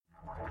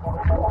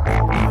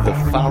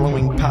The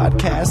following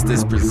podcast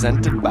is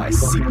presented by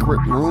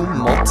Secret Room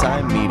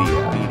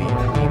Multimedia.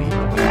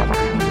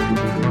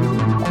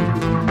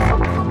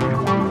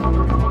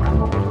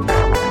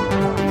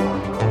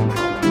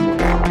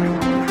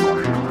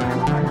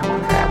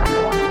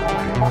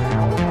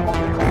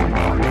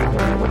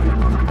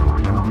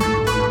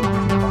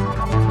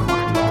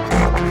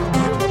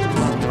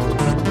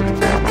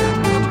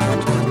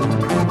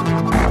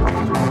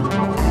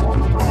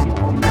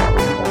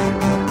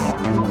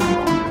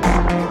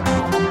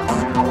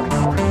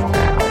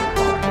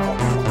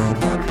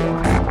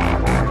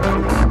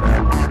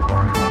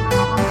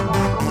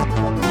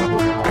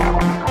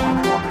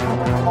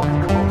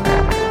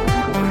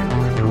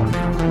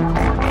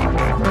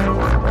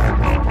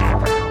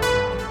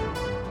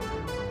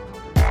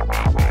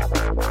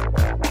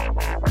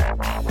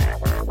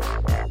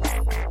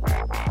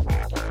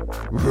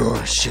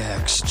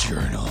 Rorschach's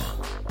Journal,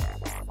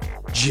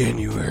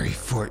 January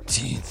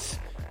 14th,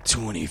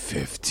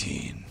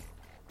 2015.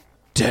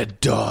 Dead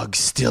dog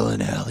still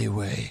in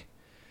alleyway.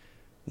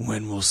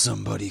 When will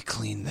somebody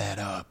clean that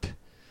up?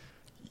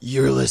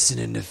 You're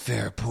listening to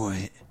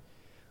Fairpoint.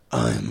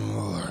 I'm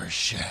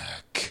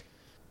Rorschach.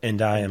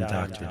 And I am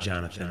Dr.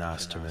 Jonathan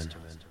Osterman.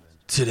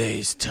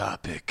 Today's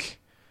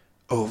topic,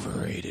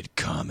 overrated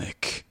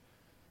comic.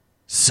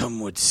 Some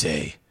would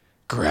say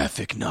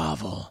graphic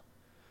novel.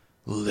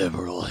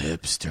 Liberal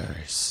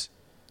hipsters.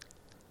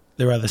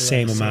 There are the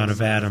same amount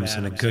of atoms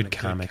in a good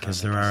comic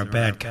as there are a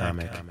bad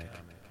comic.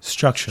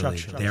 Structurally,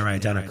 they are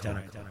identical.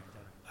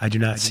 I do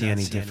not see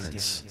any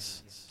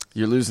difference.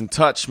 You're losing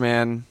touch,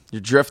 man.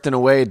 You're drifting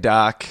away,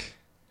 Doc.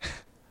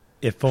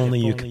 If only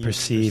you could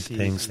perceive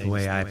things the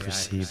way I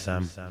perceive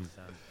them,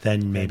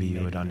 then maybe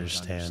you would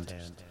understand.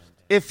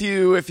 If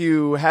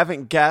you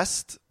haven't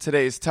guessed,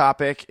 today's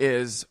topic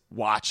is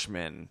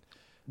Watchmen.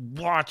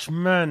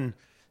 Watchmen!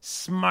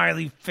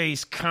 Smiley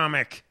face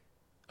comic.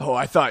 Oh,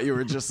 I thought you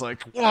were just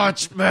like,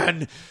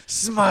 Watchmen,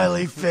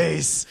 smiley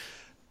face,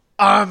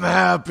 I'm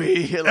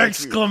happy. Like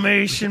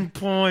exclamation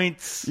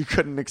points. You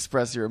couldn't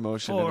express your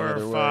emotion 4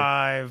 another or way.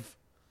 5.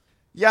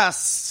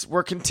 Yes,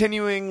 we're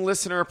continuing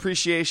Listener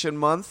Appreciation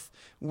Month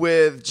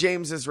with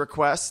James's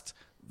request,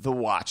 The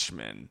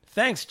Watchmen.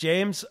 Thanks,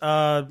 James.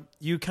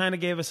 You kind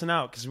of gave us an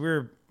out because we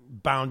were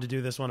bound to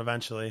do this one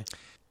eventually.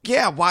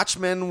 Yeah,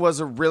 Watchmen was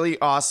a really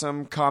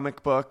awesome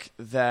comic book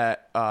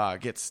that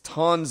gets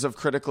tons of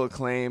critical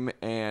acclaim,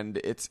 and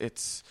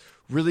it's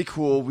really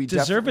cool.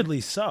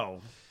 Deservedly so.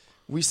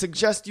 We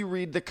suggest you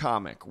read the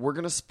comic. We're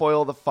going to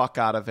spoil the fuck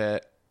out of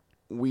it.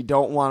 We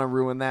don't want to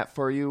ruin that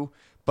for you,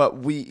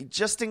 but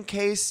just in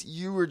case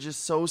you were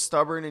just so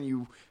stubborn and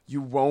you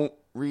won't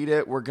read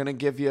it, we're going to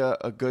give you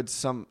a good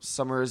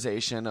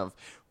summarization of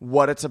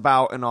what it's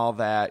about and all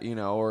that,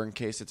 or in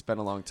case it's been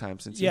a long time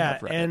since you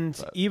have read and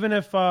it.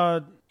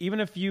 Even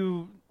if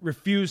you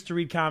refuse to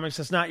read comics,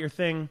 that's not your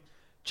thing,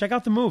 check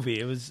out the movie.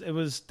 It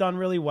was done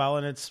really well,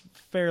 and it's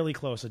fairly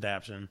close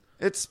adaptation.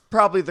 It's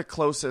probably the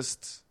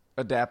closest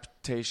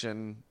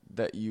adaptation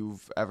that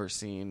you've ever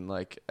seen,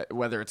 like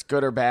whether it's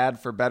good or bad,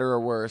 for better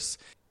or worse,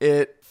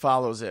 it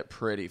follows it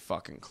pretty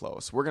fucking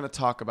close. We're going to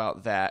talk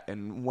about that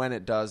and when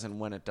it does and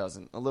when it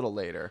doesn't a little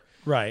later.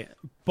 Right.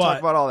 Talk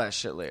about all that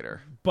shit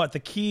later. But the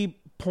key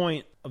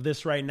point of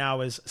this right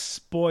now is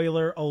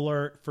spoiler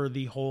alert for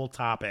the whole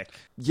topic.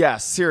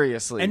 Yes,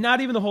 seriously. And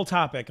not even the whole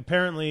topic.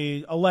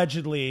 Apparently,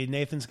 allegedly,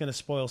 Nathan's going to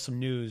spoil some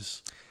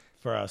news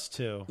for us,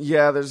 too.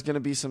 Yeah, there's going to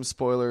be some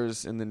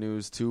spoilers in the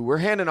news, too. We're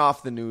handing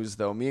off the news,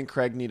 though. Me and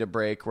Craig need a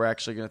break. We're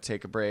actually going to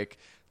take a break.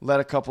 Let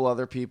a couple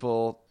other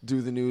people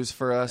do the news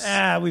for us.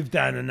 We've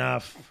done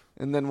enough.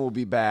 And then we'll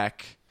be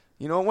back.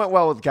 It went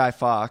well with Guy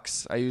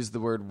Fawkes. I used the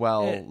word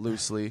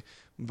loosely.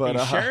 But,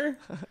 are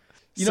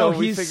you sure?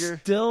 He's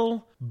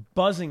still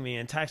buzzing me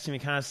and texting me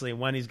constantly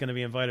when he's going to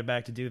be invited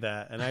back to do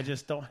that. And I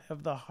just don't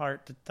have the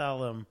heart to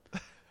tell him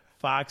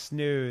Fox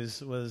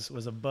News was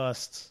a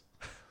bust.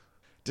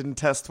 Didn't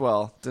test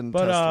well.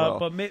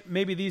 But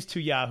maybe these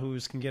two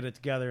yahoos can get it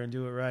together and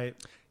do it right.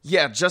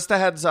 Yeah, just a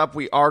heads up,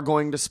 we are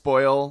going to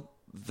spoil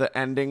the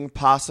ending,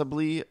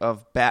 possibly,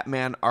 of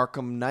Batman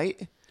Arkham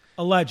Knight.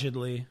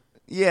 Allegedly.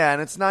 Yeah,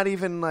 and it's not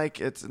even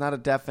it's not a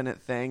definite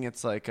thing.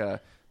 It's like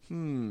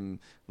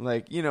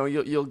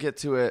you'll get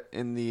to it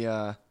in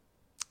the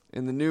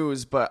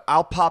news, but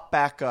I'll pop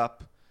back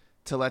up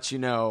to let you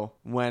know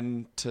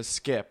when to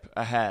skip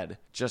ahead,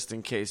 just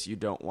in case you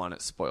don't want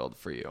it spoiled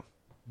for you.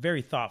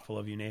 Very thoughtful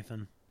of you,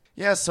 Nathan.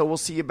 Yeah, so we'll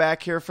see you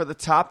back here for the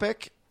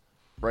topic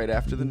right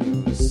after the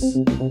news.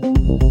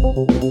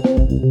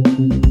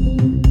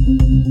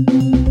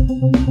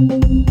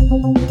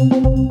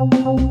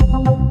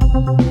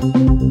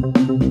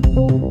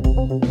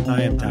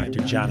 I am Dr.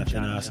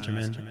 Jonathan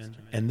Osterman,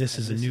 and this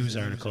is a news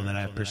article that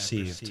I have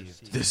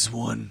perceived. This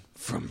one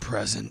from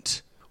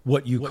present.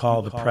 What you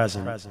call the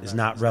present is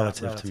not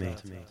relative to me.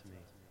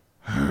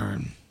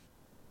 Hearn.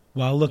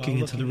 While looking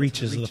into the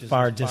reaches of the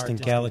far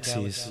distant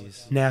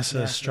galaxies,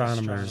 NASA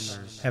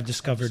astronomers have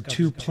discovered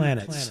 2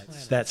 planets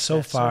that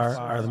so far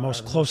are the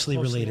most closely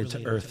related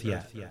to Earth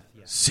yet.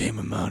 Same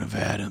amount of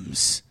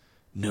atoms,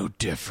 no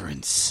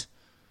difference.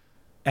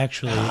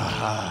 Actually...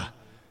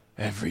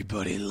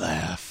 Everybody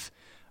laugh.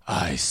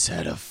 I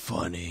said a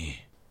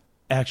funny.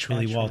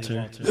 Actually,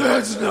 Walter...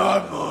 That's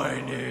not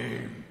my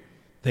name.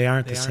 They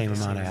aren't the same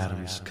amount of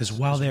atoms, because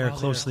while they are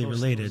closely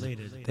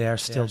related, they are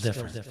still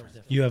different.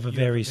 You have a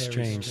very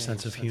strange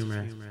sense of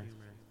humor.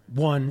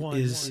 One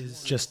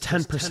is just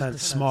 10%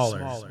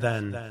 smaller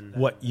than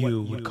what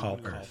you would call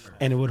Earth,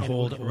 and it would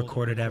hold a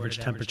recorded average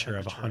temperature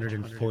of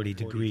 140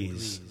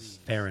 degrees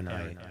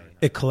Fahrenheit.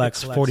 It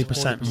collects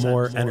 40%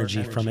 more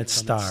energy from its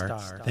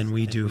star than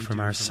we do from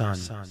our sun,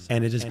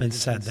 and it has been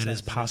said that it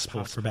is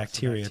possible for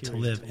bacteria to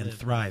live and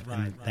thrive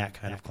in that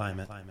kind of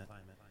climate.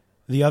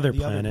 The other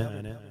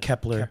planet,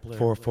 Kepler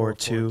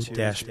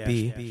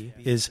 442-b,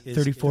 is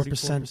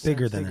 34%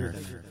 bigger than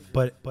Earth,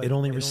 but it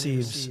only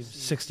receives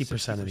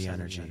 60% of the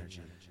energy,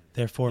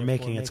 therefore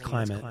making its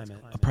climate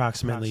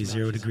approximately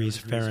 0 degrees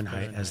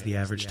Fahrenheit as the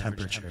average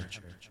temperature.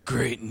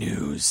 Great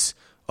news.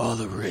 All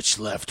the rich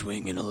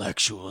left-wing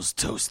intellectuals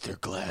toast their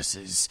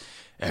glasses.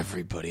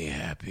 Everybody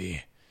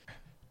happy.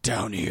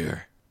 Down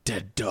here,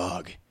 dead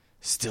dog,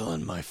 still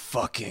in my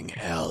fucking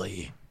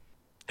alley.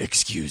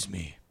 Excuse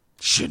me.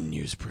 Shouldn't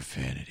use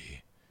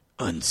profanity.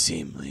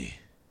 Unseemly.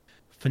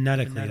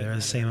 Phonetically, there are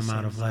the same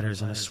amount of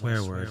letters in a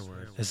swear word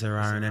as there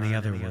are in any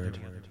other word.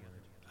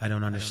 I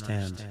don't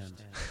understand.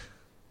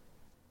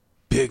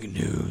 Big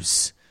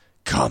news.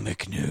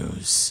 Comic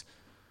news.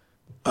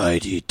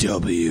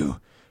 IDW,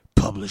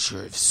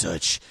 publisher of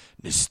such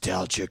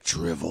nostalgic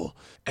drivel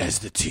as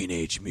the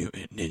Teenage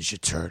Mutant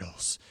Ninja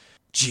Turtles,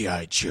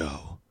 G.I.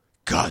 Joe,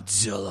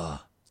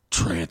 Godzilla,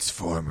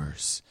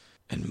 Transformers,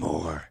 and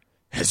more,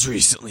 has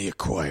recently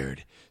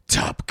acquired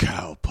Top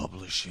Cow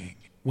Publishing.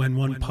 When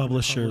one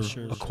publisher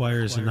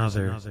acquires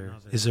another,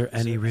 is there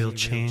any real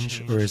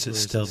change, or is it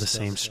still the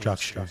same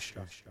structure?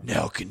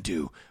 Now can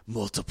do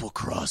multiple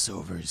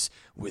crossovers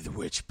with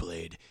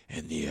Witchblade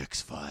and the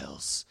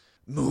X-Files.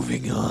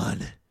 Moving on.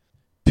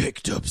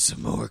 Picked up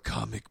some more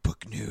comic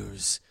book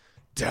news.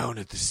 Down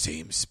at the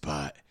same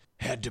spot.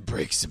 Had to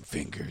break some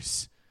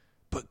fingers,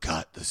 but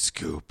got the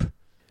scoop.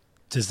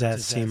 Does that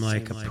seem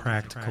like a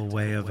practical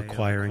way of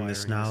acquiring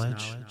this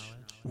knowledge?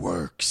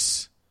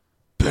 Works.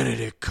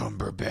 Benedict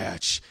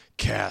Cumberbatch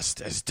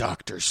cast as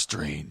Doctor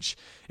Strange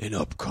in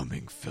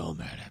upcoming film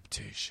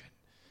adaptation.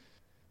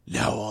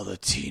 Now all the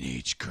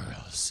teenage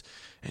girls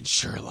and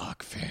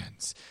Sherlock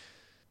fans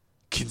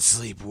can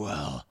sleep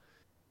well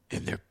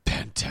in their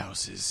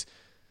penthouses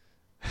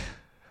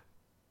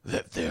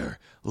that their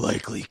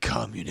likely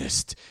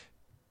communist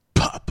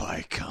pop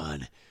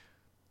icon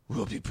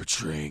will be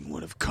portraying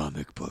one of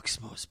comic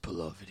books' most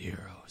beloved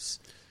heroes.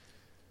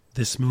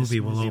 This movie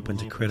will open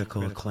to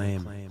critical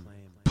acclaim.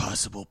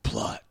 Possible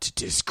plot to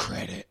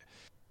discredit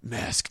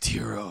masked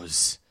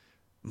heroes.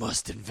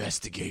 Must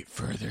investigate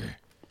further.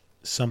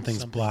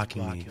 Something's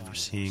blocking me from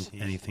seeing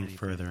anything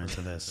further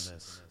into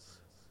this.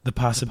 The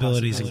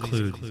possibilities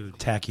include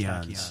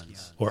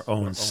tachyons or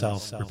own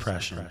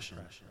self-repression.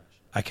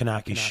 I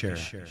cannot be sure.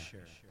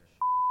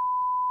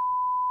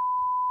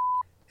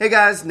 Hey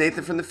guys,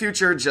 Nathan from the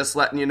future, just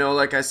letting you know,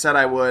 like I said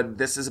I would,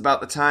 this is about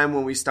the time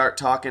when we start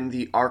talking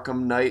the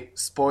Arkham Knight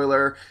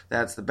spoiler.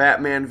 That's the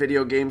Batman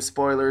video game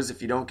spoilers.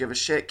 If you don't give a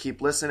shit, keep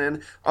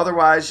listening.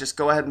 Otherwise, just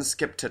go ahead and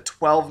skip to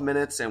 12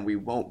 minutes and we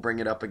won't bring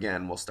it up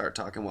again. We'll start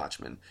talking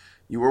Watchmen.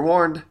 You were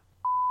warned.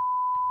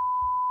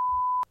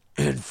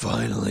 And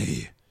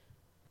finally,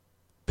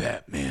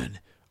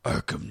 Batman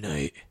Arkham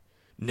Knight.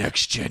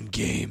 Next-gen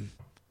game.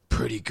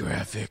 Pretty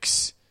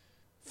graphics.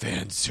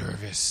 Fan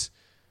service.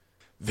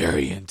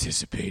 Very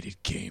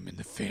anticipated game in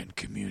the fan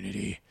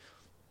community.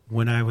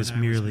 When I was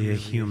merely a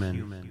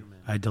human,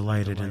 I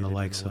delighted in the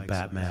likes of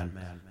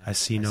Batman. I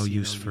see no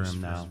use for him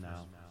now.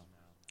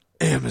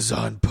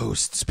 Amazon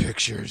posts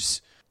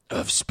pictures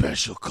of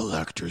special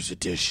collector's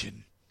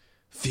edition.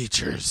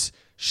 Features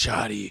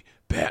shoddy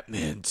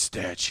Batman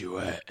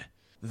statuette.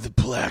 The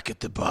plaque at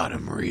the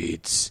bottom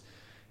reads,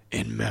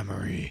 "In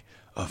memory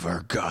of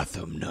our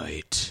Gotham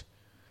Knight,"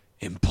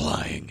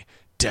 implying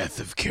death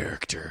of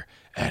character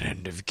at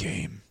end of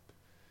game.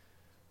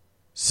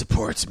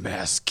 Supports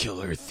mass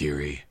killer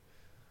theory.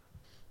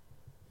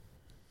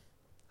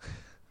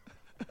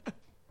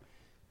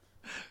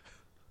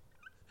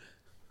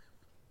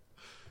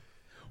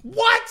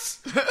 What?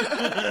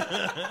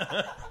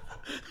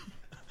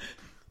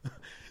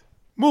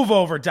 Move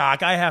over,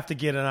 Doc. I have to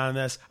get in on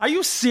this. Are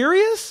you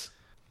serious?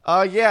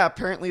 Yeah,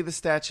 apparently the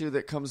statue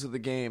that comes with the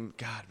game,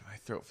 God, my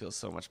throat feels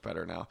so much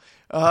better now,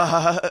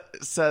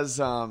 says,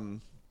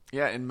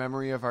 yeah, in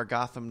memory of our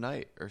Gotham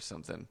Knight or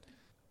something.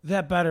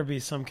 That better be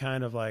some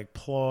kind of, like,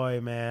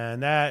 ploy,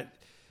 man.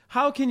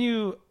 How can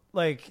you,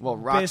 like, well,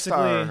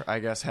 Rockstar, I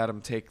guess, had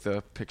him take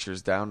the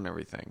pictures down and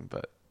everything,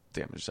 but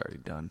damage is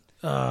already done.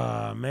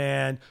 Oh,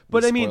 man.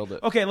 But, I mean,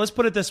 okay, let's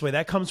put it this way.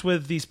 That comes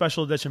with the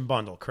special edition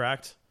bundle,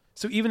 correct?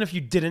 So even if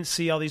you didn't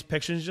see all these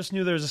pictures, you just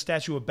knew there was a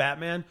statue of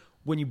Batman,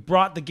 when you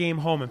brought the game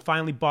home and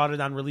finally bought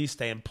it on release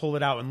day and pull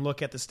it out and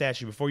look at the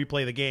statue before you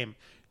play the game,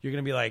 you're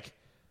going to be like,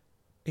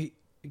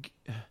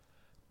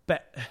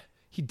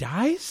 he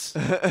dies?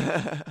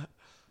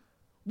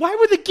 Why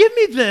would they give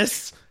me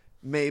this?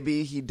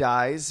 maybe he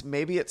dies.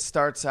 Maybe it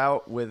starts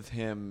out with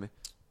him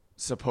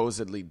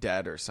supposedly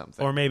dead or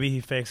something. Or maybe he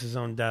fakes his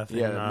own death.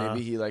 Yeah, and,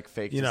 maybe he like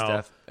faked his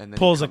death and then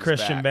pulls a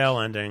Christian Bale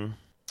ending.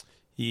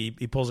 He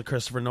pulls a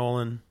Christopher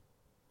Nolan.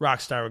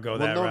 Rockstar would go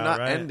that route, not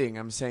right? ending.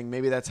 I'm saying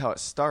maybe that's how it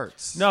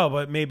starts. No,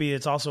 but maybe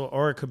it's also,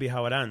 or it could be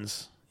how it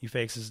ends. He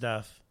fakes his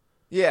death.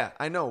 Yeah,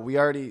 I know. We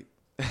already.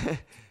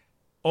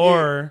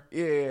 Or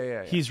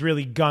yeah. He's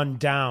really gunned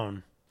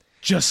down,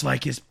 just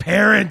like his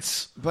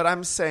parents. But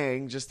I'm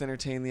saying, just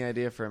entertain the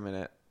idea for a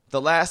minute. The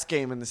last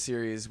game in the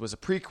series was a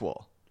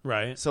prequel.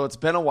 Right. So it's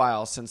been a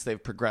while since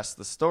they've progressed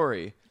the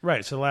story.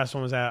 Right. So the last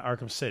one was at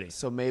Arkham City.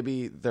 So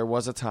maybe there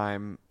was a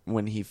time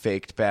when he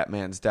faked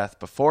Batman's death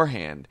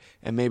beforehand,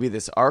 and maybe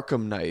this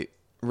Arkham Knight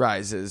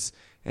rises,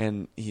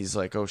 and he's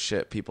like, "Oh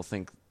shit, people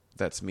think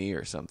that's me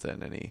or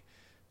something,"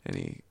 and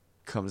he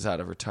comes out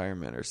of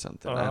retirement or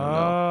something.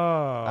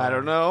 I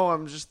don't know.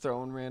 I'm just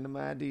throwing random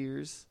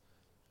ideas.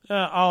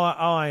 All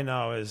I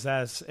know is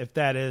if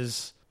that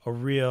is a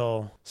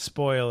real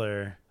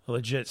spoiler, a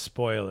legit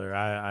spoiler,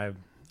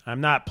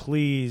 I'm not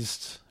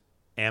pleased.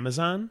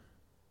 Amazon?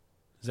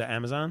 Is that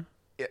Amazon?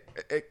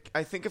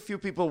 I think a few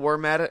people were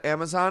mad at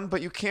Amazon,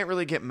 but you can't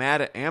really get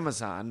mad at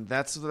Amazon.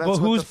 That's well,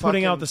 who's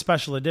putting out the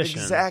special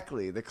edition?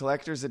 Exactly. The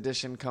collector's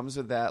edition comes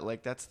with that.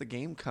 Like, that's the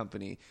game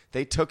company.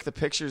 They took the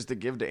pictures to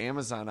give to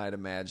Amazon, I'd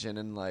imagine,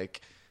 and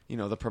like,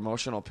 the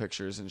promotional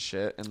pictures and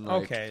shit. And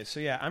like, okay, so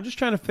yeah, I'm just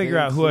trying to figure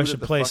out who I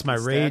should place my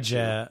rage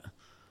statue at.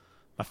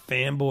 My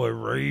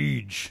fanboy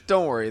rage.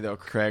 Don't worry though,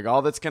 Craig.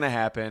 All that's going to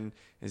happen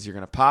is you're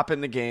going to pop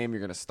in the game, you're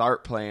going to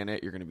start playing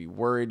it, you're going to be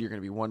worried, you're going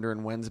to be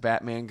wondering, when's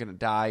Batman going to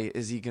die?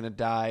 Is he going to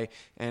die?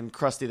 And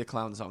Krusty the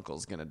Clown's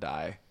uncle's going to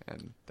die,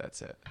 and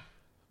that's it.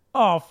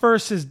 Oh,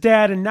 first his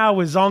dad and now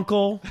his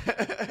uncle.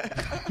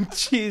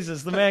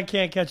 Jesus, the man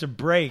can't catch a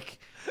break.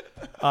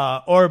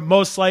 Or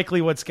most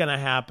likely what's going to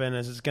happen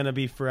is it's going to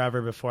be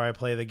forever before I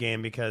play the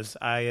game because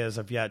I, as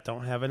of yet,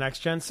 don't have a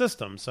next-gen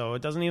system, so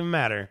it doesn't even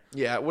matter.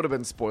 Yeah, it would have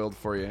been spoiled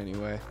for you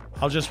anyway.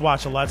 I'll just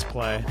watch a Let's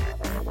Play.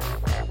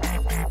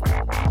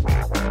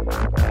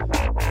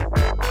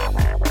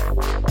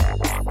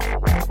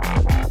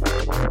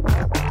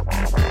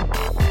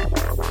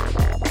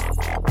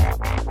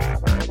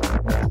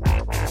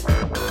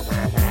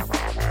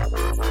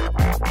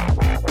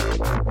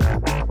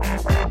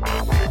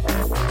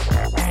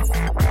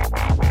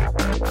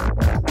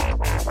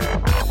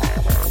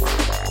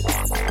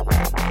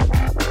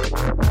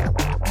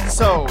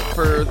 So,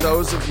 for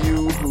those of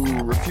you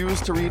who refuse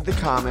to read the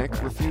comic,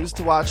 refuse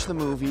to watch the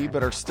movie,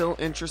 but are still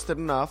interested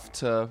enough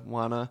to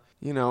want to,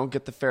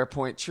 get the fair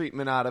point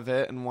treatment out of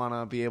it and want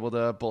to be able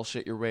to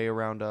bullshit your way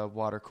around a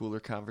water cooler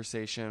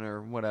conversation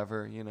or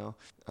whatever,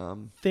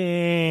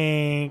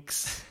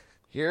 Thanks.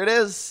 Here it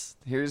is.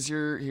 Here's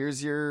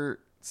your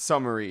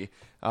summary.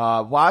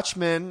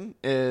 Watchmen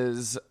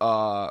is,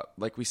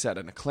 like we said,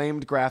 an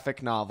acclaimed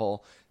graphic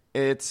novel.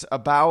 It's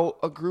about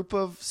a group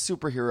of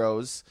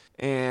superheroes,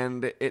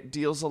 and it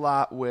deals a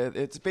lot with...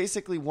 It's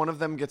basically one of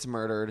them gets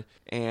murdered,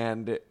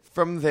 and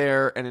from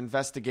there, an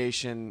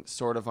investigation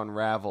sort of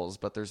unravels,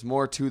 but there's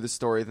more to the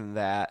story than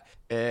that.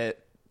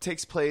 It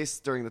takes place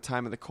during the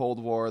time of the Cold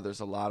War. There's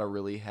a lot of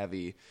really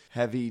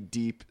heavy,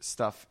 deep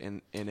stuff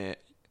in it.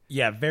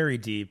 Yeah, very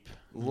deep.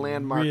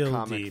 Landmark real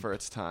comic deep. For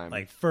its time.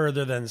 Like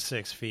further than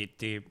 6 feet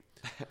deep.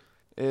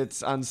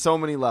 It's on so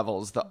many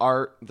levels. The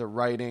art, the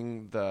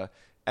writing, the...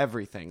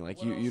 everything.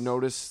 Like you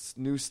notice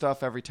new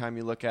stuff every time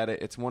you look at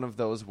it. It's one of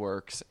those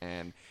works,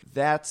 and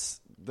that's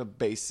the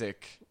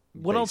basic.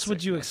 What else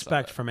would you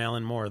expect from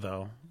Alan Moore,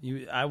 though?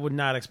 I would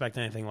not expect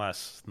anything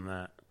less than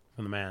that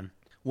from the man.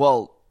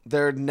 Well,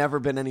 there had never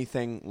been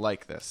anything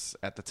like this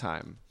at the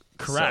time.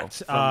 Correct.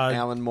 So, from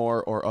Alan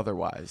Moore or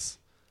otherwise.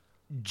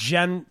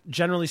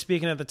 Generally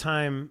speaking, at the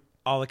time,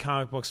 all the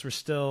comic books were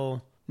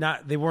still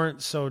not. They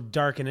weren't so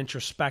dark and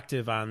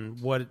introspective on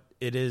what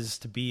it is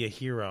to be a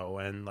hero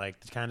and like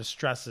the kind of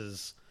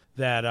stresses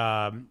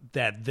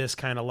that this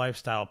kind of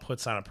lifestyle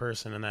puts on a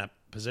person in that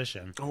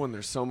position. Oh, and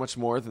there's so much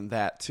more than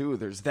that too.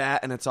 There's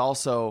that, and it's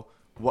also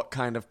what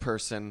kind of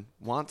person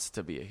wants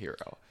to be a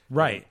hero.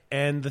 Right.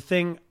 And the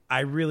thing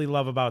I really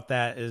love about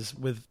that is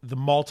with the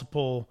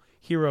multiple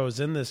heroes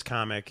in this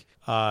comic,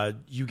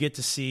 you get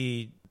to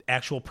see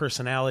actual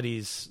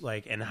personalities,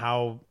 like, and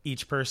how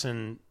each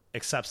person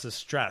accepts the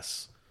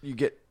stress. You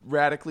get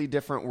radically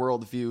different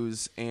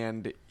worldviews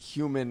and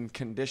human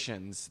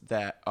conditions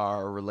that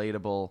are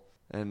relatable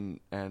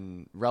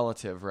and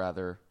relative,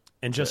 rather.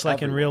 And just like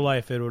everyone. In real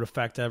life, it would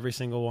affect every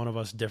single one of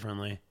us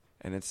differently.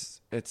 And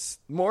it's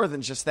more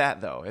than just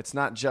that, though. It's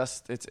not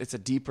just it's a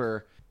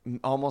deeper,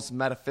 almost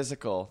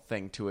metaphysical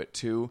thing to it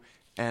too.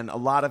 And a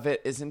lot of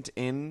it isn't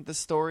in the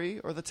story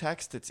or the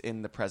text; it's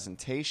in the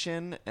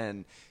presentation,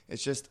 and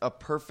it's just a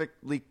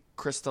perfectly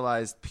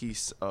crystallized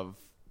piece of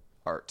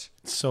art.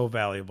 So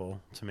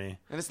valuable to me.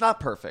 And it's not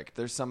perfect.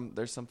 There's some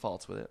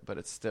faults with it, but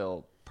it's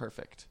still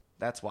perfect.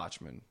 That's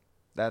Watchmen.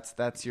 That's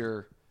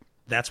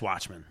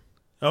Watchmen.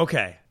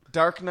 Okay.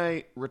 Dark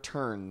Knight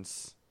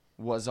Returns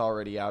was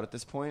already out at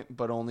this point,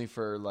 but only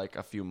for like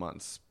a few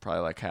months,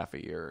 probably like half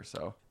a year or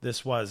so.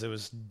 It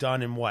was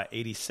done in what,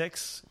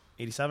 86,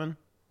 87?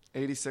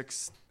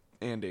 86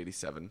 and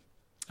 87.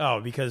 Oh,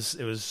 because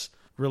it was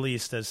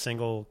released as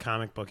single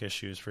comic book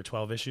issues for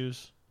 12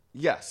 issues?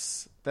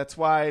 Yes. That's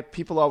why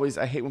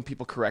I hate when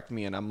people correct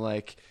me and I'm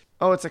like,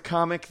 oh, it's a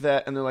comic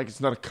that, and they're like,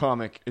 it's not a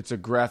comic, it's a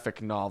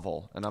graphic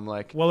novel. And I'm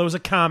like, well, it was a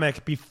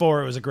comic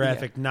before it was a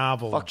graphic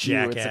novel, fuck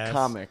jackass. you, it's a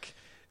comic.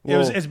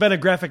 Well, it's been a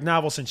graphic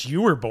novel since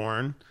you were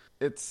born.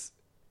 It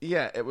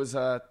was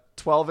a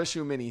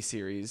 12-issue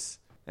miniseries,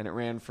 and it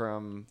ran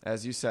from,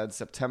 as you said,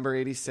 September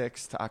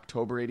 86 to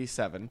October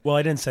 87. Well,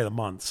 I didn't say the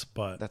months,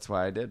 but... That's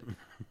why I did.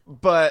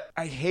 But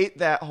I hate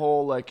that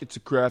whole, like, it's a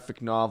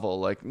graphic novel.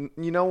 Like,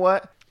 you know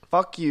what?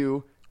 Fuck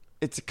you.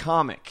 It's a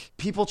comic.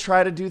 People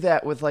try to do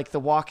that with, like, The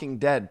Walking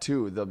Dead,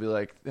 too. They'll be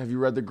like, have you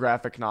read the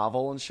graphic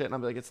novel and shit? And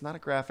I'll be like, it's not a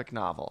graphic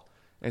novel.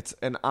 It's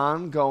an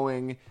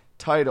ongoing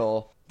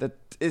title that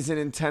isn't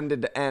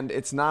intended to end.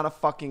 It's not a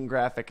fucking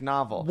graphic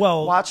novel.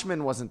 Well,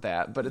 Watchmen wasn't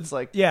that, but it's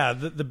like... Yeah,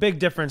 the big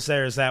difference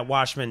there is that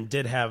Watchmen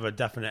did have a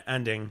definite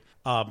ending.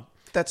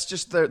 That's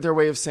just their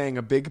way of saying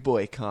a big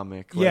boy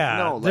comic. Like, yeah,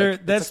 no,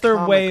 like, that's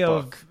their way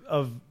book.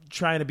 of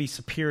trying to be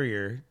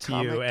superior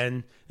to you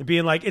and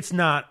being like, it's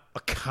not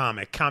a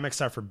comic. Comics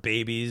are for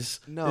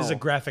babies. No. This is a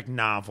graphic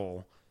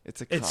novel.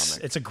 It's a comic.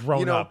 It's a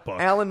grown-up book.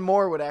 Alan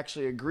Moore would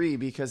actually agree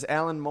because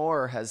Alan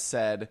Moore has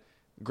said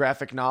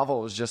graphic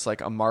novel was just like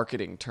a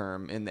marketing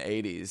term in the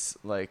 80s.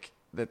 Like,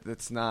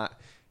 that's not...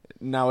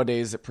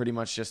 Nowadays, it pretty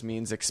much just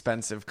means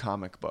expensive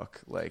comic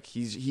book. Like,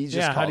 he just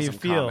calls how do you them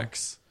feel?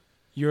 comics.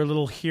 Your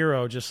little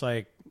hero just,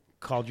 like,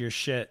 called your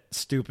shit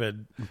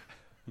stupid.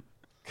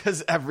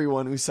 Because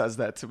everyone who says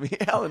that to me,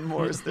 Alan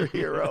Moore is their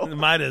hero.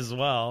 Might as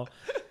well.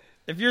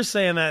 If you're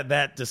saying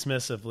that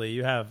dismissively,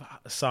 you have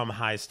some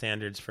high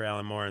standards for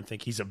Alan Moore and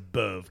think he's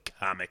above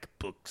comic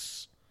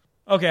books.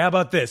 Okay, how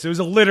about this? It was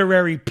a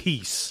literary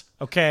piece,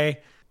 okay?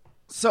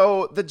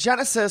 So the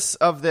genesis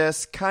of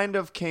this kind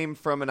of came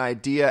from an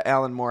idea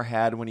Alan Moore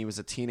had when he was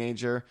a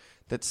teenager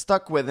that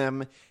stuck with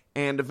him,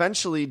 and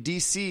eventually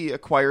DC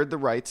acquired the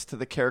rights to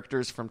the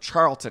characters from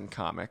Charlton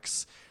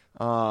Comics.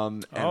 They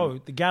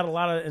got a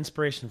lot of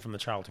inspiration from the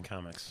Charlton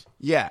Comics.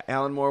 Yeah,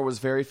 Alan Moore was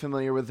very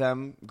familiar with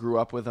them, grew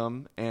up with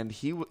them, and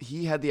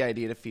he had the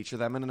idea to feature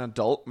them in an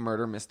adult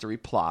murder mystery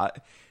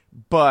plot,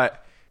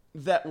 but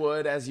that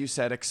would, as you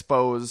said,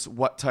 expose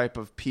what type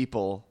of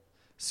people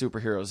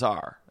superheroes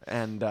are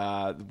and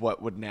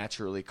what would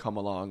naturally come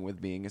along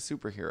with being a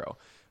superhero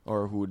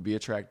or who would be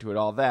attracted to it,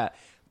 all that.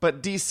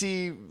 But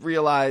DC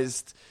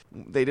realized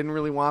they didn't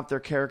really want their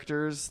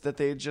characters that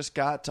they just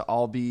got to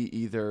all be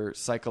either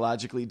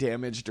psychologically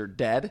damaged or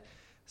dead.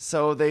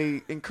 So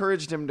they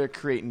encouraged him to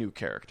create new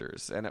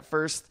characters. And at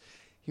first,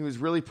 he was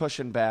really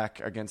pushing back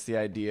against the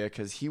idea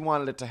because he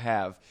wanted it to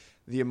have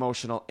the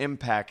emotional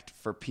impact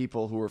for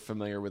people who were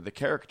familiar with the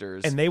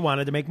characters. And they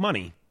wanted to make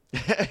money.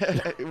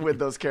 With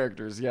those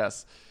characters,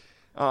 yes.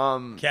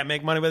 Can't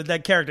make money with a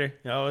dead character.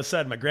 I always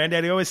said. My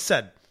granddaddy always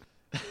said.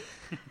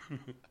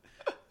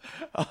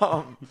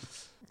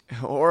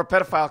 Or a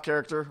pedophile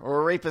character,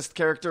 or a rapist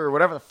character, or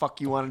whatever the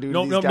fuck you want to do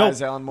to these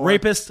guys, Alan Moore.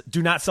 Rapists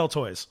do not sell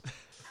toys.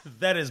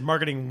 That is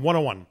marketing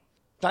 101.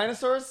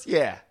 Dinosaurs?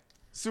 Yeah.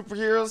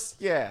 Superheroes?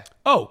 Yeah.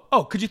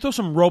 Oh, could you throw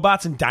some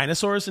robots and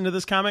dinosaurs into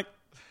this comic?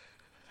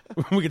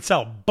 We could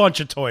sell a bunch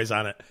of toys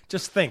on it.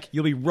 Just think,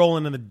 you'll be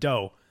rolling in the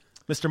dough.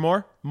 Mr.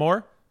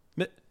 Moore?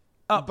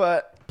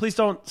 But please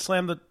don't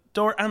slam the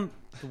door on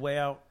the way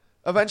out.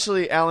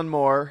 Eventually, Alan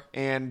Moore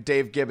and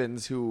Dave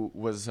Gibbons, who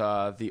was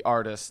the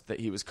artist that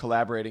he was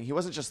collaborating, he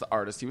wasn't just the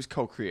artist, he was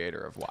co-creator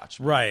of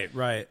Watchmen.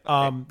 Right.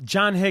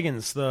 John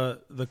Higgins, the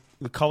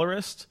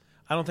colorist,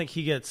 I don't think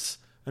he gets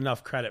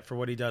enough credit for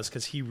what he does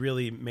because he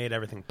really made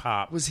everything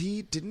pop.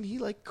 Didn't he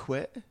like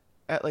quit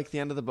at like the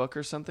end of the book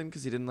or something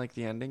because he didn't like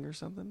the ending or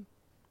something?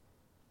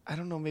 I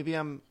don't know, maybe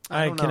I don't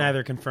know.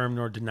 Neither confirm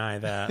nor deny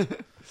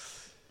that.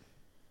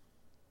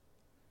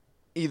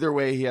 Either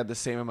way, he had the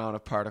same amount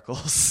of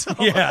particles. So.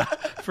 Yeah,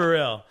 for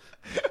real.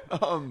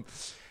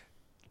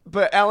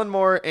 But Alan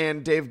Moore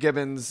and Dave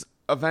Gibbons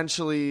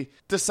eventually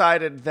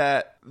decided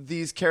that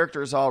these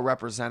characters all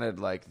represented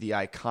like the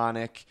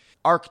iconic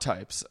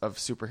archetypes of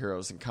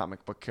superheroes and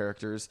comic book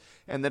characters,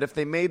 and that if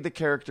they made the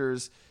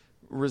characters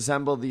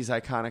resemble these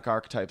iconic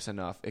archetypes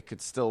enough, it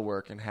could still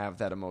work and have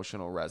that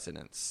emotional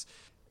resonance.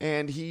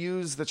 And he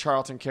used the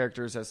Charlton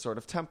characters as sort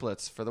of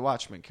templates for the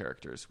Watchmen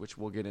characters, which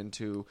we'll get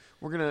into.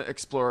 We're going to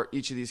explore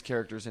each of these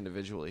characters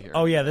individually here.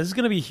 Oh, yeah. This is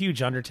going to be a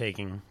huge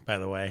undertaking, by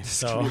the way.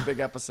 It's going to be a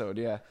big episode,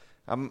 yeah.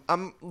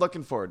 I'm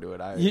looking forward to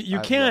it. You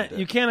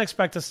can't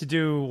expect us to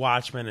do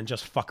Watchmen and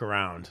just fuck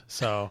around.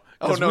 So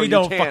we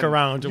don't fuck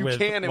around with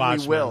Watchmen.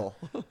 Watchmen. We will.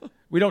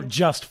 We don't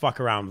just fuck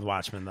around with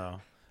Watchmen,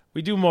 though.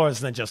 We do more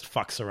than just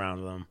fucks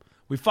around with them.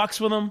 We fucks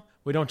with them.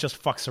 We don't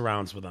just fucks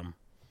around with them.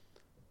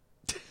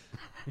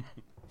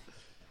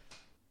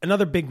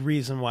 Another big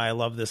reason why I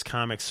love this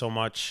comic so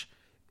much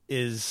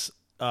is,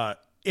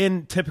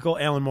 in typical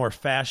Alan Moore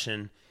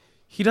fashion,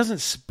 He doesn't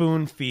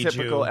spoon feed you.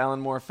 Typical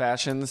Alan Moore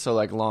fashion, so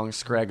like long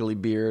scraggly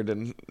beard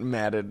and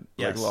matted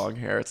Yes. like long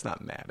hair. It's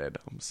not matted.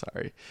 I'm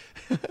sorry.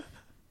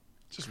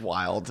 Just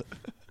wild.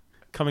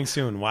 Coming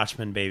soon,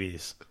 Watchmen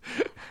babies.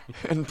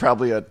 And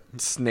probably a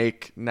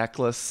snake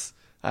necklace.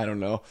 I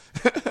don't know.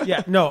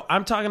 Yeah, no,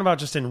 I'm talking about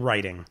just in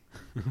writing.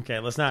 Okay,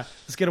 let's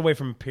get away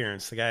from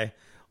appearance. The guy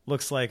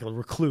looks like a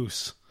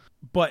recluse.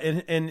 But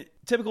in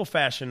typical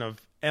fashion of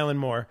Alan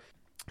Moore,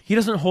 he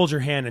doesn't hold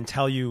your hand and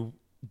tell you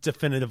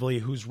definitively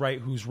who's right,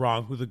 who's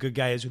wrong, who the good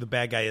guy is, who the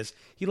bad guy is.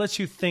 He lets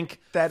you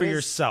think for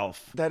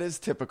yourself. That is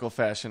typical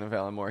fashion of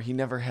Alan Moore. He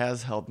never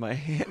has held my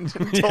hand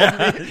and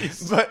told me.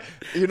 But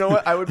you know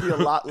what? I would be a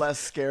lot less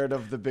scared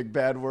of the big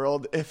bad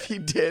world if he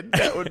did.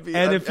 That would be.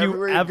 And if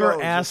you ever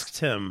asked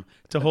him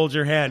to hold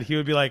your hand, he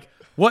would be like,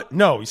 "What?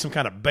 No, you some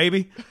kind of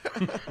baby."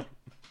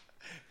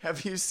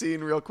 Have you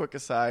seen, real quick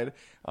aside,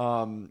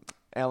 Alan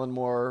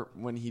Moore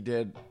when he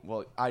did,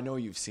 well, I know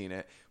you've seen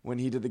it, when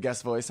he did the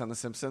guest voice on The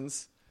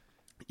Simpsons?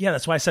 Yeah,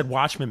 that's why I said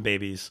Watchmen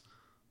babies.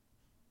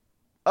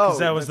 Oh,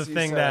 that was the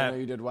thing that... I know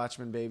you did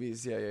Watchmen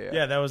babies. Yeah.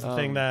 Yeah, that was the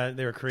thing that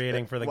they were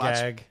creating for the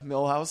gag.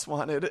 Milhouse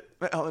wanted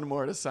Alan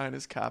Moore to sign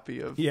his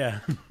copy of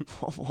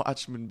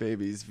Watchmen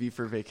babies, V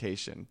for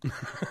Vacation.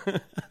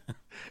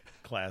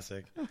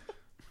 Classic.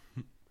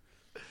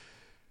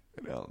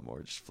 And Alan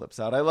Moore just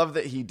flips out. I love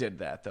that he did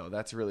that, though.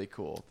 That's really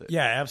cool.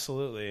 Yeah,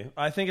 absolutely.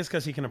 I think it's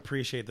because he can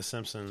appreciate The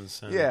Simpsons.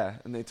 And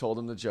and they told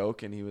him the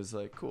joke, and he was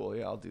like, cool,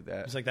 yeah, I'll do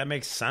that. He's like, that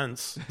makes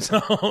sense.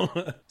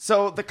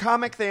 So the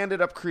comic they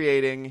ended up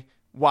creating,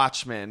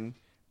 Watchmen.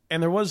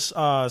 And there was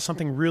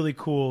something really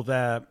cool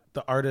that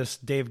the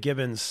artist Dave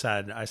Gibbons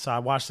said. I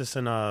watched this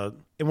in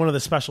one of the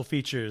special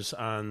features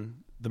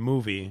on the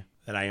movie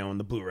that I own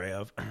the Blu-ray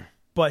of.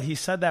 But he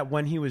said that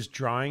when he was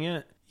drawing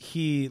it,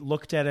 he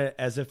looked at it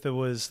as if it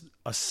was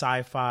a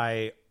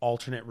sci-fi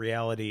alternate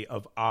reality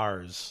of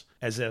ours,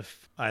 as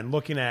if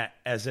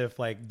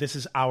like this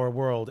is our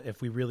world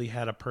if we really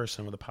had a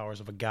person with the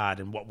powers of a god,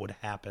 and what would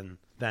happen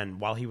then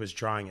while he was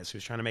drawing it. So he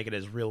was trying to make it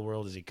as real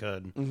world as he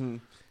could. Mm-hmm.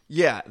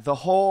 Yeah, the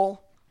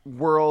whole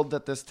world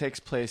that this takes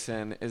place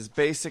in is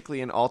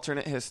basically an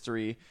alternate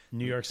history.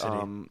 New York City.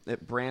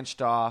 It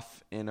branched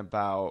off in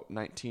about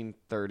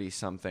 1930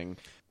 something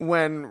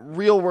when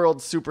real world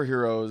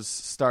superheroes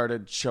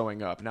started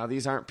showing up. Now,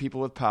 these aren't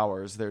people with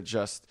powers. They're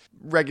just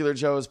regular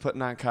Joes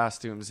putting on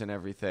costumes and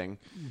everything.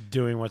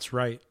 Doing what's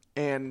right.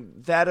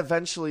 And that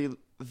eventually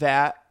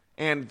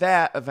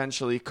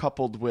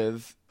coupled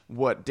with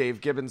what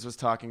Dave Gibbons was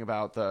talking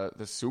about, the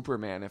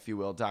Superman, if you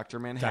will, Dr.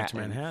 Manhattan. Dr.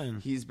 Manhattan.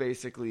 He's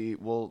basically,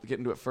 we'll get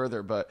into it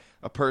further, but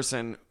a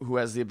person who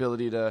has the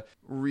ability to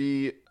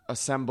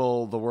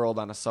reassemble the world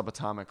on a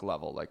subatomic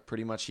level. Like,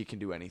 pretty much he can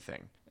do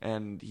anything.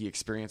 And he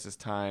experiences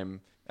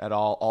time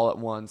all at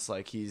once.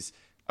 Like, he's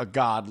a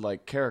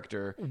god-like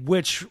character.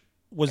 Which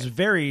was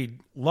very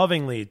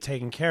lovingly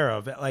taken care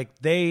of. Like,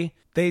 they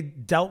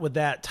dealt with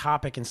that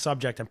topic and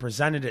subject and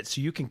presented it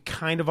so you can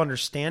kind of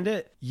understand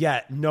it,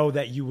 yet know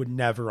that you would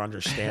never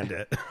understand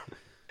it.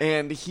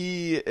 And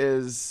he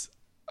is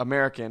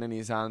American, and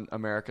he's on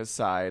America's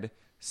side.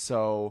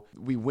 So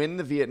we win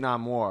the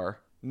Vietnam War.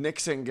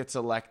 Nixon gets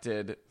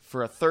elected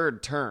for a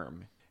third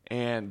term,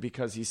 and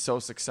because he's so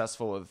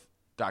successful with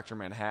Dr.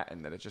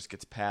 Manhattan that it just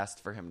gets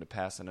passed for him to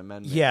pass an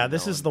amendment. Yeah,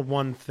 this is the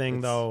one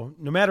thing, though.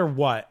 No matter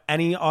what,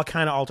 all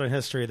kind of alternate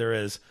history there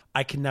is,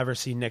 I can never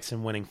see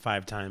Nixon winning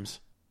 5 times.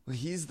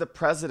 He's the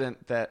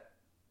president that...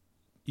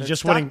 You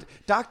just winning...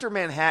 Dr.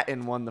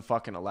 Manhattan won the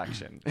fucking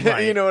election.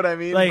 Right. You know what I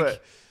mean?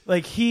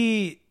 Like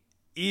he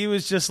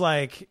was just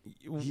like,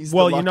 he's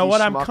well, you know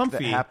what? I'm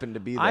comfy. That happened to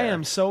be there. I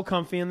am so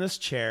comfy in this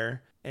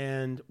chair.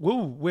 And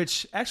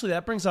which actually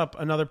that brings up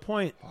another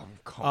point. I'm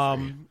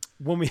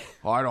comfy.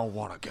 I don't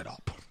want to get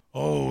up.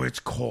 Oh, it's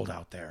cold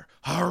out there.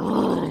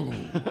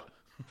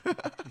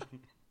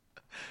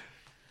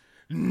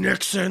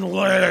 Nixon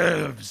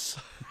lives.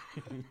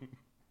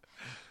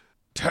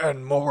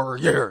 10 more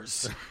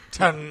years.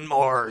 10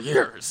 more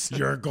years.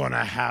 You're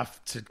gonna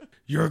have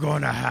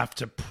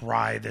to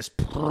pry this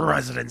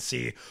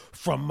presidency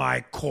from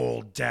my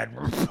cold dead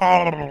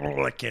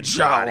Republican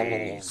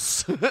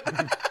jowls.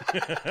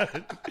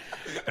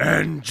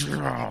 And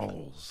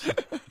jowls.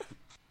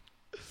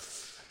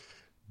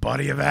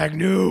 Buddy of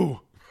Agnew.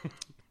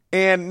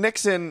 And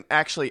Nixon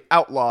actually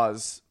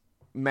outlaws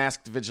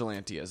masked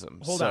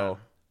vigilantism. Hold on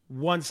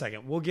 1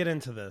 second. We'll get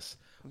into this.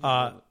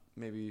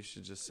 Maybe you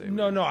should just say...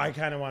 No, I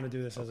kind of want to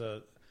do this as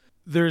a...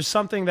 There's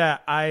something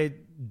that I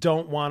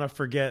don't want to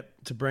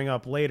forget to bring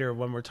up later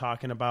when we're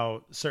talking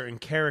about certain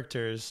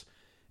characters,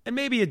 and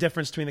maybe a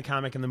difference between the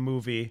comic and the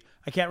movie.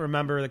 I can't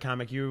remember the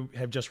comic. You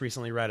have just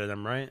recently read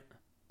them, right?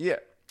 Yeah.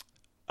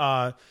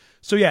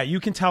 So yeah, you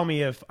can tell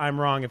me if I'm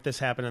wrong, if this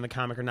happened in the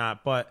comic or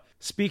not. But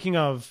speaking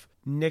of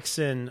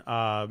Nixon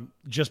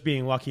just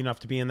being lucky enough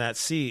to be in that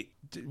seat,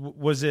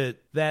 was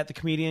it that the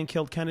comedian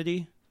killed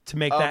Kennedy to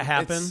make that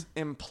happen? It's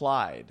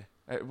implied.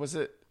 Was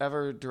it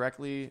ever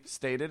directly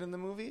stated in the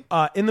movie?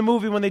 In the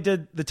movie, when they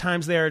did the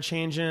times they are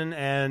changing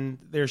and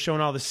they're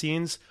showing all the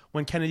scenes,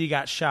 when Kennedy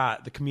got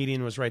shot, the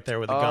comedian was right there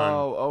with a gun.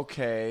 Oh,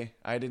 okay.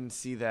 I didn't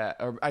see that.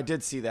 Or I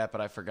did see that, but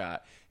I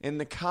forgot. In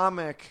the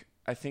comic,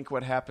 I think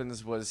what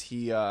happens was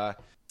he's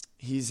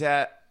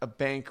at a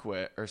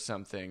banquet or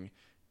something,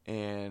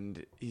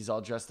 and he's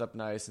all dressed up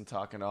nice and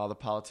talking to all the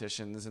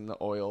politicians and the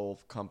oil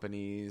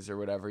companies or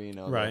whatever,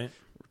 right?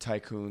 The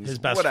tycoons, his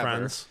best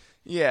friends.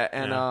 Yeah,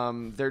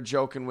 and they're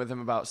joking with him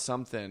about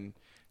something,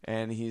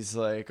 and he's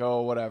like,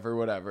 oh,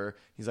 whatever.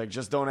 He's like,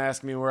 just don't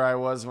ask me where I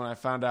was when I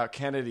found out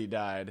Kennedy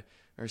died,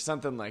 or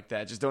something like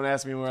that. Just don't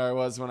ask me where I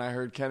was when I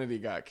heard Kennedy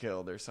got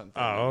killed, or something.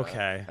 Oh,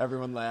 okay.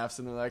 Everyone laughs,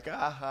 and they're like,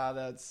 aha,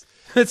 that's...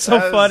 It's so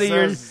funny.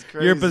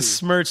 You're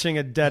besmirching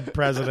a dead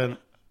president.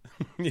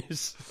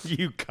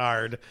 You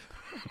card.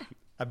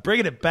 I'm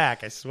bringing it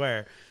back, I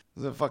swear.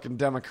 He's a fucking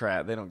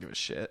Democrat. They don't give a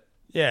shit.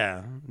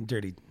 Yeah,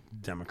 dirty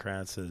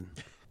Democrats and...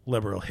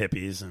 liberal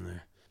hippies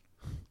and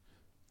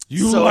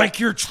like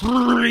your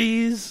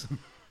trees.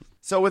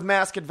 So with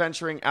mask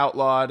adventuring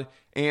outlawed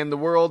and the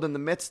world in the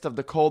midst of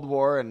the Cold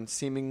War and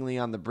seemingly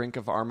on the brink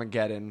of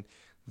Armageddon,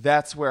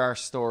 that's where our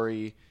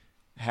story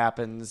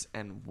happens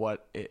and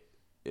what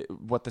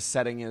the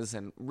setting is,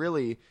 and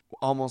really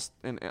almost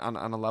on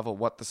a level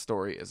what the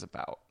story is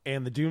about.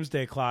 And the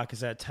doomsday clock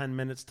is at 10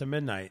 minutes to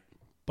midnight.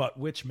 But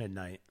which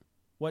midnight?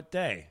 What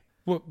day?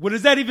 What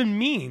does that even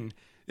mean?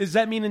 Does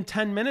that mean in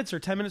 10 minutes or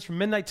 10 minutes from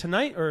midnight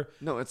tonight? Or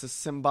no, it's a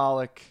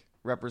symbolic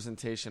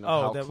representation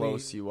of how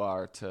close you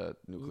are to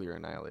nuclear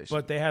annihilation.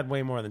 But they had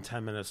way more than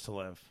 10 minutes to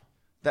live.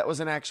 That was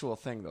an actual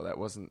thing, though. That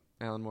wasn't...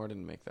 Alan Moore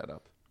didn't make that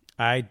up.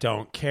 I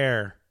don't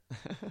care.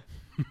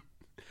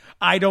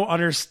 I don't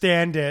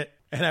understand it,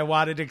 and I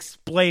want it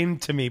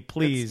explained to me,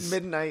 please.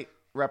 Midnight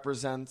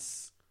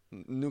represents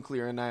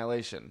nuclear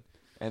annihilation,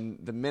 and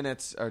the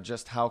minutes are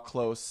just how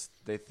close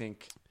they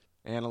think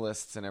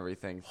analysts and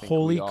everything think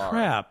Holy we are.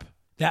 crap.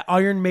 That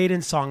Iron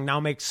Maiden song now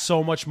makes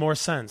so much more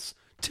sense.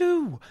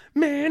 2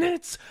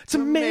 minutes to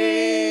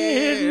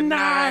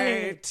midnight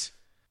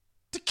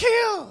to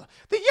kill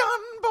the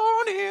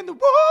unborn in the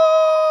womb.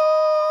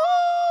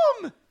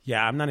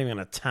 Yeah, I'm not even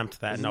going to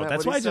attempt that note. That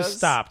that's why I just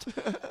stopped.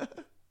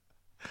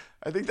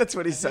 I think that's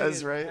what he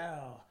says, right?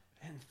 Hell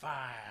and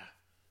fire.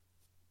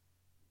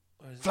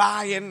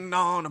 Flying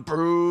on a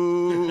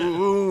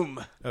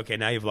broom. Okay,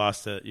 now you've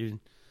lost it.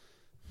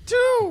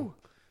 2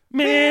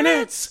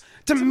 minutes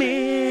to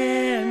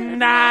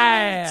midnight.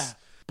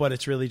 But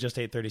it's really just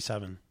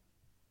 8:37.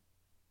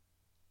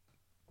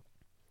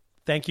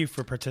 Thank you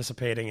for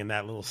participating in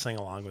that little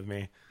sing-along with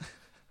me.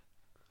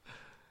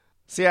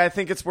 See, I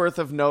think it's worth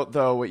of note,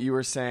 though, what you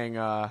were saying,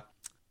 that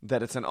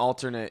it's an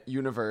alternate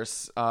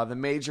universe. The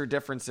major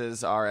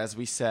differences are, as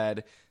we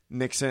said,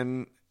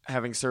 Nixon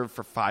having served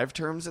for 5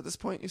 terms at this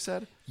point, you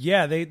said?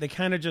 Yeah, they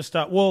kind of just...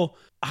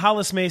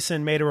 Hollis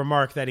Mason made a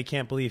remark that he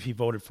can't believe he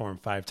voted for him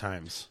 5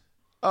 times.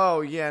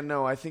 Oh, yeah,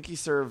 no, I think he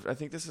served... I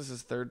think this is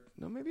his 3rd...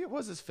 No, maybe it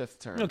was his 5th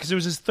term. No, because it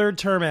was his 3rd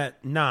term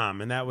at Nam,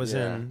 and that was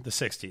in the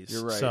 60s.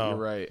 You're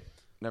right.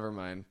 Never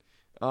mind.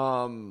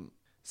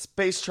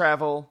 Space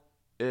travel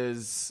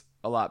is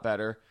a lot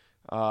better.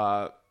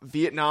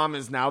 Vietnam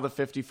is now the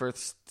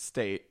 51st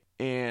state,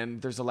 and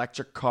there's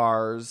electric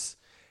cars.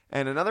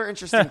 And another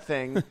interesting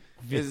thing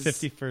is...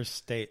 51st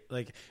state.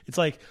 It's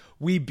like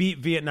we beat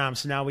Vietnam,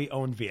 so now we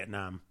own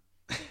Vietnam.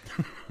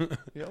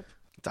 Yep.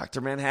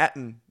 Dr.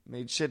 Manhattan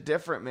made shit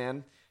different,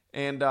 man.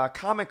 And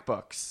comic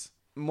books.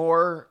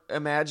 Moore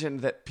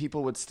imagined that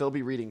people would still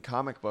be reading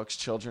comic books,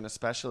 children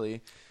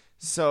especially.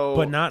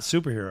 But not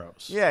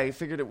superheroes. Yeah, he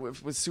figured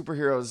with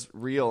superheroes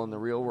real in the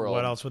real world.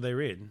 What else would they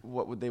read?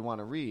 What would they want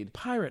to read?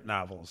 Pirate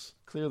novels.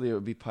 Clearly it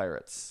would be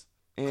pirates.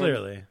 And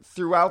clearly.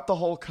 Throughout the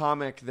whole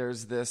comic,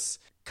 there's this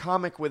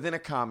comic within a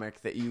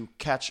comic that you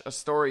catch a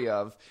story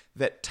of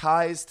that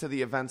ties to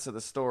the events of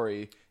the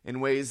story in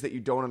ways that you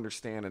don't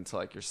understand until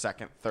like your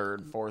 2nd,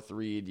 3rd, 4th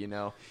read,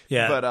 Yeah,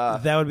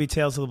 but that would be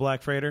Tales of the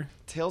Black Freighter?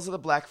 Tales of the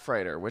Black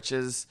Freighter, which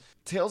is...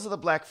 Tales of the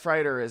Black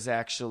Freighter is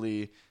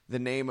actually the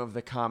name of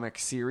the comic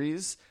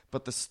series,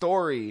 but the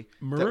story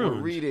that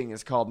we're reading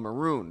is called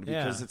Marooned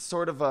because it's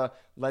sort of a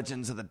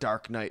Legends of the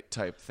Dark Knight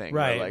type thing.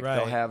 Right,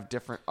 They'll have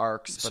different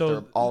arcs, but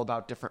they're all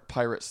about different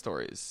pirate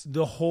stories.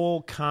 The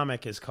whole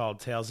comic is called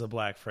Tales of the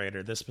Black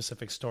Freighter. This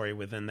specific story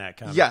within that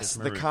comic Yes, is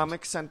Marooned. The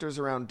comic centers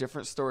around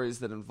different stories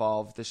that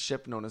involve the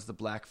ship known as the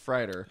Black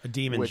Freighter. A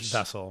demon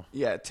vessel.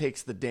 Yeah, it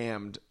takes the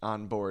damned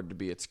on board to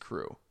be its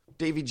crew.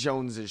 Davy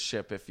Jones's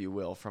ship, if you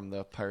will, from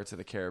the Pirates of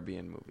the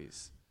Caribbean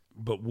movies.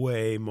 But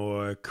way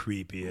more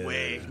creepier.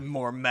 Way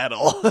more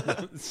metal.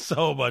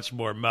 So much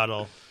more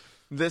metal.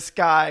 This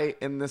guy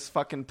in this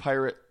fucking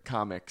pirate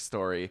comic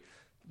story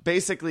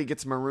basically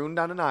gets marooned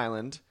on an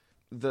island.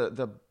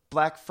 The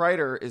Black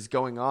Freighter is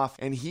going off,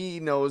 and he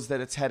knows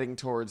that it's heading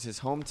towards his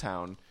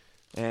hometown.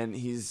 And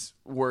he's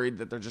worried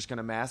that they're just going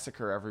to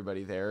massacre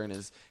everybody there, and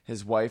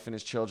his wife and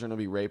his children will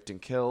be raped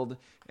and killed.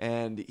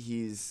 And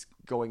he's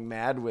going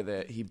mad with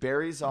it. He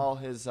buries all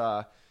his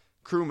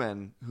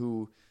crewmen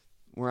who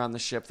were on the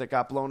ship that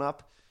got blown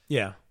up.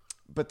 Yeah.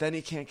 But then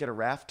he can't get a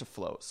raft to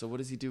float. So what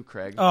does he do,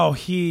 Craig? Oh,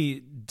 he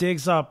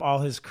digs up all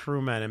his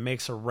crewmen and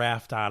makes a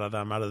raft out of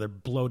them, out of their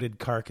bloated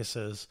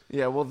carcasses.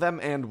 Yeah, well, them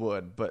and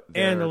wood, but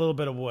and a little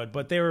bit of wood,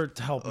 but they were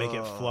to help make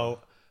it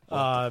float.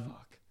 What the fuck?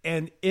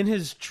 And in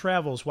his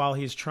travels, while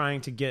he's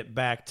trying to get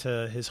back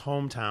to his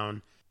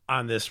hometown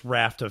on this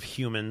raft of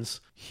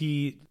humans,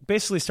 he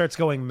basically starts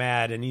going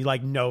mad, and he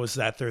like knows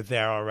that they're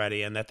there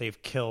already and that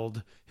they've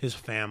killed his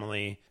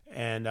family.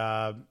 And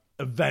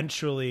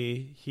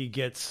eventually, he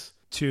gets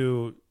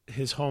to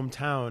his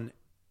hometown,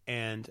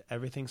 and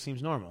everything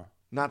seems normal.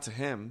 Not to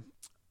him.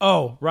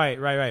 Oh, right.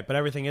 But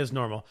everything is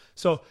normal.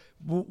 So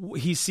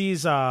he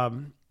sees a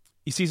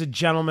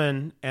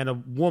gentleman and a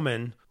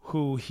woman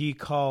who he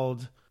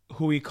called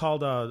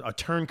a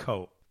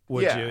turncoat.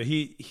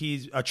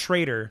 He's a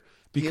traitor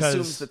because he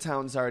assumes the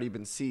town's already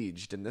been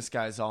sieged, and this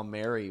guy's all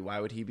merry. Why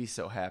would he be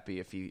so happy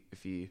if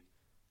he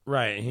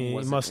right? He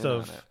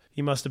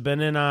must have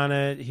been in on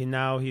it.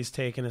 He's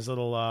taken his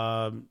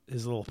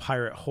little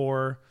pirate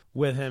whore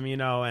with him,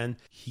 and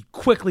he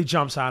quickly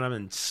jumps on him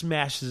and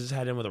smashes his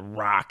head in with a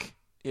rock.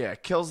 Yeah,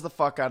 kills the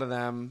fuck out of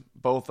them,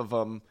 both of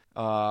them.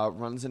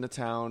 Runs into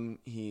town.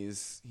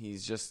 He's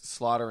just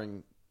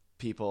slaughtering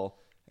people,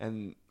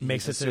 and he's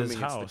makes it to his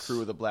it's house. The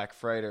crew of the Black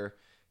Freighter.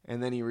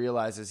 And then he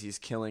realizes he's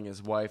killing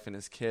his wife and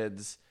his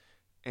kids,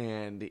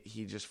 and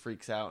he just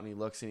freaks out, and he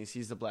looks and he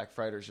sees the Black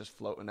Freighters just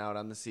floating out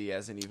on the sea.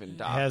 Hasn't even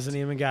docked. Hasn't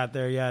even got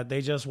there yet. They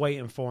just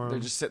waiting for him.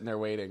 They're just sitting there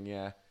waiting.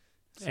 Yeah.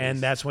 So and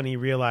that's when he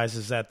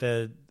realizes that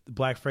the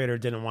Black Freighter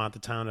didn't want the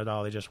town at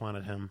all. They just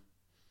wanted him.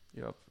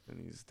 Yep. And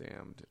he's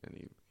damned.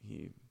 And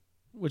he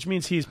which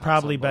means he's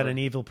probably been an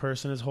evil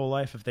person his whole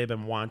life. If they've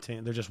been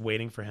wanting, they're just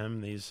waiting for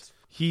him.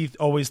 He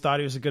always thought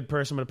he was a good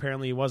person, but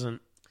apparently he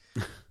wasn't.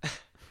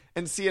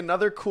 And see,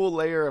 another cool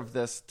layer of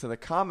this to the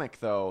comic,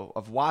 though,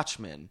 of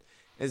Watchmen,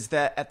 is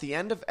that at the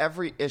end of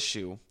every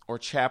issue or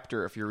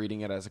chapter, if you're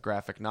reading it as a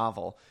graphic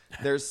novel,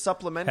 there's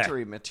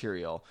supplementary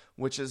material,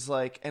 which is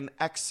like an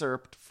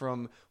excerpt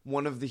from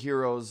one of the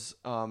heroes'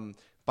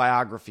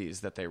 biographies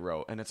that they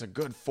wrote, and it's a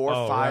good 4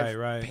 or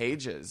 5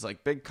 pages,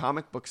 like big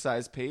comic book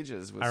size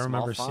pages with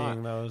small font.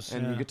 Seeing those,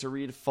 and you get to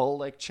read a full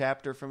like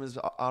chapter from his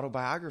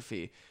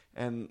autobiography,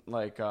 and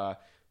like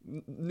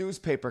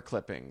newspaper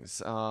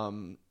clippings,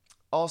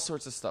 all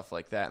sorts of stuff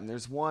like that. And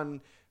there's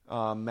one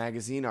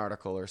magazine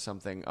article or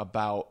something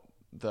about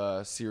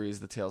the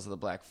series The Tales of the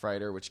Black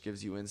Freighter, which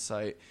gives you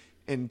insight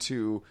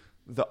into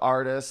the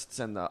artists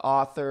and the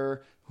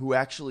author who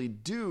actually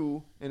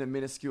do, in a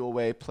minuscule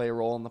way, play a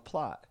role in the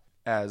plot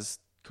as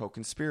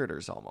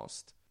co-conspirators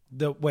almost.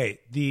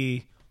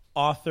 The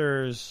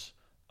authors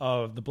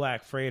of the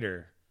Black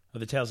Freighter, of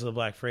the Tales of the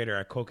Black Freighter,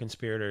 are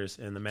co-conspirators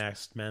in the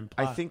Masked Men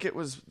plot? I think it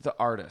was the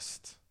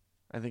artist.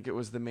 I think it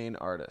was the main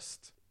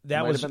artist.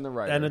 That might have been the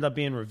writer. Ended up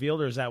being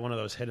revealed, or is that one of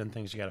those hidden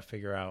things you got to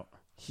figure out?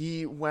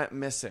 He went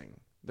missing.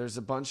 There's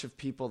a bunch of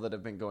people that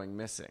have been going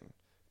missing,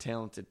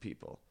 talented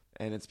people.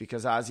 And it's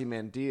because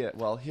Ozymandias...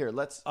 Well, here,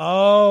 let's...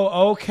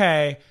 Oh,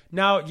 okay.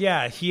 Now,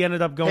 yeah, he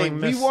ended up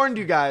going missing. We warned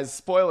you guys.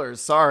 Spoilers.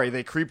 Sorry,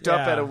 they creeped up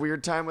at a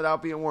weird time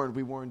without being warned.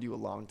 We warned you a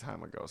long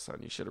time ago,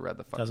 son. You should have read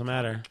the fucking Doesn't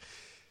matter.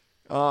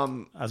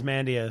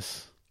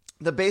 Ozymandias.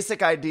 The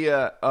basic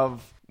idea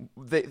of...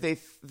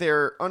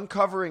 They're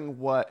uncovering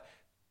what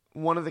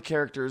one of the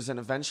characters and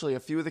eventually a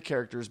few of the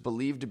characters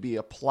believe to be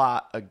a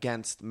plot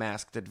against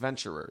masked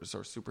adventurers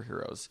or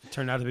superheroes. It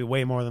turned out to be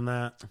way more than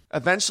that.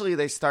 Eventually,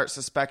 they start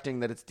suspecting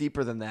that it's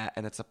deeper than that,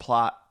 and it's a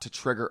plot to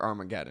trigger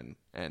Armageddon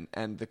and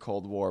end the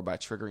Cold War by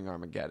triggering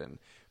Armageddon.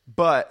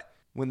 But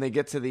when they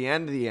get to the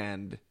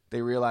end,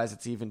 they realize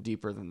it's even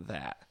deeper than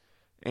that.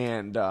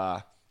 And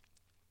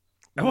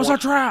it was a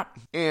trap!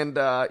 And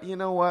you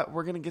know what?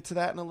 We're going to get to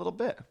that in a little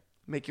bit.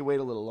 Make you wait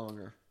a little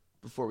longer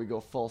before we go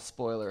full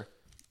spoiler.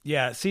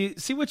 Yeah, see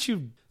what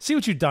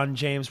you've done,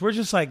 James. We're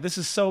just like, this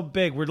is so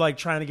big. We're like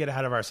trying to get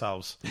ahead of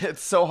ourselves.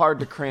 It's so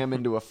hard to cram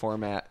into a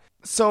format.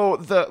 So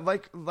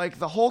the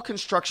the whole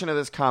construction of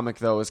this comic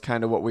though is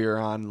kind of what we were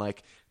on.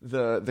 Like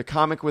the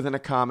comic within a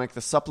comic,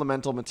 the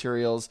supplemental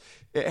materials.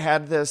 It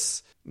had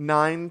this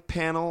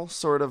 9-panel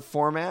sort of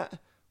format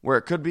where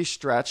it could be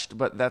stretched,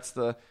 but that's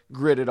the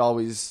grid it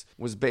always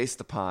was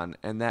based upon,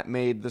 and that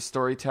made the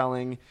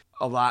storytelling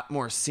a lot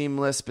more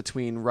seamless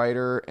between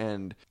writer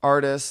and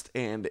artist.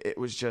 And it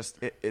was just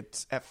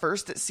it's at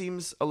first it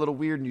seems a little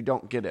weird and you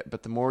don't get it,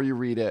 but the more you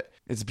read it,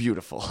 it's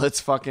beautiful.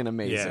 It's fucking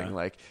amazing. Yeah.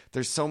 Like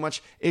there's so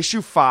much.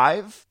 Issue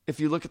 5, if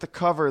you look at the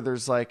cover,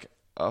 there's like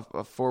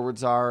a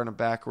forwards R and a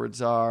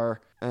backwards R,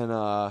 and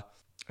I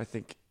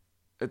think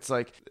it's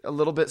like a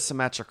little bit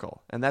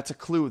symmetrical, and that's a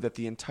clue that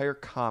the entire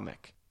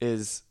comic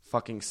is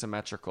fucking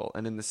symmetrical.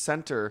 And in the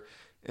center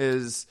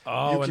is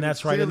and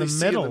that's right in the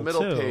middle, in the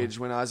middle too. page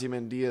when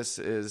Ozymandias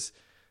is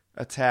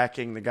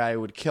attacking the guy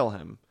who would kill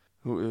him,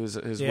 who is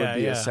his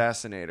would-be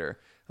assassinator.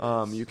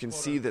 You can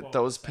see that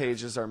those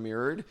pages are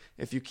mirrored.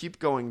 If you keep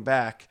going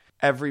back,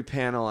 every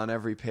panel on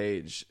every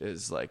page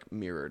is like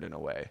mirrored in a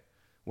way.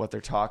 What they're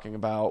talking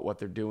about, what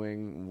they're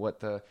doing, what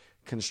the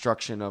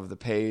construction of the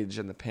page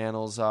and the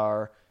panels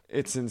are.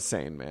 It's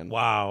insane, man.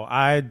 Wow,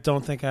 I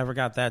don't think I ever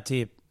got that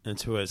deep.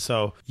 into it.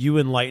 So you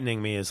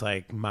enlightening me is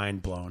like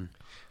mind blown.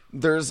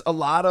 There's a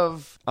lot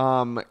of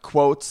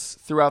quotes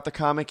throughout the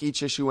comic.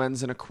 Each issue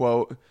ends in a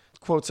quote.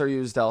 Quotes are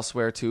used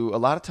elsewhere too, a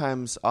lot of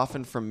times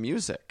often from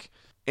music.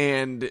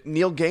 And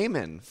Neil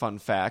Gaiman, fun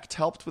fact,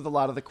 helped with a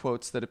lot of the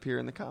quotes that appear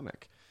in the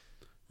comic.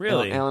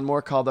 Really? Alan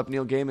Moore called up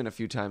Neil Gaiman a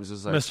few times.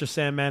 Was like, Mr.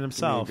 Sandman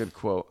himself. A good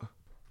quote.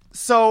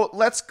 So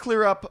let's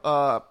clear up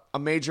a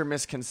major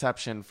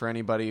misconception for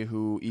anybody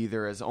who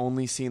either has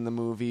only seen the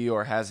movie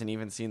or hasn't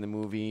even seen the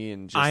movie.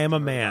 And just I am a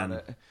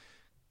man.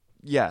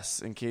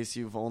 Yes, in case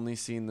you've only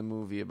seen the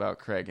movie about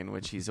Craig in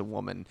which he's a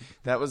woman.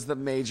 That was the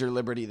major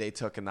liberty they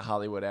took in the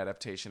Hollywood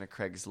adaptation of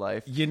Craig's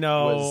life.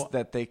 Was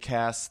that they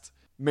cast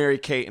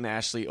Mary-Kate and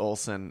Ashley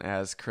Olsen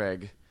as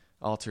Craig,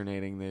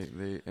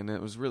 alternating. And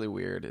it was really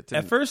weird.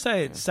 At first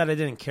I said I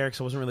didn't care because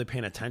I wasn't really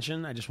paying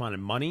attention. I just wanted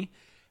money.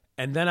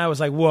 And then I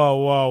was like,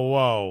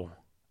 whoa.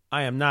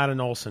 I am not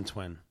an Olsen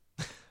twin.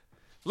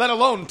 Let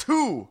alone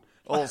 2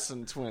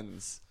 Olsen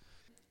twins.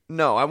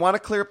 No, I want to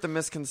clear up the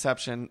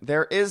misconception.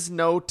 There is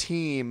no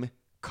team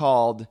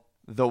called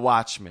the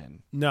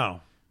Watchmen. No.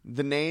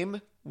 The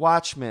name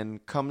Watchmen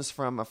comes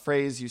from a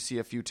phrase you see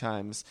a few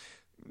times,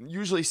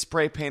 usually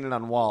spray painted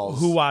on walls.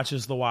 Who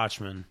watches the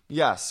Watchmen?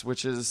 Yes,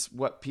 which is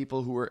what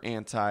people who are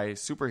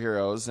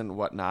anti-superheroes and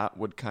whatnot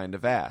would kind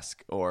of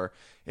ask. Or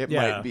it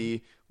might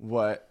be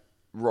what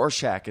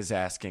Rorschach is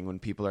asking when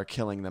people are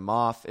killing them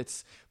off.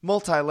 It's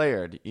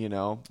multi-layered,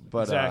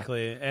 but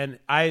exactly. And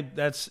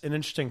that's an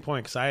interesting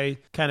point, because I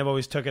kind of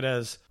always took it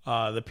as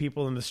the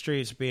people in the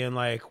streets being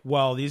like,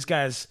 well, these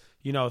guys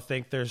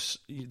think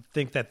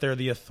that they're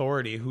the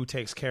authority, who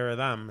takes care of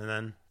them. And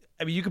then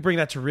you could bring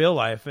that to real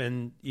life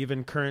and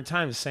even current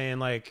times, saying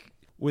like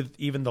with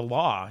even the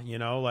law,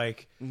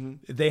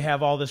 they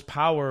have all this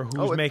power,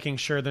 who's making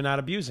sure they're not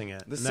abusing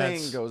it. The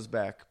saying goes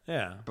back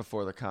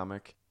before the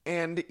comic.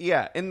 And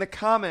in the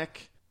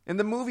comic, in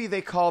the movie,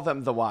 they call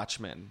them the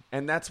Watchmen.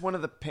 And that's one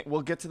of the,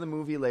 we'll get to the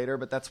movie later,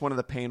 but that's one of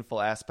the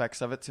painful aspects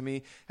of it to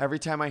me. Every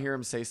time I hear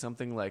him say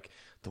something like,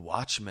 the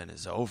Watchmen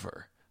is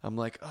over, I'm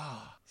like,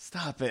 oh,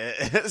 stop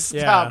it.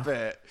 Stop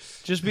it.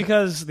 Just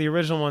because the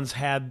original ones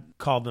had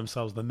called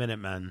themselves the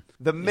Minutemen.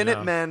 The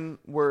Minutemen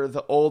were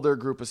the older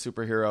group of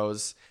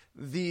superheroes.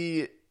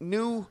 The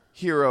new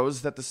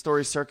heroes that the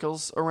story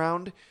circles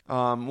around,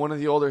 one of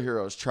the older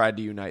heroes tried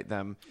to unite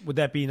them. Would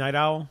that be Night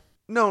Owl?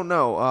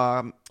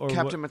 No.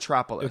 Captain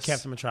Metropolis.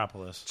 Captain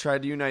Metropolis.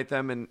 Tried to unite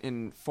them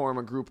and form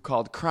a group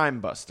called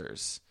Crime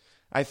Busters.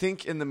 I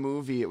think in the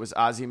movie it was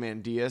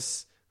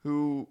Ozymandias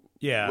who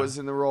was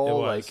in the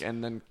role.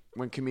 And then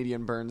when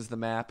Comedian burns the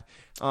map.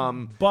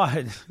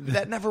 But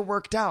that never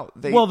worked out.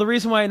 The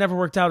reason why it never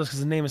worked out is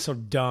because the name is so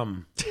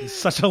dumb. It's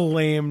such a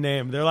lame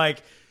name. They're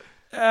like,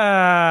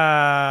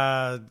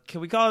 can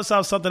we call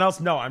ourselves something else?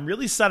 No, I'm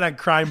really set on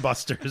Crime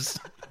Busters.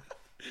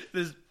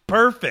 This is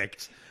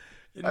perfect.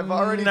 I've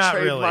already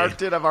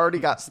trademarked it. I've already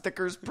got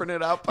stickers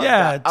printed up.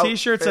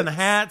 T-shirts and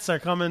hats are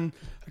coming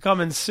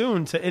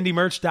soon to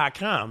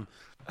indiemerch.com.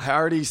 I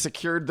already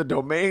secured the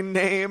domain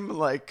name.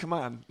 Like, come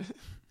on.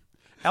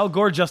 Al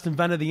Gore just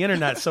invented the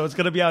internet, so it's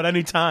going to be out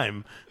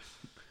anytime.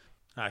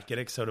 Get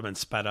it? So it would have been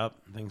sped up.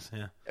 Things,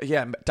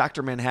 Yeah,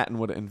 Dr. Manhattan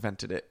would have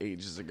invented it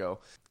ages ago.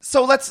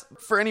 So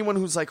for anyone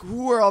who's like,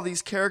 who are all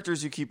these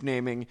characters you keep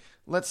naming?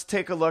 Let's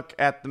take a look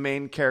at the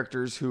main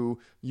characters who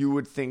you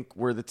would think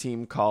were the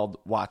team called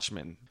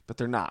Watchmen. But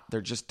they're not.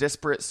 They're just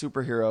disparate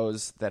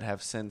superheroes that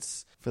have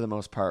since, for the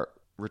most part,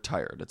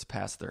 retired. It's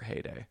past their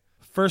heyday.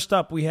 First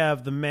up, we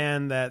have the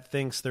man that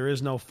thinks there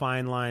is no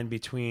fine line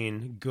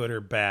between good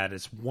or bad.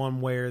 It's one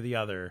way or the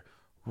other.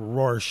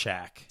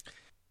 Rorschach.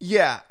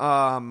 Yeah,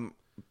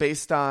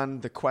 based on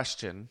The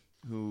Question,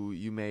 who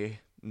you may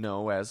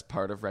know as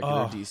part of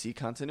regular DC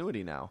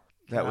continuity now.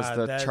 That was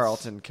the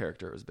Charlton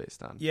character it was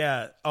based on.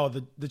 Yeah. Oh,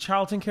 the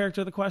Charlton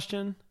character, The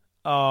Question?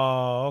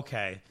 Oh,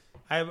 okay.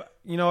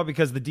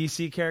 Because the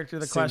DC character,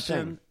 The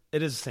Question,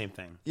 it is the same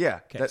thing. Yeah.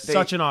 Okay.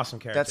 Such an awesome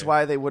character. That's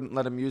why they wouldn't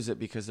let him use it,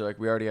 because they're like,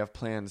 we already have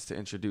plans to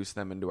introduce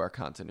them into our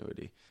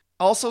continuity.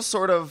 Also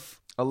sort of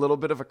a little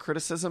bit of a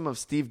criticism of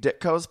Steve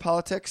Ditko's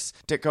politics.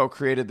 Ditko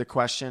created The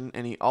Question,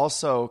 and he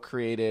also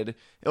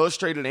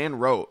illustrated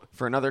and wrote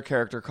for another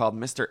character called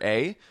Mr.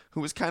 A,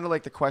 who was kind of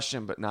like The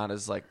Question, but not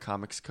as like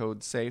comics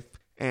code safe.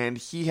 And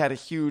he had a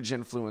huge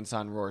influence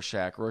on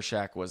Rorschach.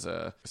 Rorschach was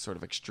a sort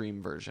of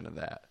extreme version of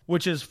that.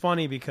 Which is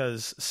funny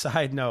because,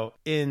 side note,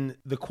 in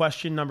The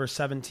Question number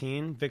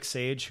 17, Vic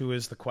Sage, who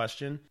is The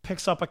Question,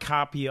 picks up a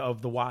copy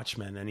of The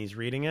Watchmen, and he's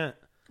reading it.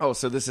 Oh,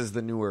 so this is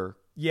the newer...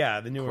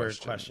 Yeah, the newer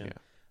question.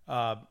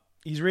 Yeah.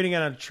 He's reading it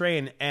on a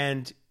train,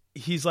 and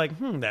he's like,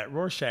 that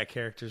Rorschach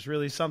character is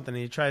really something.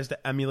 And he tries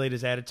to emulate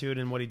his attitude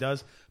and what he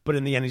does, but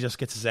in the end, he just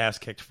gets his ass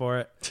kicked for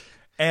it.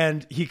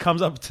 And he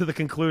comes up to the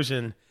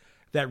conclusion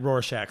that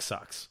Rorschach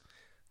sucks.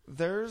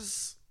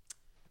 There's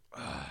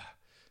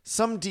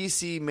some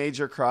DC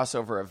major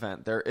crossover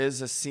event. There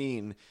is a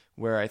scene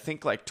where I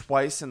think like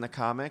twice in the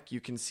comic,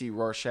 you can see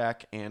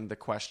Rorschach and The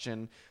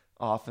Question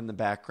off in the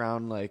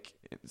background, like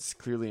is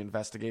clearly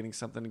investigating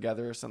something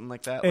together or something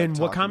like that. And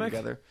like what comic?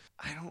 Together.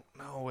 I don't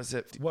know. Was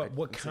it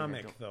what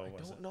comic though?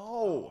 I don't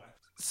know.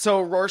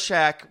 So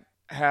Rorschach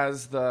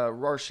has the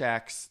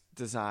Rorschach's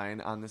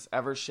design on this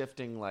ever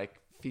shifting like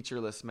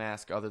featureless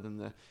mask, other than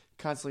the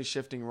constantly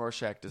shifting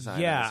Rorschach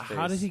design. Yeah, on his face.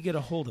 How did he get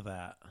a hold of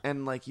that?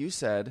 And like you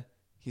said,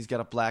 he's got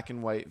a black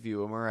and white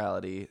view of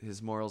morality.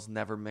 His morals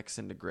never mix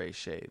into gray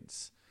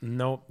shades.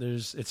 Nope.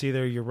 It's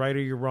either you're right or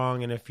you're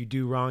wrong, and if you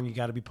do wrong, you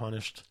got to be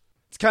punished.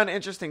 It's kind of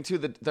interesting too.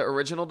 The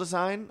original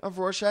design of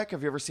Rorschach.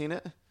 Have you ever seen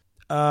it?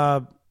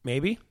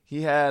 Maybe.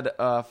 He had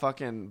a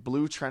fucking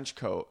blue trench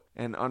coat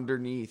and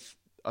underneath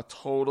a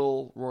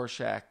total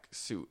Rorschach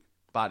suit,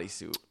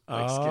 bodysuit,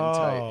 like skin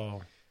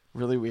tight.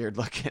 Really weird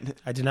looking.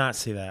 I did not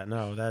see that.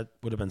 No, that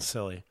would have been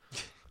silly.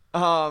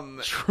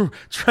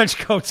 Trench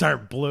coats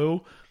aren't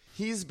blue.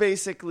 He's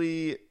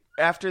basically,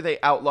 after they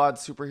outlawed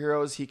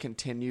superheroes, he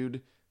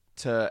continued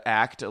to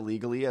act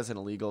illegally as an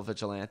illegal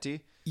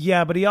vigilante.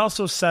 Yeah, but he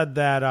also said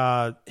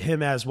that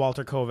him as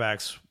Walter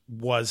Kovacs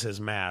was his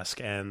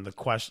mask, and the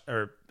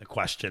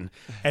question,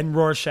 and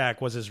Rorschach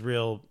was his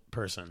real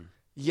person.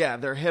 Yeah,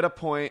 there hit a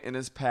point in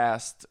his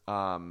past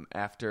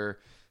after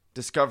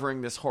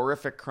discovering this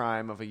horrific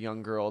crime of a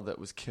young girl that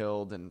was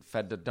killed and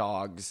fed to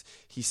dogs.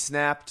 He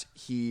snapped.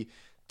 He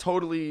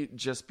totally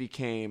just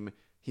became.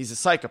 He's a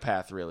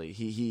psychopath, really.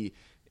 He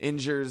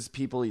injures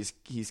people. He's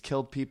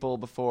killed people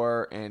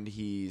before, and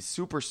he's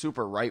super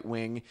right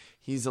wing.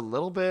 He's a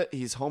little bit.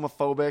 He's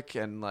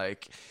homophobic, and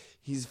like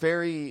he's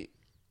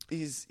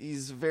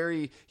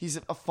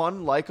a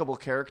fun, likable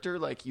character.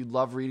 Like you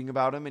love reading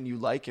about him, and you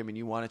like him, and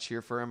you want to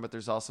cheer for him. But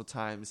there's also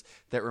times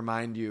that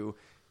remind you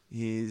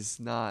he's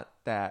not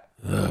that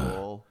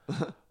cool.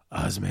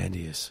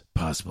 Ozymandias,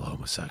 possible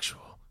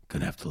homosexual.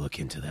 Gonna have to look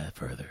into that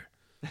further.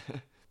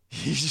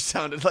 He just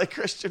sounded like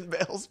Christian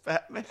Bale's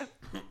Batman.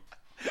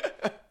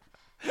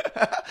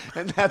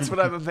 And that's what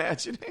I'm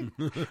imagining.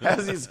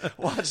 As he's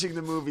watching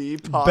the movie, he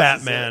pauses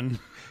Batman.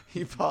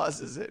 He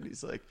pauses it, and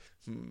he's like,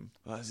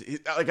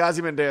 like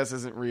Ozymandias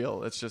isn't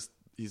real. It's just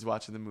he's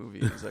watching the movie.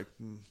 He's like,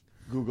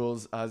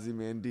 Google's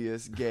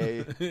Ozymandias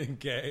gay.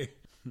 Gay.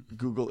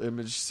 Google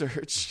image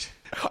search.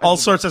 All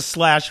sorts of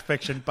slash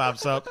fiction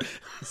pops up.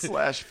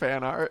 Slash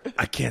fan art.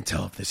 I can't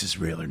tell if this is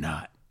real or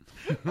not.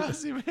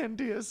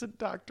 Ozymandias and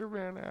Dr.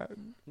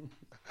 Manhattan.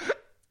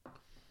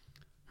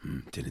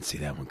 Didn't see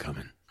that one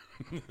coming.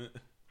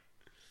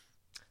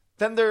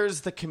 Then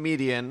there's the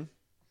comedian,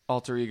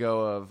 alter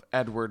ego of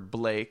Edward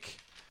Blake.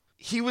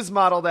 He was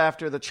modeled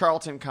after the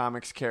Charlton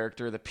Comics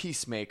character, the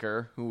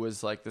Peacemaker, who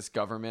was like this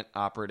government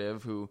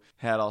operative who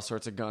had all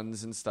sorts of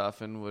guns and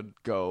stuff and would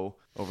go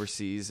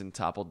overseas and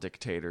topple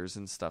dictators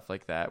and stuff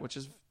like that, which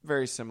is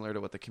very similar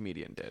to what the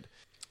comedian did.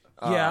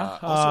 Yeah.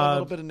 Also a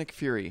little bit of Nick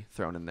Fury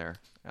thrown in there,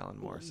 Alan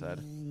Moore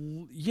said.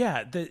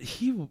 Yeah,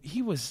 he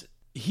was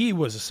a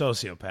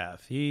sociopath.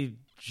 He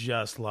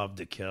just loved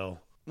to kill.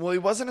 Well, he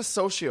wasn't a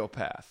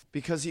sociopath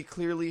because he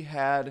clearly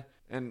had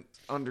an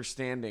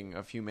understanding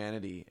of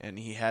humanity, and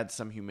he had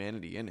some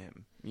humanity in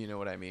him. You know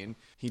what I mean?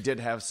 He did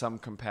have some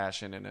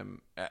compassion in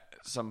him at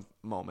some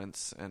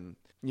moments, and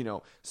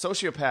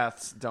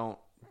sociopaths don't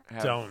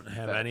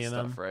have any of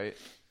them, right?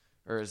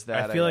 Or is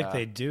that? I feel like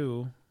they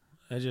do.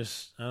 I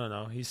don't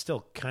know. He's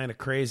still kind of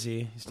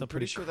crazy. He's still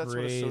pretty sure crazy. That's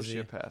what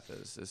a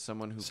sociopath is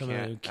someone who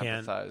can't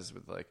empathize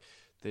with like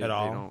they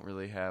don't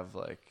really have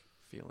like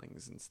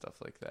feelings and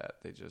stuff like that.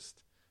 They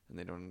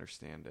don't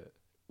understand it.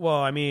 Well,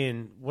 I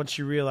mean, once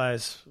you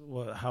realize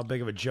how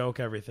big of a joke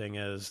everything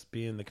is,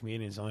 being the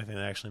comedian is the only thing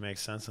that actually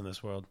makes sense in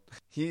this world.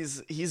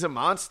 He's a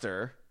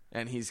monster,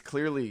 and he's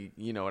clearly,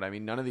 you know what I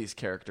mean? None of these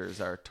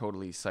characters are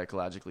totally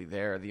psychologically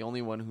there. The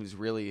only one who's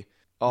really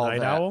all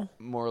Night that Owl?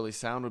 morally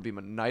sound would be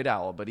Night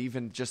Owl, but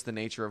even just the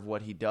nature of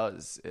what he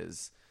does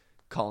is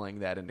calling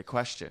that into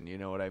question, you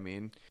know what I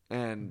mean?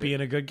 And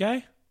being a good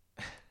guy?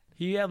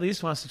 He at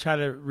least wants to try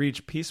to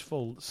reach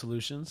peaceful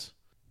solutions.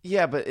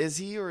 Yeah, but is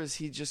he, or is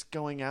he just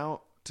going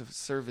out to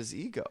serve his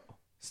ego?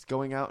 He's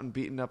going out and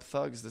beating up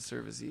thugs to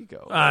serve his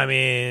ego. I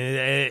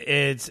mean,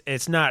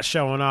 it's not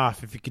showing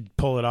off if you could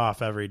pull it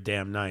off every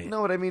damn night. No,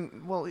 what I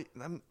mean, well,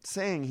 I'm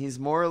saying he's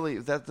morally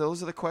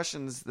those are the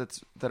questions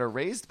that are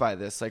raised by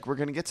this. Like, we're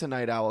going to get to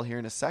Night Owl here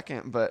in a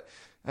second, but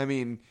I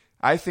mean,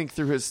 I think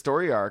through his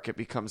story arc, it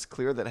becomes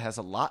clear that it has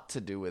a lot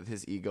to do with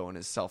his ego and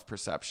his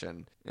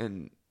self-perception,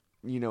 and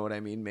you know what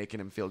I mean, making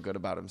him feel good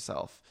about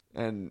himself.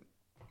 And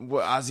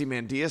what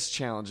Ozymandias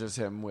challenges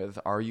him with,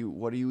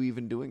 what are you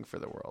even doing for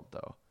the world,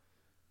 though?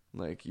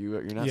 Like,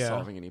 you're not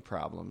solving any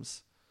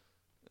problems.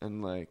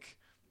 And like,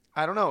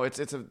 I don't know.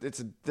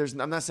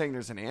 I'm not saying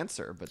there's an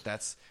answer, but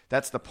that's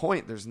the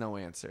point. There's no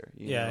answer.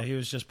 You know? He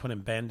was just putting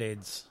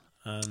Band-Aids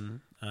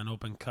on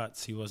open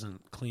cuts. He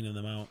wasn't cleaning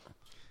them out.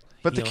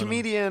 But the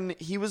comedian,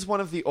 he was one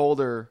of the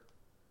older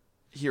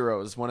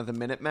heroes, one of the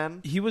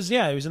Minutemen. He was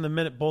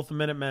in both the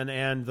Minutemen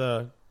and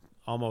the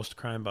almost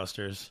Crime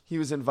Busters. He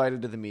was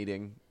invited to the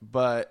meeting,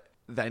 but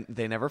then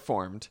they never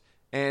formed.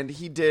 And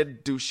he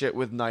did do shit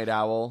with Night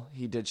Owl.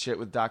 He did shit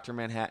with Dr.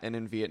 Manhattan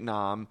in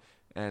Vietnam.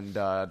 and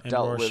dealt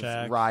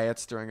Rorschach. with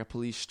riots during a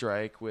police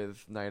strike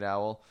with Night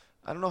Owl.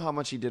 I don't know how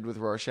much he did with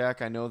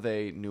Rorschach. I know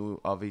they knew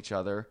of each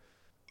other.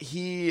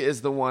 He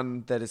is the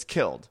one that is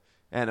killed.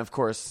 And, of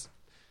course,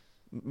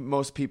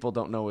 most people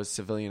don't know his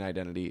civilian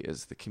identity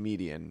is the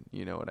comedian.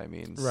 You know what I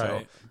mean? Right.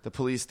 So the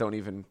police don't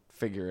even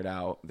figure it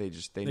out. They know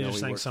just he think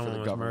works for someone the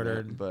was government.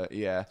 murdered. But,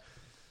 yeah.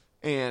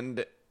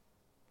 And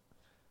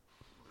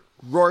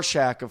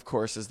Rorschach, of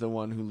course, is the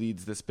one who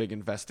leads this big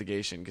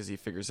investigation because he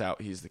figures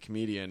out he's the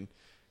comedian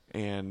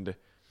and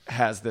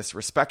has this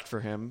respect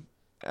for him.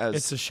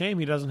 It's a shame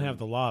he doesn't have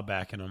the law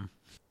backing him.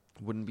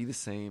 Wouldn't be the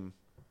same.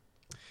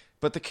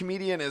 But the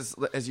comedian is,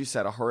 as you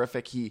said, a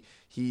horrific. He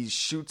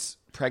shoots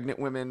pregnant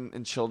women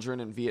and children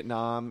in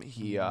Vietnam.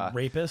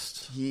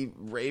 Rapist. He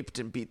raped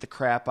and beat the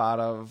crap out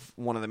of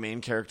one of the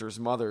main character's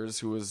mothers,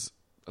 who was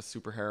a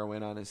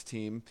superheroine on his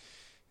team.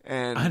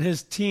 And on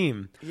his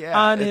team. Yeah.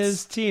 On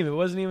his team. It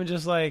wasn't even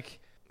just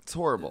like... It's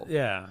horrible.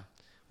 Yeah.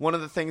 One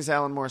of the things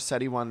Alan Moore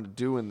said he wanted to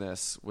do in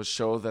this was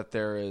show that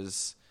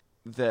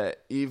that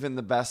even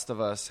the best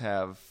of us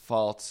have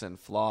faults and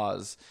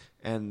flaws,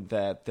 and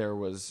that there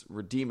was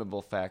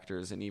redeemable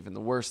factors in even the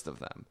worst of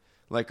them.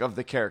 Like, of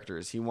the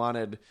characters. He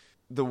wanted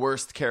the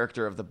worst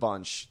character of the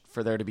bunch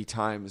for there to be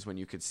times when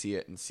you could see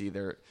it and see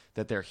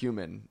that they're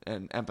human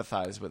and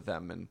empathize with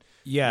them. And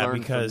learn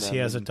because from them. He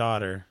has a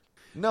daughter.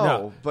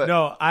 No,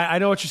 I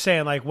know what you're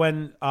saying. Like,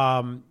 when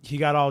he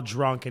got all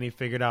drunk and he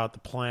figured out the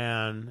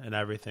plan and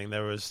everything,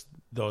 there was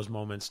those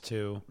moments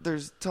too.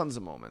 There's tons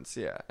of moments,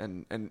 yeah.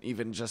 And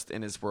even just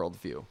in his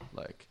worldview.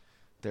 Like,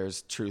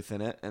 there's truth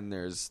in it, and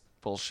there's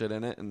bullshit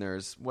in it, and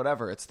there's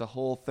whatever. It's the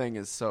whole thing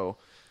is so,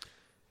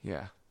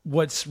 yeah.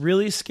 What's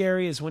really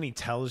scary is when he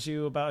tells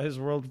you about his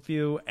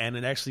worldview and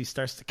it actually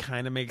starts to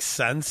kind of make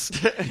sense.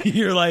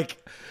 You're like,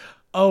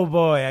 oh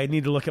boy, I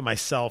need to look at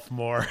myself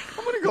more.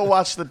 I'm going to go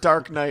watch The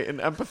Dark Knight and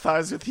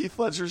empathize with Heath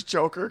Ledger's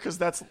Joker because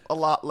that's a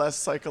lot less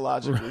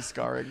psychologically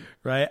scarring.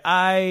 Right?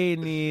 I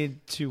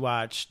need to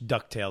watch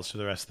DuckTales for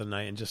the rest of the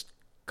night and just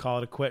call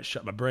it a quit,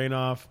 shut my brain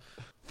off.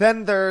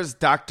 Then there's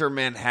Dr.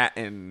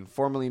 Manhattan,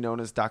 formerly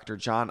known as Dr.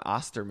 John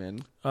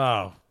Osterman.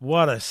 Oh,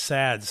 what a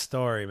sad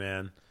story,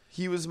 man.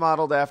 He was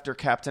modeled after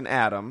Captain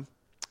Atom,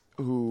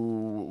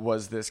 who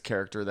was this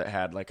character that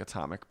had like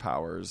atomic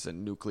powers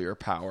and nuclear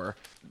power.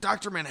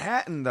 Dr.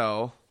 Manhattan,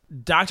 though.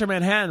 Dr.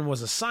 Manhattan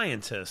was a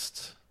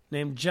scientist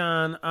named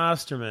John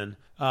Osterman.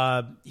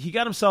 He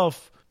got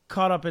himself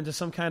caught up into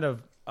some kind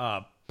of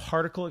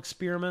particle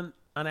experiment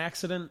on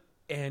accident,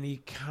 and he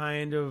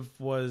kind of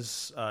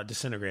was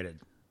disintegrated.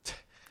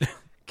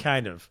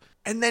 Kind of.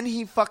 And then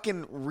he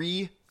fucking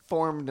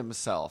reformed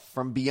himself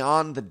from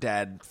beyond the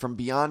dead, from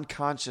beyond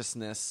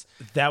consciousness.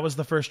 That was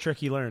the first trick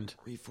he learned.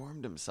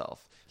 Reformed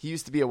himself. He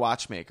used to be a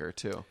watchmaker,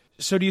 too.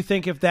 So do you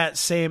think if that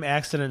same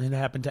accident had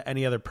happened to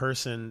any other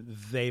person,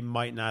 they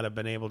might not have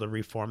been able to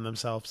reform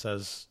themselves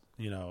as,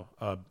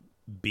 a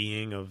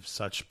being of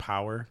such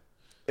power?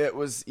 It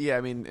was, yeah,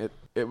 I mean,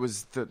 it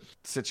was the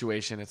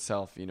situation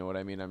itself, you know what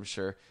I mean, I'm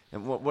sure.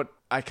 And what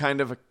I kind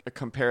of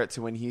compare it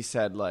to when he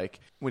said, like,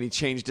 when he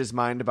changed his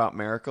mind about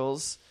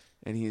miracles,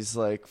 and he's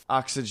like,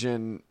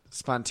 oxygen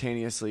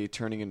spontaneously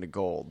turning into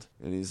gold.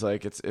 And he's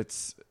like,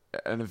 it's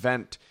an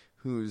event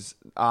whose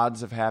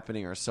odds of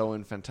happening are so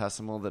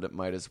infinitesimal that it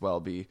might as well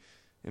be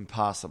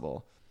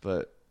impossible.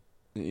 But,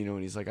 and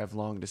he's like, I've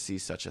longed to see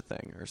such a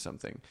thing or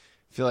something.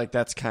 I feel like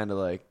that's kind of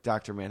like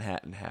Dr.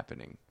 Manhattan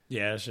happening.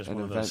 Yeah, it's just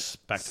one of those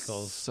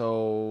spectacles.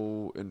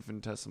 So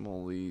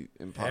infinitesimally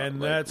impossible. And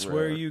that's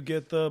where you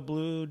get the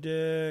blue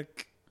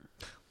dick.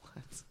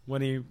 What?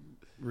 When he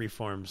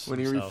reforms. When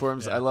himself. he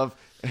reforms, yeah. I love,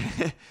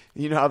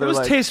 how they're it was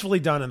like,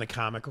 tastefully done in the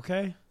comic,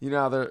 okay?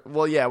 how they're,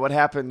 well, yeah, what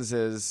happens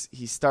is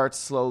he starts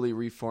slowly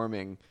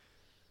reforming.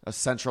 A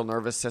central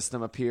nervous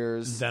system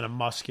appears. Then a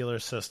muscular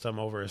system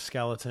over a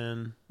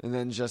skeleton. And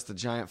then just a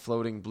giant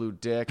floating blue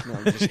dick. No,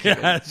 I'm just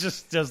kidding. Yeah, it's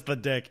just the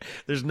dick.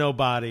 There's no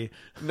body.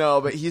 No,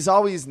 but he's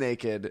always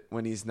naked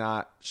when he's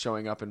not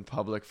showing up in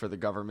public for the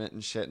government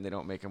and shit, and they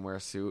don't make him wear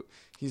a suit.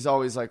 He's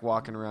always, like,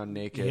 walking around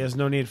naked. He has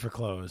no need for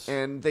clothes.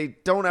 And they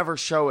don't ever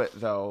show it,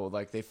 though.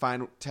 Like, they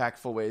find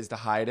tactful ways to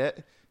hide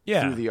it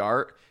through the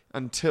art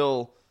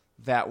until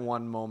that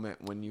one moment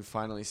when you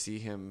finally see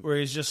him where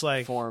he's just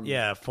like forming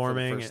for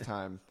the first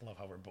time. I love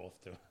how we're both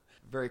doing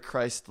very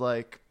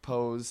Christ-like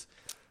pose.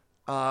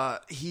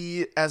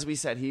 He, as we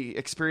said, he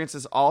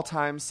experiences all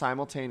time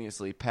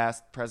simultaneously,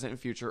 past, present, and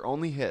future.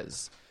 Only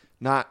his,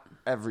 not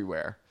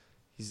everywhere.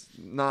 He's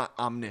not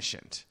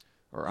omniscient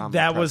or omnipresent.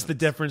 That was the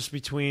difference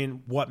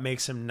between what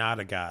makes him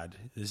not a god,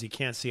 is he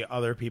can't see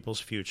other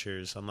people's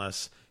futures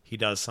unless he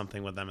does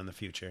something with them in the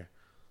future.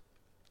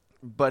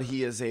 But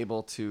he is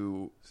able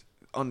to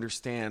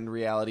understand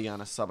reality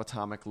on a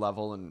subatomic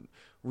level and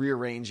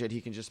rearrange it.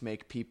 He can just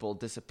make people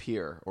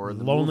disappear or in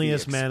the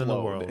loneliest movie man in the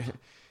explode. world.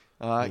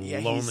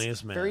 Loneliest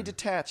he's man. Very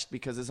detached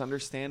because his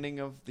understanding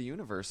of the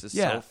universe is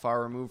Yeah. so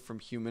far removed from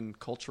human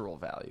cultural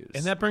values.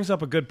 And that brings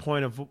up a good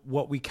point of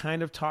what we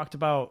kind of talked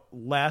about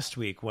last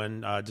week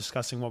when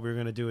discussing what we were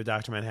going to do with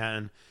Dr.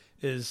 Manhattan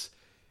is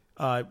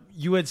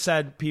you had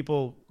said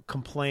people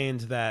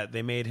complained that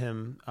they made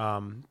him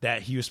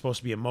that he was supposed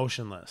to be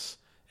emotionless,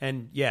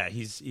 and yeah,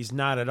 he's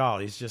not at all.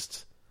 He's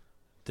just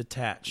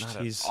detached.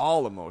 He's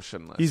all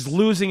emotionless. He's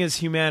losing his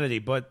humanity,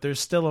 but there's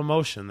still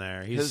emotion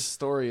there. His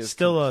story is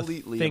still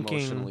completely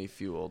emotionally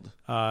fueled.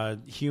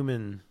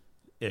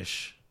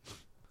 Human-ish.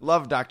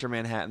 Love Dr.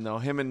 Manhattan, though.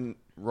 Him and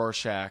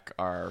Rorschach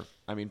are,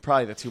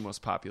 probably the two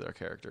most popular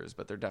characters,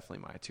 but they're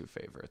definitely my two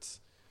favorites.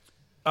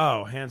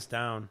 Oh, hands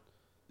down.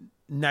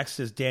 Next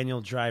is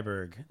Daniel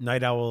Dreiberg,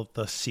 Night Owl,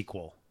 the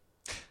sequel.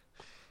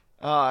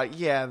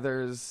 Yeah,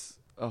 there's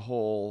a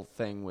whole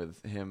thing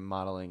with him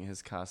modeling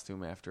his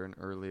costume after an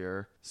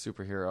earlier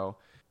superhero.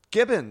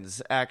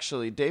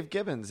 Dave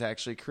Gibbons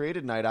actually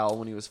created Night Owl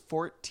when he was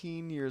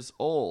 14 years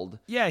old.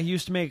 Yeah, he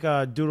used to make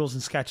doodles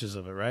and sketches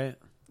of it, right?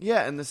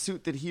 Yeah, and the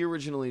suit that he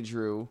originally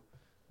drew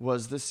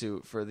was the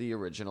suit for the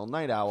original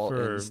Night Owl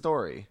in the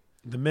story.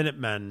 The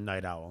Minutemen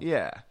Night Owl.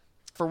 Yeah.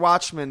 For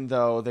Watchmen,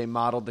 though, they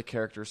modeled the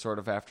character sort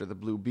of after the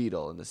Blue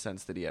Beetle in the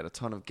sense that he had a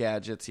ton of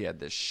gadgets. He had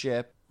this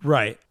ship.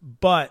 Right.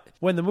 But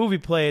when the movie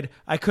played,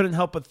 I couldn't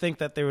help but think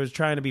that they was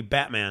trying to be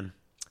Batman.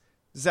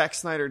 Zack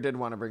Snyder did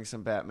want to bring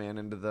some Batman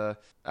into the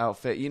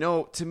outfit.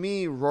 To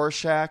me,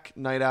 Rorschach,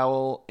 Night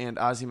Owl, and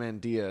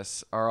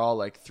Ozymandias are all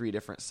like three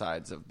different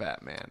sides of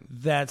Batman.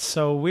 That's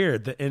so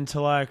weird. The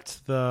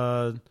intellect,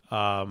 the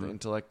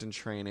intellect and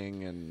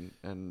training,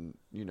 and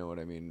you know what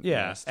I mean.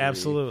 Yeah, mastery.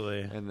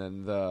 Absolutely. And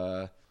then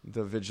the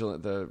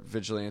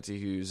vigilante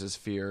who uses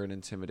fear and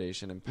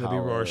intimidation and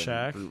power,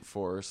 Rorschach. And brute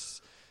force.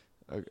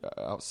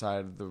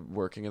 Outside the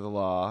working of the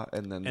law,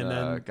 and then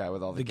the guy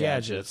with all the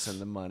gadgets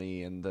and the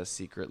money and the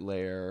secret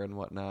lair and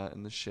whatnot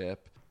and the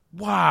ship.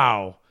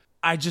 Wow.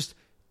 That's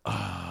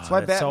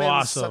why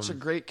Batman is such a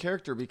great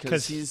character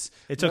because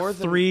it took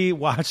three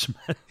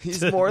Watchmen.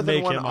 He's more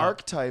than one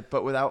archetype,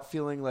 but without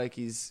feeling like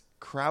he's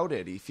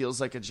crowded. He feels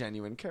like a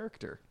genuine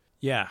character.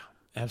 Yeah,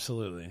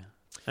 absolutely.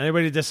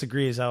 Anybody who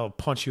disagrees, I'll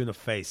punch you in the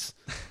face.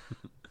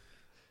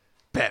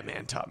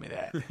 Batman taught me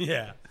that.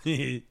 Yeah.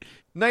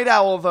 Night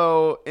Owl,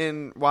 though,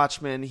 in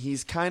Watchmen,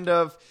 he's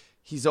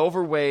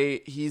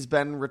overweight. He's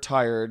been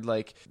retired.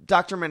 Like,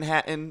 Dr.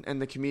 Manhattan and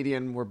the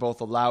comedian were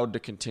both allowed to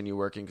continue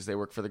working because they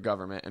work for the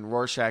government, and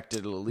Rorschach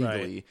did it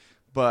illegally. Right.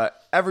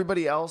 But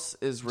everybody else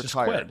is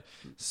retired.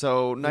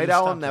 So Night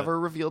Owl never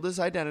revealed his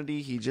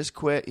identity. He just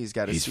quit. He's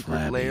got a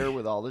secret lair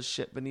with all this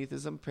shit beneath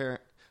his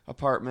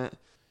apartment.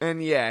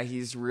 And yeah,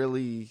 he's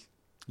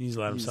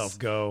let himself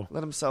go.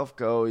 Let himself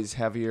go. He's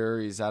heavier.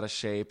 He's out of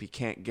shape. He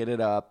can't get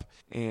it up.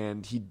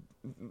 And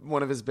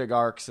one of his big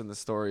arcs in the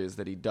story is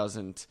that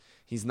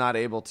he's not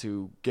able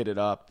to get it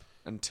up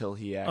until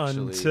he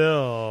actually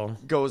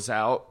goes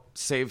out,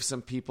 saves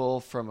some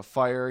people from a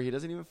fire. He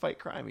doesn't even fight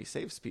crime. He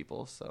saves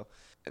people. So,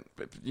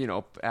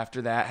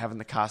 after that, having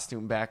the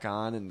costume back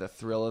on and the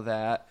thrill of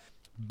that.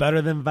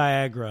 Better than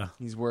Viagra.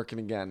 He's working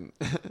again.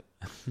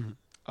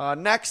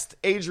 Next,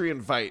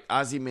 Adrian Veidt,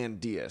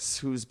 Ozymandias,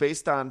 who's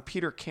based on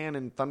Peter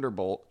Cannon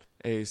Thunderbolt,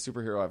 a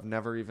superhero I've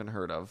never even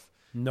heard of.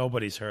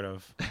 Nobody's heard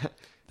of.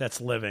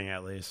 That's living,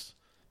 at least.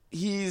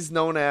 He's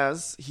known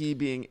as, he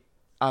being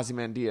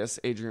Ozymandias,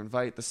 Adrian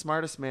Veidt, the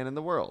smartest man in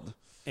the world.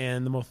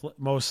 And the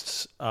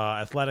most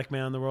athletic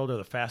man in the world, or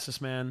the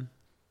fastest man?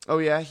 Oh,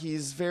 yeah.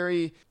 He's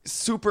very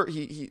super.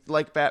 He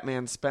like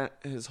Batman, spent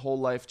his whole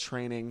life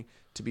training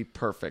to be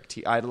perfect.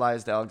 He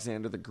idolized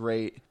Alexander the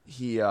Great.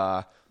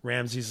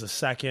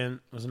 Ramses II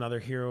was another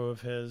hero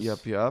of his.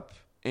 Yep.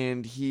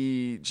 And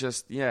he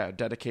just,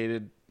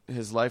 dedicated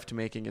his life to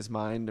making his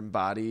mind and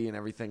body and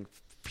everything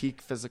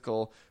peak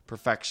physical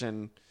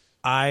perfection.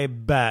 I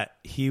bet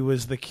he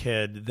was the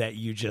kid that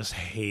you just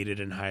hated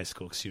in high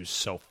school because he was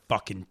so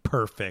fucking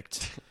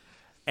perfect.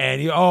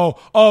 And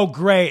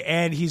great.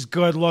 And he's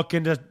good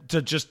looking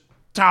to just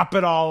top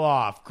it all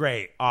off.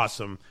 Great.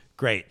 Awesome.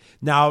 Great.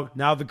 Now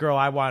the girl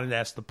I wanted to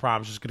ask the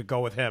prom is just going to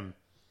go with him.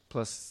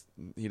 Plus,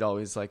 he'd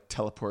always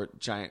teleport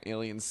giant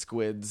alien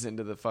squids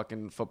into the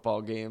fucking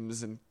football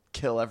games and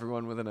kill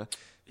everyone within a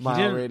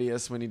mile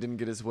radius when he didn't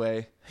get his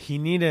way. He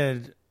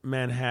needed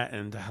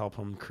Manhattan to help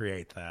him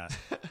create that.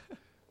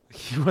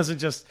 He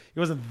wasn't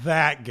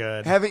that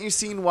good. Haven't you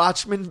seen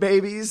Watchmen,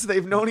 babies?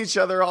 They've known each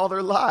other all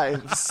their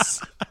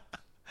lives.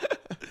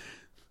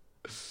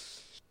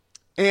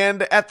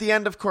 And at the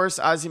end, of course,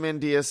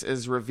 Ozymandias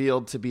is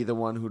revealed to be the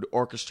one who'd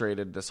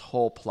orchestrated this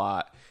whole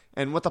plot.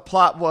 And what the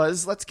plot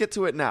was, let's get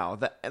to it now.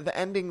 The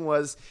ending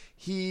was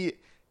he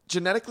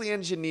genetically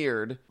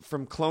engineered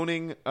from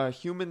cloning a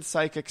human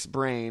psychic's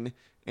brain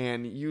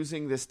and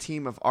using this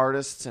team of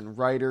artists and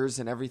writers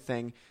and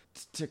everything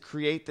to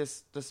create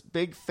this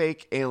big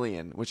fake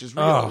alien, which is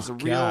real. It was a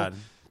real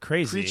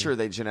crazy creature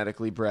they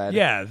genetically bred.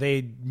 Yeah,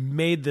 they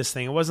made this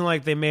thing. It wasn't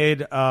like they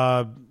made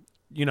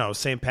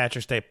St.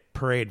 Patrick's Day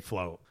parade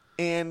float.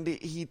 And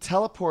he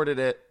teleported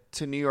it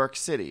to New York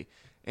City.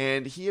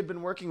 And he had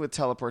been working with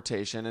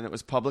teleportation, and it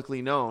was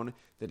publicly known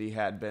that he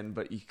had been,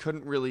 but he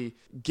couldn't really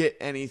get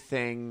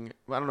anything.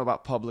 I don't know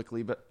about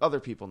publicly, but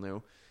other people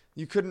knew.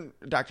 You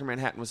couldn't. Dr.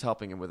 Manhattan was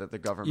helping him with it. The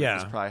government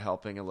was probably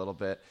helping a little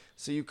bit.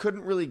 So you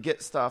couldn't really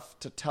get stuff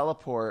to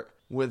teleport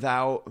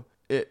without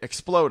it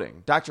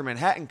exploding. Dr.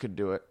 Manhattan could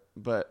do it,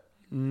 but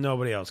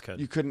nobody else could.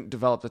 You couldn't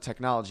develop the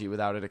technology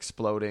without it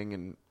exploding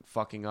and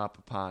fucking up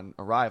upon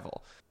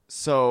arrival.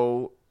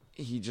 So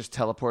he just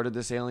teleported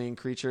this alien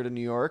creature to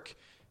New York.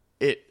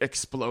 It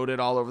exploded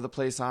all over the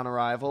place on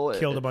arrival.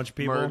 Killed a bunch of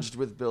people. Merged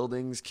with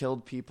buildings,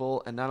 killed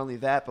people. And not only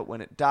that, but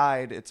when it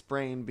died, its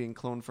brain, being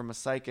cloned from a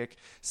psychic,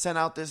 sent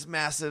out this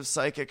massive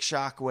psychic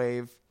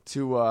shockwave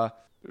to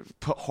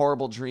put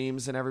horrible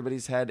dreams in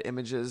everybody's head,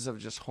 images of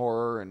just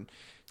horror and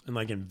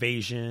like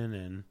invasion.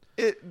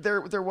 And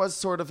there was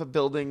sort of a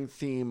building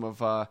theme of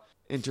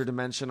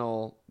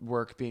interdimensional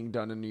work being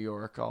done in New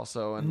York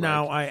also. And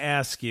now I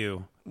ask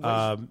you,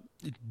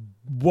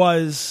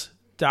 was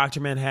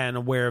Dr. Manhattan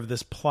aware of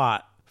this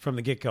plot from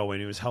the get-go when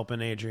he was helping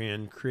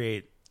Adrian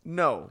create?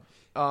 No.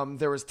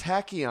 There was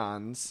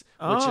tachyons,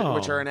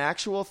 which are an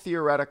actual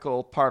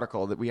theoretical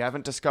particle that we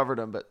haven't discovered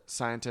them, but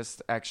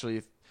scientists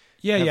actually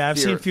I've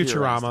seen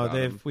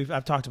Futurama.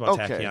 I've talked about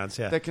tachyons.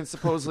 Yeah, that can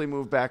supposedly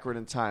move backward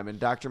in time. And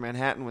Dr.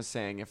 Manhattan was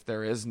saying if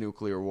there is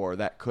nuclear war,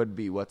 that could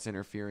be what's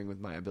interfering with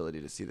my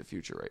ability to see the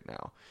future right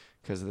now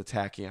because of the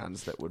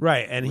tachyons that would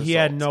and he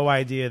had no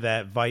idea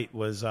that Veidt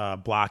was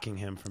blocking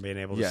him from being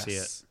able to see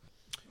it.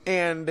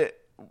 And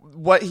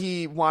what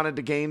he wanted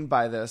to gain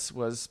by this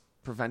was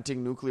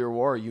preventing nuclear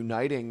war,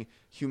 uniting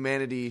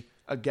humanity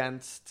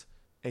against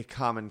a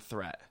common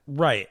threat.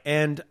 Right.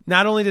 And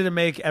not only did it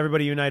make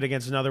everybody unite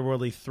against an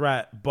otherworldly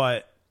threat,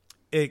 but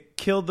it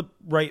killed the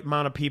right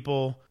amount of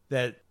people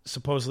that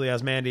supposedly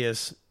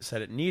Ozymandias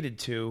said it needed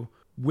to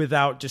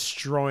without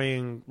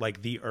destroying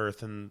like the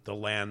earth and the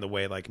land the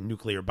way like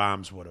nuclear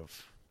bombs would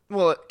have.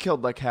 Well, it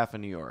killed like half of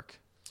New York.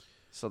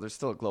 So there's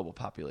still a global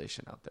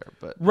population out there,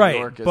 but New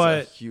York is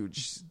a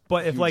huge.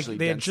 But if like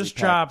they had just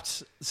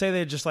dropped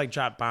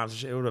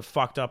bombs, it would have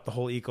fucked up the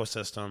whole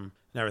ecosystem and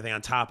everything.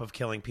 On top of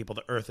killing people,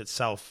 the Earth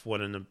itself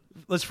wouldn't have.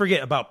 Let's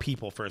forget about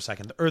people for a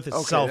second. The Earth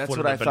itself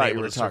wouldn't have been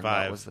able to survive.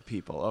 About was the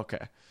people?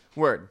 Okay,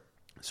 word.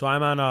 So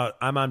I'm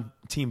on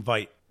Team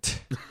Veidt.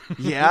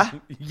 Yeah,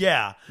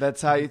 yeah.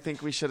 That's how you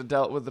think we should have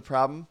dealt with the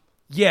problem.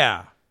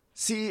 Yeah.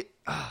 See.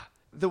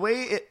 The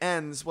way it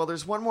ends, well,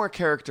 there's one more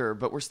character,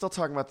 but we're still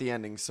talking about the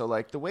ending. So,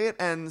 like, the way it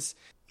ends,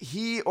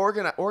 he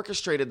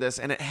orchestrated this,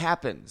 and it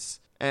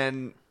happens.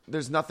 And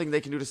there's nothing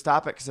they can do to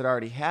stop it because it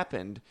already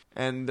happened.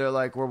 And they're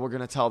like, well, we're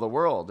going to tell the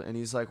world. And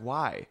he's like,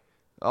 why?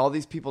 All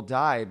these people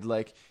died.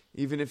 Like,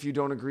 even if you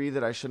don't agree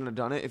that I shouldn't have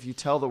done it, if you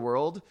tell the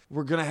world,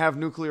 we're going to have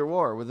nuclear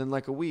war within,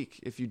 like, a week.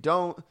 If you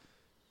don't,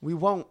 we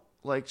won't.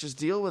 Like, just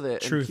deal with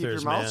it and keep your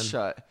mouth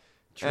shut.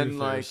 And,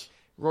 like...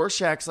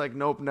 Rorschach's like,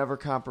 nope, never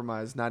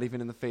compromise, not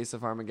even in the face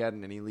of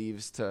Armageddon. And he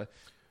leaves to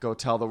go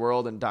tell the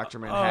world, and Dr.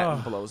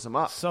 Manhattan blows him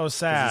up. So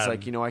sad. He's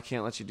like, I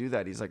can't let you do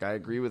that. He's like, I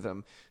agree with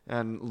him.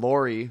 And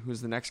Laurie, who's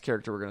the next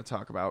character we're going to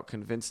talk about,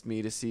 convinced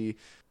me to see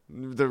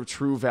the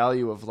true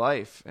value of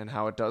life and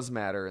how it does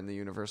matter in the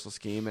universal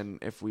scheme. And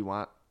if we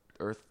want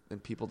Earth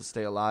and people to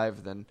stay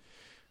alive, then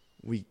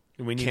we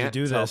need can't to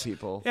do tell this.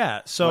 people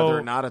so whether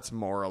or not it's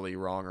morally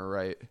wrong or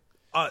right.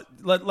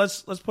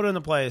 Let's put it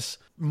into place.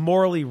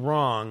 Morally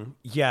wrong,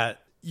 yet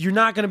you're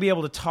not going to be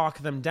able to talk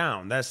them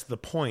down. That's the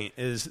point.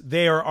 Is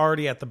they are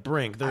already at the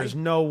brink. There's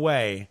no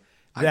way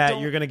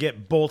that you're going to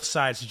get both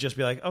sides to just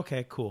be like,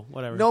 okay, cool,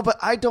 whatever. No, but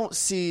I don't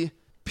see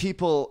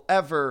people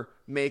ever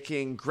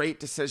making great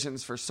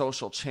decisions for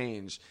social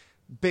change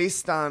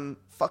based on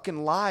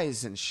fucking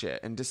lies and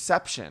shit and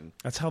deception.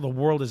 That's how the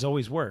world has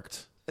always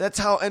worked. That's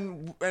how,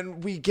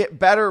 and we get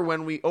better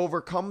when we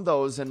overcome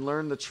those and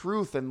learn the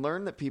truth and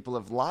learn that people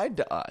have lied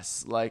to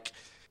us. Like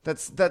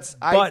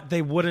but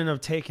they wouldn't have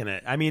taken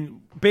it. I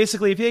mean,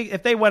 basically,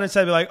 if they went and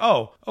said, like,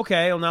 oh,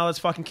 okay, well now let's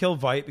fucking kill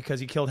Veidt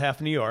because he killed half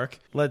of New York.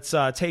 Let's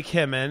take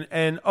him in,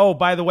 and oh,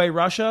 by the way,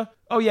 Russia.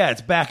 Oh yeah,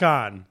 it's back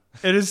on.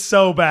 It is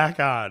so back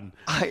on.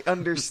 I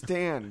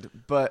understand,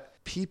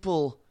 but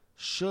people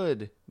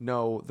should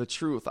know the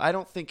truth. I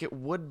don't think it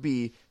would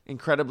be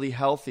incredibly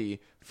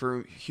healthy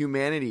for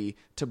humanity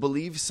to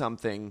believe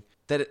something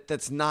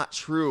that's not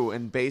true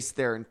and base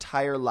their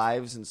entire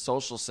lives and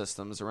social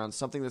systems around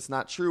something that's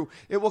not true.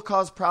 It will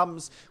cause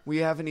problems we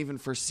haven't even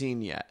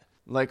foreseen yet.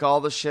 Like all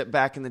the shit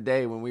back in the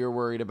day when we were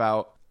worried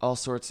about all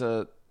sorts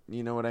of,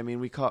 you know what I mean?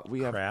 We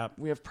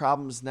have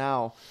problems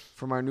now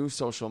from our new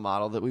social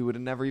model that we would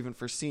have never even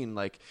foreseen,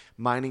 like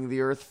mining the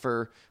earth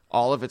for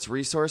all of its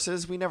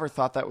resources. We never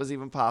thought that was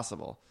even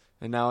possible.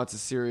 And now it's a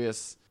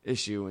serious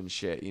issue and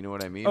shit. You know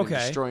what I mean? Okay.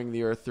 And destroying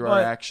the earth through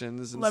our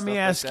actions and let stuff me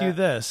ask like you that.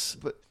 this.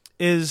 But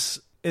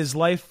is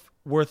life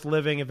worth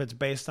living if it's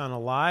based on a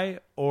lie?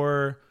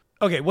 Or,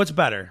 okay, what's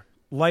better?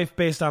 Life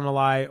based on a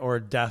lie or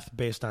death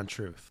based on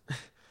truth?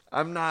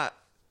 I'm not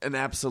an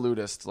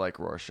absolutist like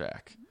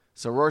Rorschach.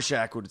 So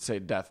Rorschach would say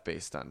death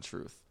based on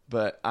truth.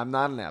 But I'm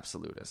not an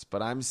absolutist.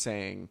 But I'm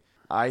saying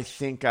I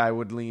think I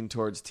would lean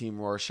towards Team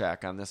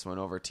Rorschach on this one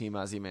over Team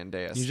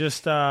Ozymandias. You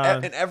just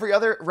in every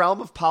other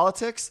realm of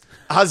politics,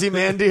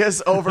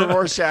 Ozymandias over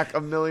Rorschach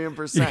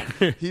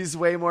 1,000,000%. He's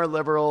way more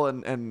liberal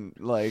and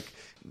like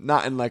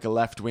not in like a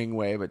left wing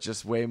way, but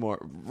just way more.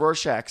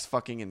 Rorschach's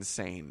fucking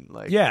insane.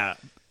 Like yeah.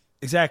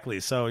 Exactly.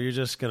 So you're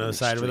just going to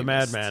side with a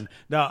madman.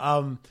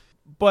 No,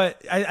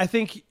 but I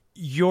think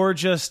you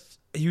just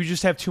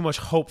have too much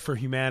hope for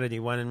humanity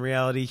when in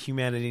reality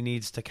humanity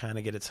needs to kind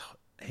of get its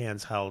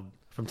hands held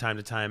from time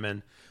to time.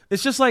 And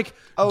it's just like,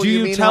 do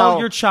you tell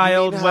your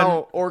child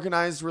how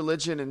organized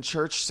religion and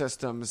church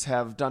systems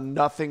have done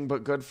nothing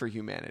but good for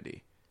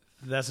humanity?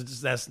 That's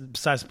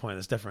besides the point.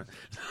 That's different.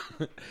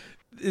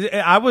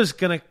 I was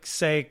going to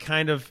say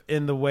kind of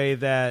in the way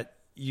that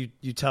you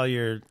tell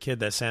your kid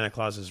that Santa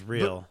Claus is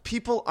real. But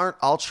people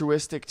aren't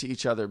altruistic to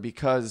each other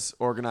because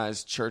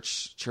organized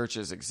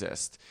churches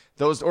exist.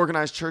 Those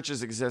organized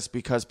churches exist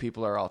because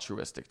people are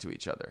altruistic to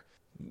each other.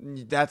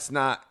 That's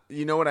not,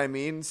 you know what I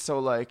mean? So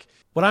like,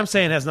 what I'm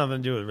saying has nothing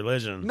to do with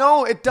religion.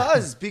 No, it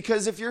does.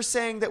 Because if you're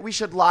saying that we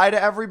should lie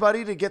to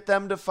everybody to get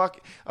them to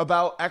fuck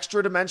about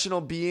extra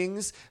dimensional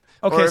beings,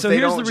 okay, so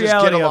here's the reality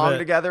just get along of it.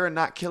 Together and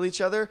not kill each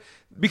other,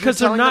 because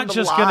they're not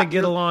just going to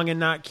get along and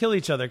not kill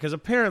each other. Because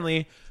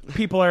apparently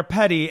people are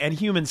petty and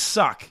humans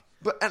suck.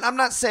 And I'm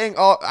not saying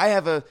I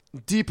have a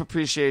deep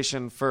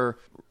appreciation for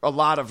a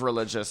lot of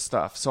religious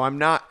stuff. So I'm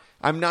not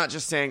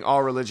just saying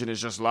all religion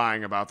is just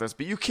lying about this,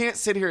 but you can't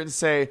sit here and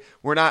say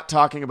we're not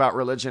talking about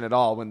religion at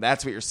all when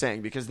that's what you're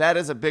saying, because that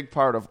is a big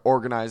part of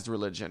organized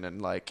religion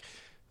and like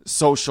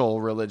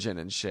social religion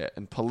and shit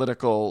and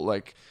political,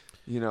 like,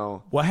 you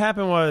know. What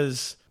happened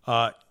was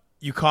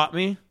you caught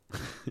me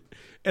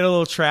in a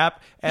little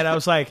trap, and I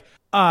was like,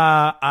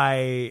 oh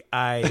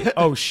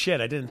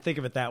shit, I didn't think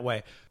of it that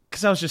way,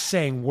 because I was just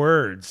saying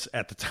words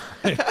at the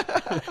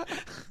time.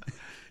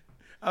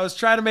 I was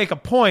trying to make a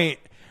point.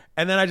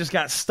 And then I just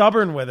got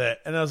stubborn with it.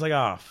 And I was like,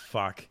 oh,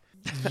 fuck.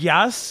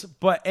 Yes,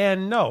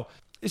 and no.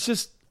 It's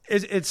just,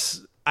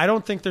 I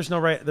don't think there's a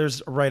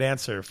right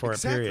answer for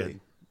it, period.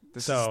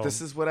 This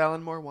is what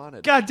Alan Moore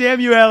wanted. God damn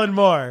you, Alan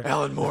Moore.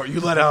 Alan Moore, you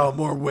let Alan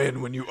Moore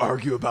win when you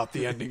argue about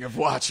the ending of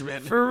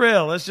Watchmen. For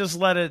real. Let's just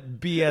let it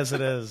be as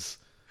it is.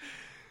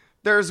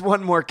 There's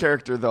one more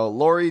character, though.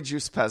 Laurie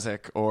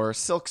Juspezek, or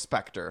Silk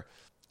Spectre.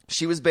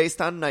 She was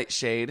based on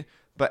Nightshade.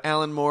 But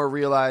Alan Moore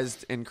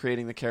realized in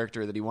creating the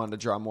character that he wanted to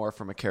draw more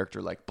from a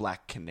character like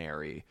Black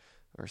Canary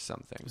or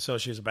something. So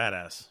she's a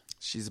badass.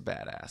 She's a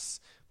badass.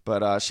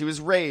 But she was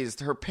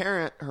raised,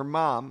 her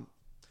mom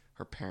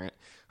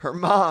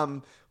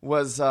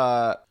was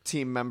a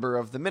team member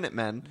of the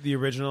Minutemen. The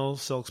original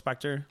Silk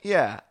Spectre?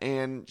 Yeah,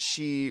 and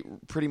she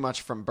pretty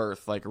much from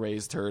birth like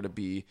raised her to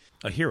be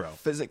a hero,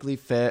 physically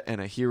fit and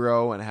a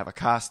hero and have a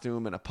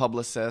costume and a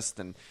publicist.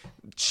 And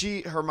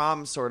her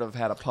mom sort of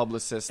had a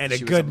publicist. And a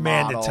good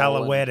man to tell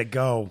her where to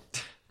go.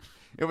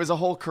 It was a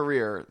whole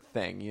career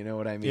thing, you know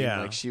what I mean?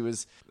 Yeah. Like she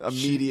was a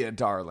media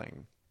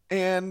darling.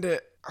 And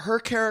her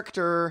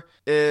character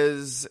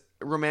is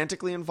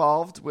romantically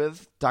involved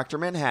with Dr.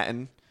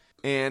 Manhattan.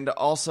 And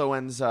also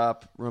ends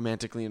up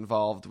romantically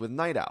involved with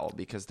Night Owl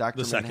because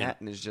Dr.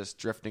 Manhattan is just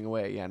drifting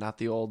away. Yeah, not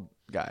the old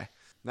guy.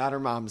 Not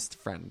her mom's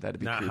friend. That'd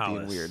be not creepy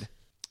Hollis. And weird.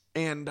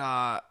 And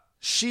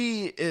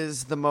she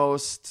is the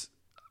most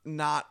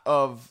not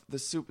of the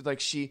super...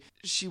 Like, she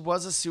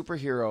was a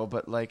superhero,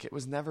 but, like, it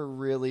was never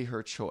really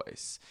her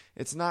choice.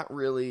 It's not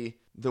really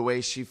the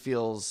way she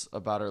feels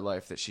about her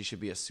life that she should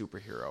be a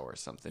superhero or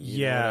something.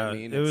 You know what I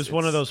mean? It was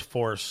one of those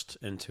forced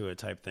into it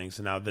type things,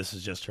 and now this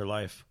is just her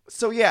life.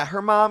 So yeah,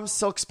 her mom,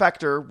 Silk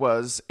Spectre,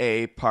 was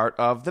a part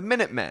of the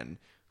Minutemen,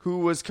 who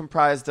was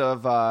comprised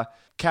of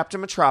Captain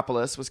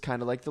Metropolis, was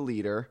kind of like the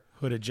leader.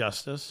 Hooded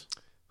Justice,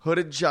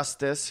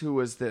 who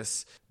was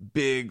this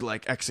big,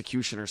 like,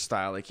 executioner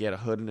style. Like, he had a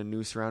hood and a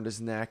noose around his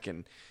neck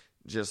and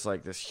just,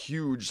 like, this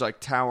huge,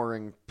 like,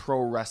 towering pro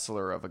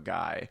wrestler of a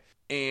guy.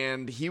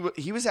 And he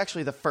was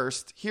actually the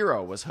first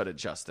hero, was Hooded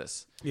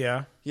Justice.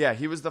 Yeah. Yeah,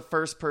 he was the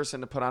first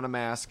person to put on a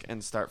mask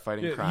and start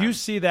fighting crime. You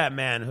see that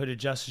man, Hooded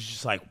Justice,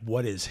 just like,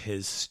 what is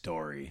his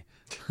story?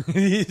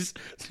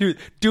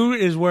 Dude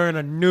is wearing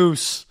a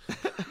noose.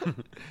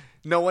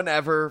 No one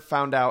ever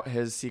found out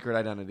his secret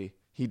identity.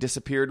 He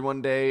disappeared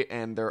one day,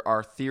 and there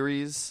are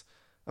theories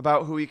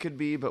about who he could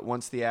be, but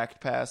once the act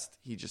passed,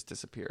 he just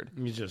disappeared.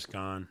 He's just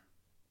gone.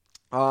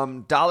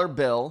 Dollar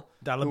Bill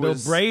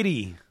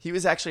Brady. He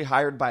was actually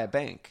hired by a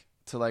bank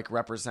to like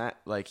represent,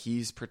 like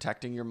he's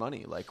protecting your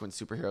money. Like when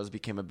superheroes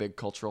became a big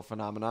cultural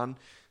phenomenon,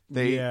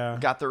 they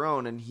got their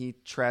own, and he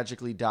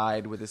tragically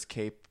died with his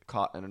cape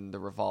caught in the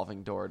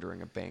revolving door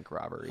during a bank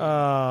robbery.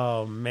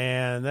 Oh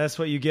man, that's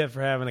what you get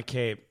for having a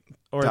cape,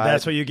 or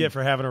that's what you get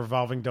for having a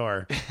revolving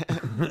door.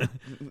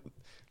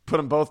 Put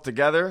them both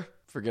together,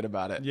 forget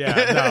about it. Yeah,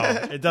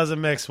 no, it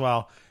doesn't mix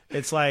well.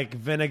 It's like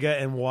vinegar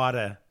and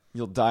water.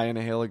 You'll die in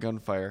a hail of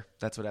gunfire.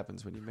 That's what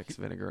happens when you mix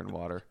vinegar and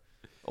water.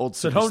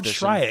 So don't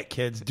try it,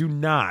 kids. Do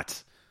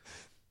not.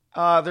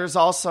 There's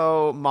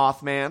also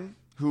Mothman,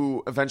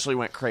 who eventually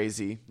went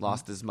crazy,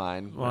 lost his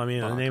mind. Well, I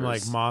mean, a name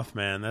like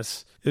Mothman,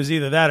 it was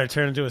either that or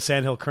turned into a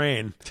sandhill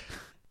crane.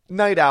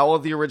 Night Owl,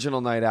 the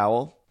original Night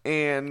Owl,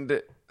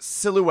 and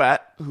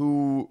Silhouette,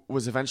 who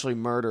was eventually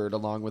murdered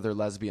along with her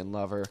lesbian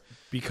lover.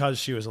 Because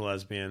she was a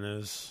lesbian,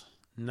 is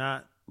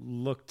not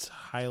looked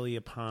highly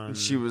upon.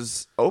 She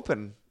was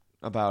open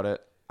about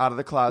it. out of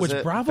the closet.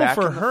 Which bravo back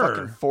for in the her.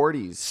 fucking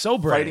 40s. So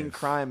brave. Fighting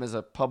crime as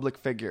a public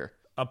figure.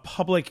 A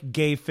public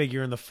gay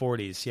figure in the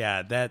 40s.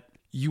 Yeah, that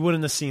you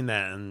wouldn't have seen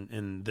that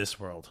in this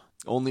world.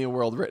 Only a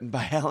world written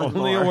by Alan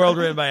Moore. Only a world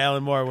written by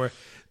Alan Moore where,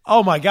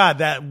 oh my God,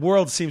 that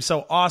world seems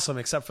so awesome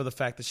except for the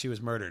fact that she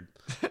was murdered.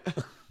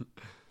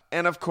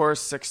 And of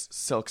course,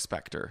 Silk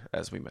Spectre,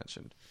 as we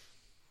mentioned.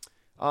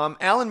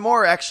 Alan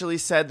Moore actually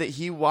said that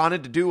he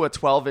wanted to do a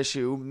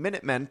 12-issue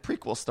Minutemen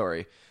prequel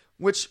story,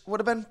 which would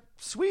have been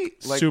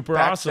sweet. Like, super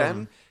back awesome.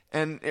 Then,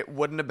 and it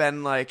wouldn't have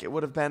been like, it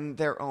would have been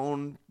their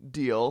own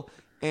deal.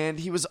 And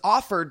he was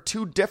offered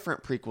 2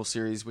 different prequel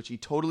series, which he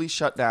totally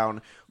shut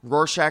down: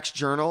 Rorschach's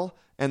Journal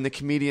and the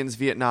Comedian's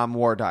Vietnam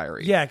War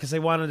Diary. Yeah, because they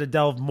wanted to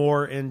delve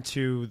more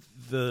into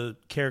the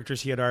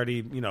characters he had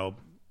already,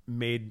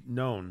 made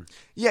known.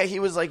 Yeah, he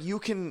was like, you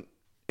can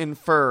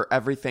infer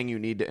everything you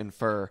need to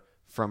infer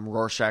from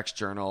Rorschach's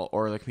Journal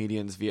or the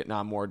Comedian's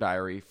Vietnam War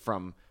Diary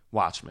from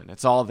Watchmen.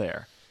 It's all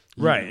there.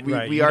 Right.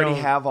 We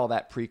already have all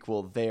that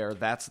prequel there.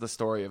 That's the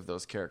story of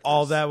those characters.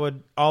 All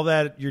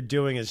that you're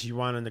doing is you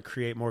wanting to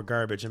create more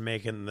garbage and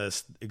making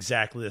this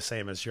exactly the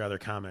same as your other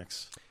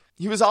comics.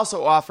 He was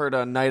also offered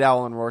a Night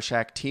Owl and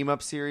Rorschach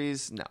team-up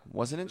series. No,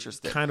 wasn't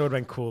interested. Kind of would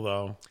have been cool,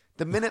 though.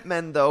 The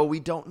Minutemen, though, we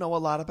don't know a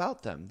lot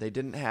about them. They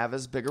didn't have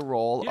as big a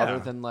role other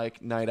than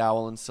like Night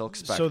Owl and Silk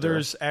Spectre. So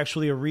there's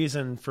actually a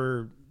reason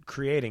for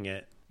creating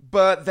it.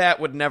 But that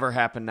would never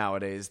happen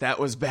nowadays. That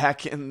was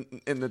back in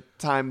the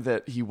time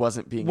that he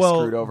wasn't being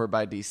screwed over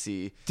by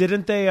DC.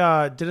 Didn't they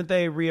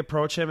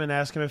reapproach him and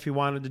ask him if he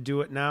wanted to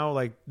do it now,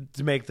 like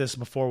to make this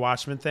before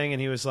Watchmen thing?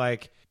 And he was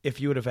like,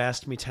 if you would have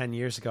asked me 10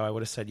 years ago, I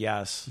would have said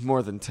yes.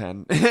 More than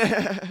 10.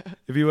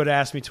 If you would have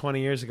asked me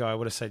 20 years ago, I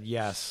would have said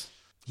yes.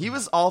 He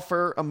was all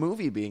for a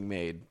movie being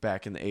made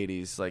back in the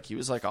 80s. Like, he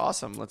was like,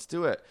 awesome, let's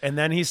do it. And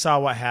then he saw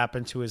what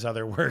happened to his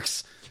other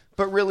works.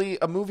 But really,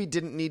 a movie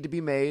didn't need to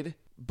be made,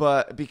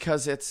 but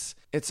because it's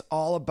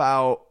all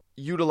about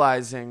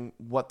utilizing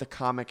what the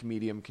comic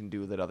medium can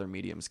do that other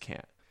mediums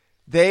can't.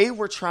 They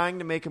were trying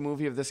to make a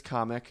movie of this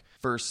comic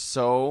for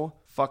so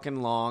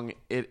fucking long.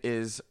 It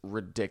is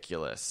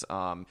ridiculous.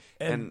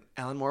 And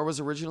Alan Moore was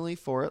originally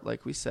for it,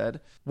 like we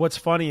said. What's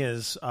funny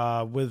is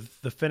with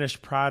the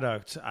finished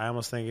product, I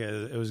almost think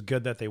it was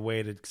good that they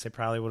waited because they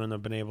probably wouldn't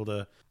have been able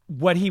to.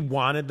 What he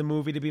wanted the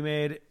movie to be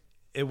made,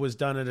 it was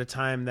done at a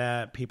time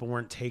that people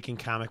weren't taking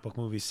comic book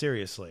movies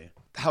seriously.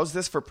 How's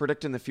this for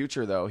predicting the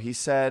future, though? He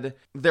said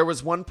there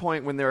was one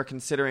point when they were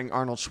considering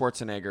Arnold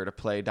Schwarzenegger to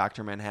play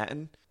Dr.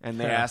 Manhattan, and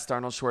they asked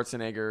Arnold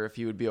Schwarzenegger if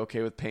he would be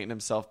okay with painting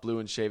himself blue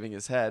and shaving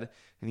his head,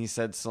 and he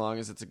said, so long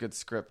as it's a good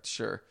script,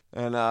 sure.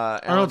 And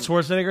Arnold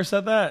Schwarzenegger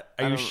said that?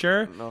 Are you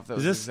sure? I don't know if that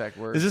was the exact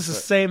words. Is this the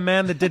same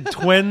man that did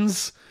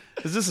Twins?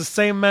 Is this the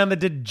same man that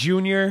did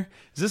Junior?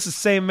 Is this the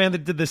same man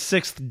that did The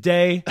Sixth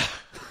Day?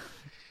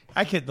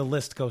 The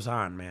list goes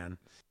on, man.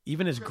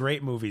 Even his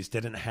great movies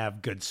didn't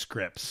have good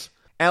scripts.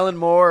 Alan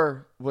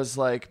Moore was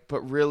like,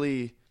 but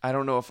really, I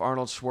don't know if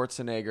Arnold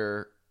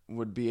Schwarzenegger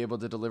would be able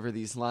to deliver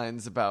these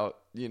lines about,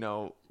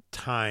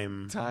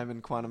 time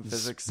and quantum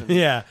physics and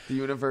the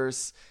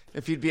universe,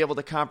 if he'd be able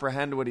to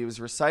comprehend what he was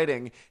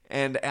reciting.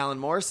 And Alan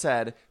Moore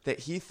said that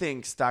he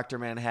thinks Dr.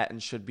 Manhattan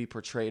should be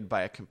portrayed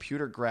by a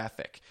computer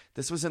graphic.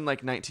 This was in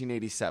like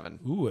 1987.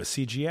 Ooh, a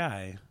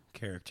CGI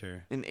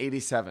character. In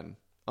 87.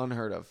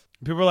 Unheard of.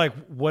 People were like,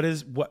 what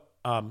is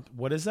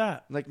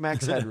that? Like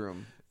Max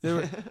Headroom.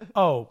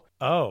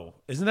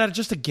 Isn't that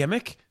just a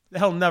gimmick?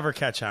 They'll never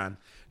catch on.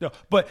 No,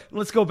 but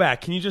let's go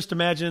back. Can you just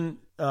imagine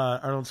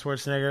Arnold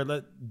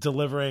Schwarzenegger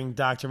delivering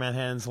Dr.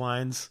 Manhattan's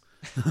lines?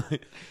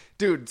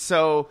 Dude,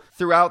 so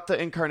throughout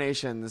the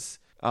incarnations,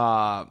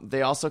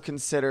 they also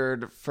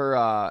considered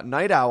for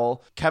Night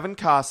Owl, Kevin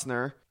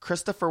Costner,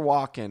 Christopher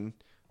Walken,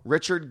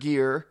 Richard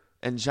Gere,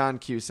 and John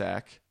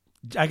Cusack.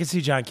 I can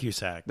see John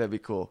Cusack. That'd be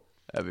cool.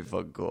 That'd be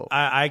fucking cool.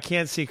 I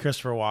can't see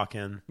Christopher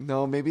Walken.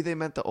 No, maybe they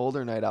meant the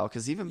older Night Owl,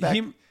 because even back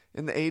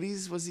in the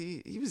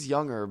 80s, he was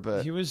younger,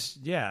 but... He was,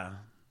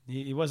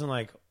 He wasn't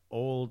like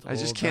old. I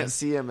just can't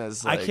see him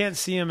as like... I can't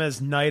see him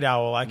as Night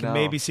Owl. I can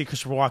maybe see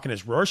Christopher Walken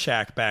as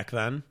Rorschach back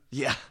then.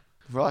 Yeah.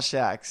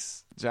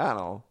 Rorschach's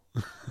Johnno.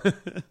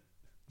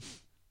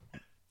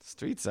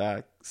 Streets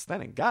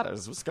stunning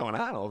gutters. What's going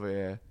on over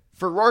here?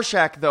 For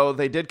Rorschach, though,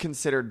 they did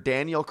consider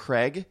Daniel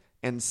Craig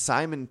and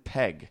Simon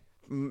Pegg.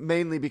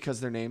 Mainly because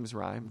their names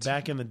rhymed.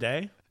 Back in the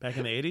day? Back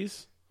in the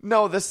 80s?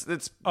 No, it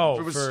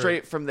was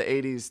straight from the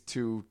 80s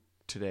to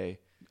today.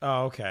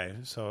 Oh, okay.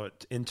 So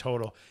in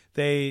total,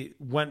 they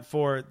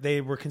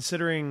were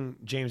considering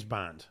James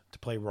Bond to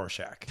play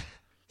Rorschach.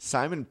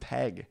 Simon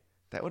Pegg.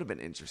 That would have been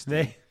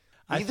interesting.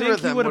 Neither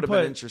of them would have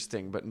been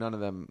interesting, but neither of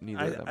them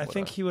I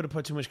think he would have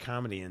put too much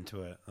comedy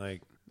into it.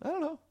 Like, I don't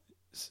know.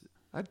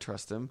 I'd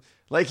trust him.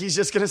 Like, he's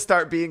just going to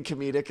start being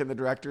comedic, and the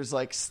director's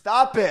like,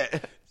 stop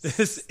it.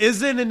 This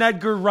isn't an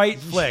Edgar Wright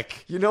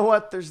flick. You know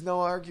what? There's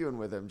no arguing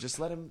with him. Just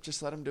let him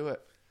do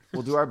it.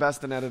 We'll do our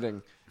best in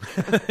editing.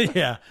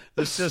 Yeah.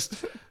 Let's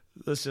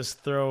just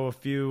throw a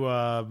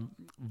few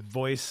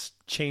voice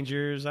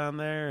changers on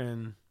there.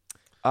 And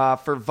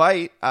for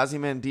Vite,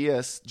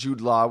 Ozymandias,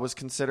 Jude Law was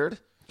considered.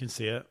 can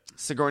see it.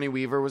 Sigourney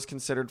Weaver was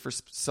considered for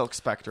Silk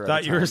Spectre. I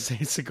thought you were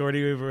saying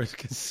Sigourney Weaver was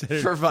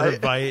considered for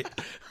Vite.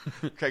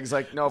 Craig's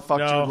like, no, fuck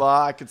Jude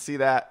Law. I could see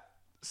that.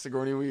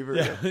 Sigourney Weaver.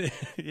 Yeah.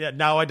 Yeah,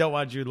 now I don't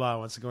want Jude Law. I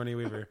want Sigourney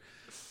Weaver.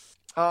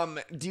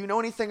 Do you know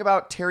anything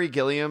about Terry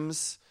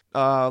Gilliam's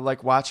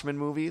Watchmen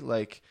movie?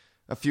 Like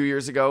a few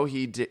years ago,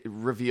 he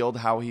revealed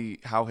how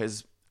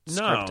his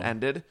script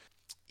ended.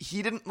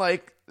 He didn't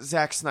like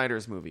Zack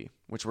Snyder's movie,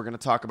 which we're going to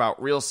talk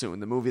about real soon.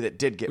 The movie that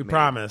did get made.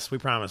 We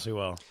promise we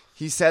will.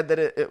 He said that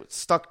it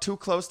stuck too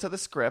close to the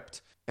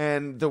script,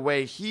 and the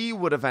way he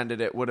would have ended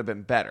it would have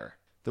been better.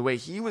 The way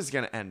he was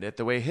going to end it,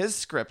 the way his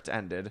script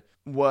ended,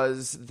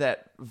 was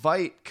that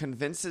Veidt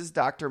convinces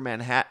Dr.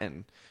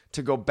 Manhattan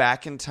to go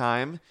back in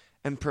time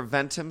and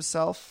prevent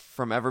himself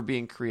from ever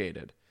being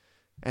created.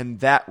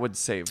 And that would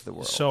save the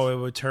world. So it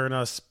would turn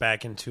us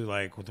back into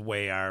the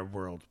way our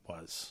world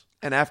was.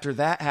 And after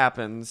that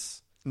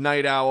happens,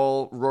 Night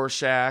Owl,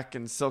 Rorschach,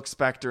 and Silk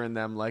Spectre and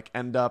them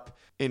end up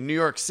in New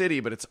York City,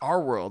 but it's our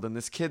world. And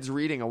this kid's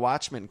reading a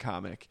Watchmen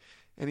comic.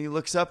 And he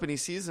looks up and he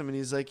sees them and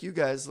he's like, you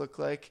guys look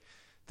like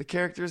the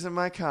characters in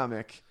my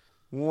comic.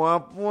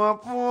 Womp,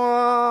 womp,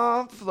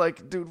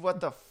 womp. Dude,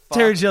 what the fuck?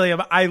 Terry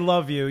Gilliam, I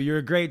love you. You're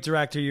a great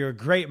director. You're a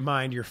great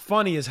mind. You're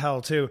funny as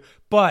hell, too.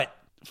 But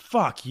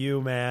fuck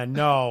you, man.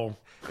 No.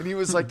 And he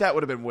was like, that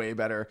would have been way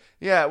better.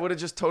 Yeah, it would have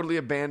just totally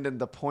abandoned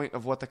the point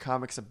of what the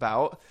comic's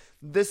about.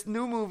 This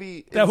new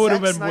movie... That would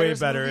have been way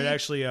better. It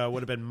actually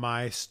would have been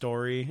my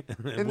story.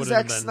 In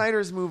Zack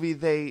Snyder's movie,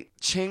 they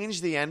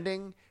change the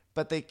ending,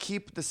 but they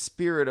keep the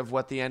spirit of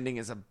what the ending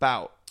is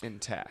about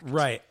intact.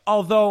 Right.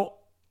 Although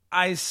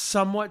I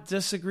somewhat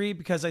disagree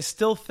because I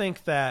still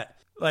think that,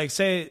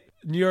 say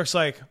New York's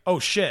oh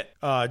shit,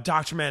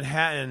 Dr.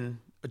 Manhattan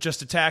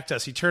just attacked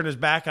us. He turned his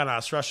back on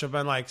us. Russia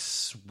would have been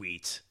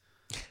sweet.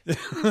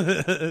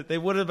 They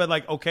would have been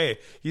okay,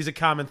 he's a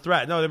common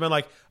threat. No, they've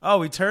been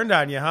oh, he turned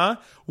on you, huh?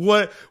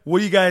 What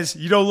you guys,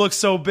 you don't look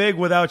so big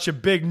without your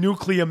big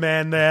nuclear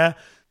man there.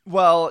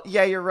 Well,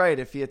 yeah, you're right.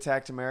 If he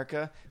attacked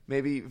America,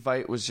 maybe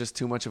Veidt was just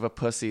too much of a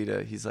pussy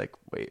he's like,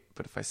 wait,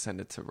 but if I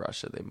send it to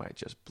Russia, they might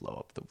just blow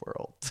up the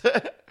world.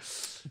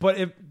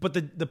 But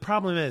the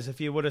problem is, if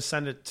you would have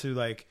sent it to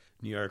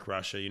New York,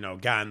 Russia,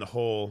 gotten the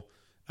whole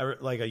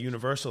a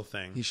universal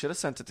thing. He should have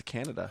sent it to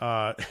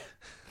Canada.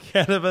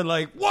 Canada have been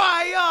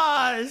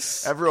why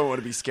us? Everyone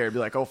would be scared. Be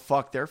like, oh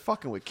fuck, they're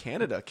fucking with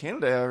Canada.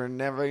 Canada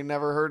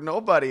never hurt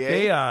nobody.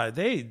 Eh?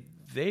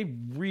 They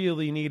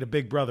really need a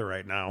big brother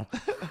right now.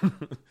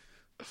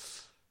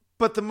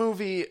 But the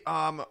movie,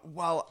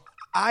 while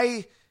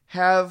I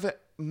have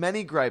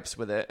many gripes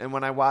with it, and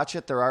when I watch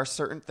it, there are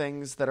certain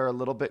things that are a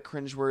little bit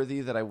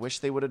cringeworthy that I wish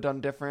they would have done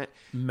different.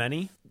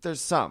 Many?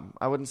 There's some.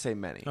 I wouldn't say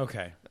many.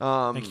 Okay.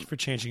 Thank you for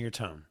changing your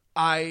tone.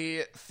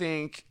 I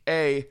think,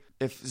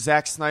 if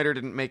Zack Snyder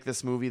didn't make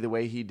this movie the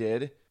way he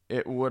did,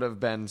 it would have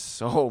been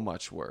so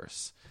much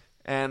worse.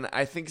 And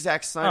I think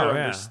Zack Snyder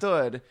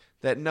understood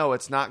that, no,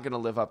 it's not going to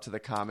live up to the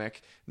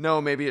comic. No,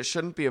 maybe it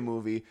shouldn't be a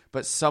movie,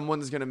 but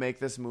someone's going to make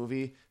this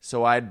movie,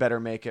 so I'd better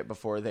make it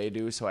before they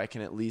do, so I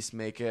can at least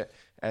make it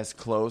as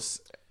close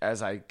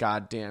as I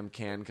goddamn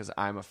can, because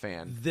I'm a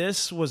fan.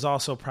 This was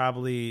also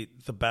probably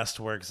the best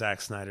work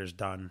Zack Snyder's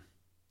done.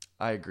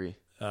 I agree.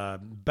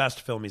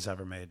 Best film he's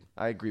ever made.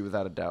 I agree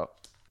without a doubt.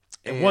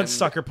 And once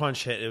Sucker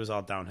Punch hit, it was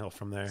all downhill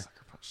from there.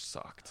 Sucker Punch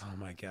sucked. Oh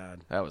my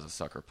god, that was a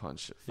sucker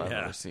punch if I've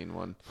ever seen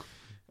one.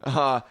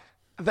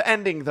 The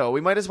ending, though,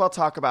 we might as well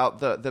talk about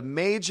the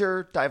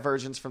major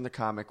divergence from the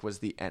comic was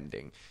the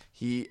ending.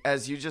 He,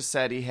 as you just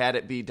said, he had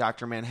it be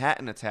Dr.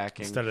 Manhattan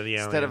attacking instead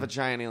of a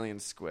giant alien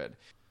squid.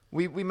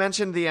 We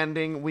mentioned the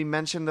ending. We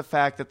mentioned the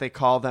fact that they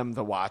call them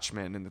the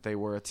Watchmen and that they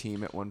were a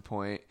team at one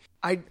point.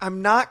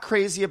 I'm not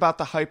crazy about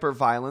the hyper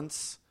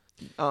violence.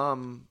 They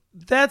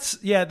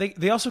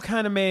also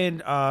kind of made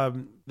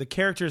the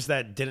characters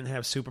that didn't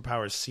have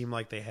superpowers seem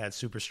like they had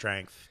super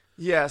strength.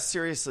 Yeah,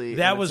 seriously.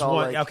 That was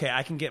one. Okay,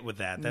 I can get with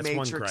that. That's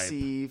one gripe.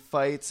 Matrix-y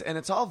fights, and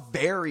it's all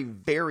very,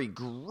 very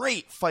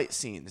great fight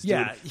scenes. Dude.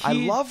 Yeah, I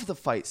love the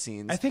fight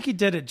scenes. I think he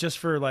did it just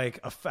for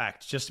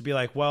effect, just to be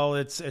well,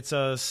 it's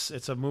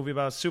a movie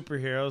about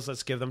superheroes.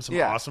 Let's give them some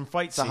awesome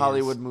fight scenes. It's a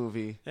Hollywood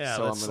movie. Yeah,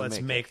 so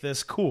let's make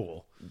this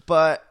cool.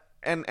 But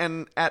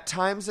and at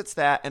times it's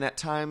that, and at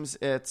times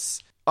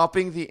it's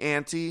upping the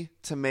ante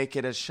to make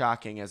it as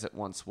shocking as it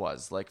once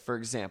was. For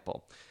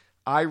example,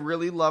 I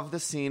really love the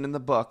scene in the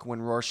book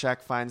when Rorschach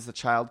finds the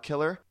child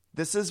killer.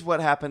 This is what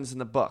happens in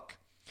the book.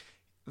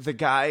 The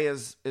guy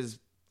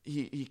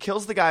he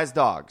kills the guy's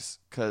dogs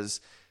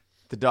because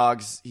the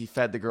dogs, he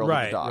fed the girl to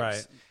the dogs.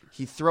 Right.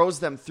 He throws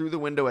them through the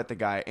window at the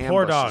guy.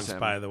 Poor dogs,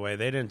 him. By the way.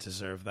 They didn't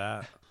deserve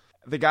that.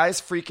 The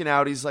guy's freaking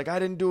out. He's like, I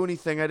didn't do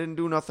anything. I didn't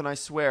do nothing, I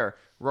swear.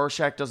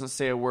 Rorschach doesn't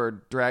say a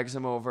word, drags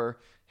him over,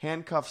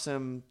 handcuffs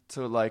him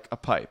to a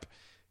pipe.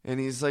 And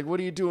he's like, what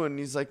are you doing? And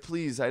he's like,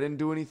 please, I didn't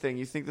do anything.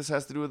 You think this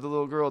has to do with the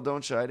little girl,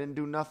 don't you? I didn't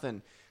do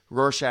nothing.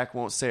 Rorschach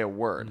won't say a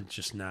word.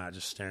 Just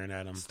staring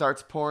at him.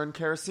 Starts pouring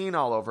kerosene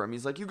all over him.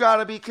 He's like, you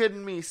gotta be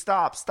kidding me.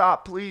 Stop,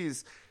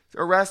 please.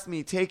 Arrest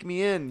me. Take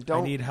me in.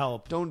 I need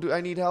help. I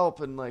need help.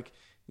 And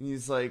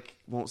He's like,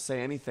 won't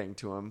say anything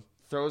to him.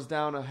 Throws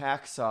down a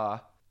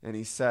hacksaw, and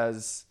he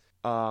says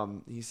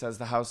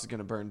the house is going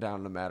to burn down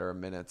in a matter of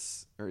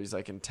minutes. Or he's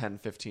like, in 10,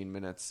 15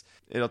 minutes.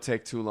 It'll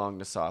take too long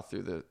to saw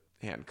through the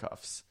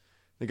handcuffs.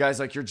 The guy's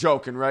like, you're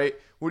joking, right?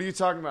 What are you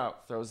talking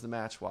about? Throws the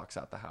match, walks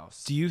out the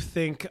house. Do you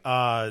think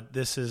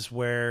this is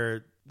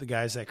where the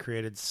guys that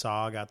created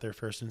Saw got their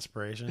first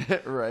inspiration?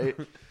 Right.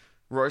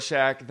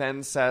 Rorschach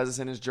then says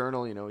in his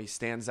journal, he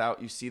stands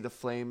out. You see the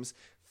flames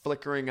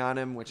flickering on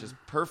him, which is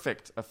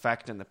perfect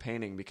effect in the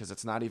painting because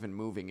it's not even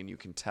moving, and you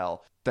can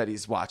tell that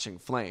he's watching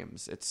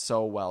flames. It's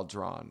so well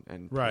drawn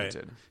and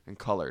painted and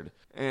colored.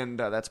 And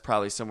that's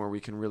probably somewhere we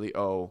can really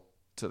owe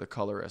to the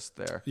colorist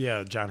there.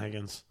 Yeah, John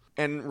Higgins.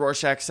 And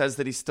Rorschach says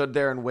that he stood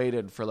there and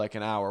waited for like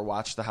an hour,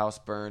 watched the house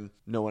burn.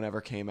 No one ever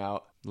came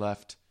out,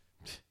 left.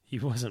 He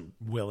wasn't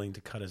willing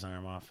to cut his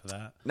arm off for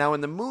that. Now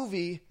in the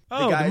movie,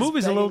 the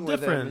movie's a little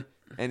different.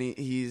 And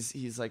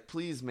he's like,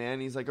 please,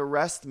 man. He's like,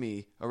 arrest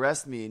me.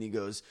 And he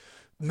goes,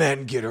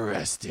 men get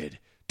arrested.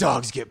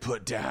 Dogs get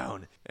put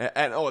down.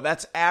 And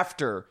that's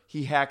after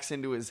he hacks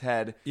into his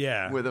head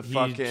with a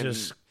fucking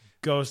just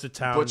goes to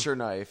town. Butcher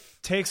knife.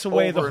 Takes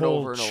away the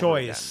whole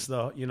choice.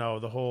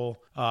 The whole,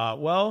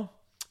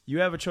 you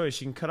have a choice.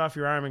 You can cut off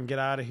your arm and get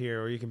out of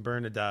here, or you can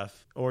burn to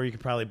death, or you can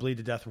probably bleed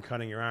to death from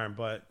cutting your arm.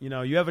 But,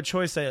 you have a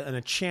choice and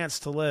a chance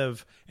to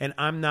live, and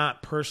I'm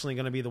not personally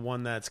going to be the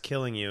one that's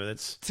killing you.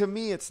 To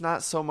me, it's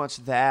not so much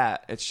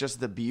that. It's just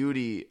the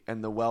beauty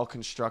and the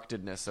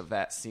well-constructedness of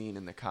that scene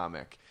in the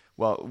comic.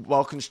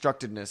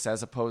 Well-constructedness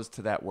as opposed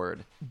to that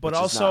word. But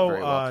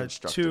also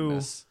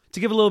to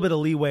give a little bit of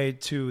leeway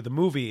to the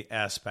movie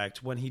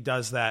aspect, when he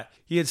does that,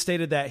 he had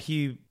stated that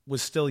he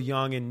was still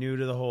young and new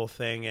to the whole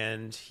thing,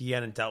 and he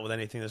hadn't dealt with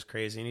anything this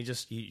crazy, and he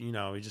just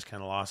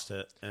kind of lost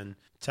it, and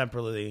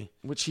temporarily.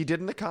 Which he did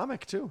in the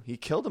comic, too. He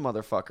killed a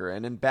motherfucker,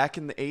 and then back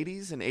in the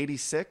 80s, in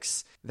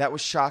 86, that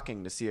was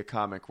shocking to see a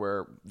comic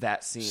where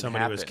that scene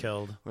Somebody happened. was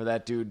killed. Where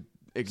that dude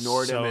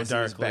ignored him as darkly.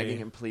 he was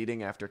begging and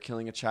pleading after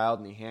killing a child,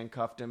 and he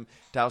handcuffed him,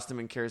 doused him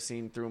in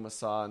kerosene, threw him a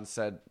saw, and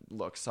said,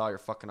 look, saw your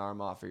fucking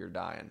arm off or you're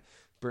dying.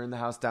 Burned the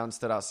house down,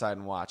 stood outside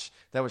and watched.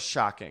 That was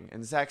shocking.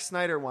 And Zack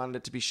Snyder wanted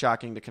it to be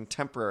shocking to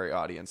contemporary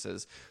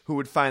audiences who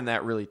would find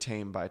that really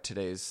tame by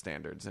today's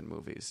standards in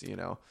movies,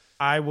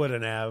 I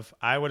wouldn't have.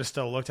 I would have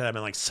still looked at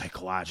him and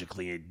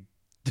psychologically.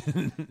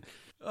 But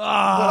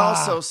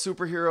also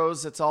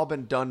superheroes, it's all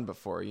been done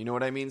before. You know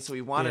what I mean? So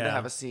he wanted to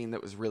have a scene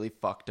that was really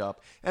fucked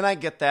up. And I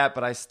get that,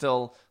 but I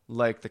still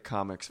like the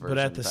comics version.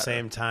 But at the better.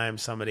 same time,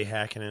 somebody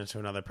hacking into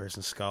another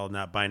person's skull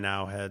not by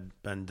now had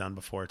been done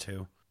before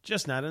too.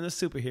 Just not in a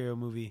superhero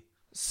movie.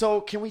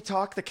 So can we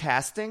talk the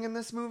casting in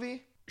this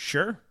movie?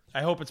 Sure.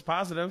 I hope it's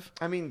positive.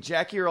 I mean,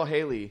 Jackie Earle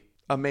Haley,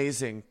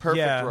 amazing.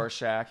 Perfect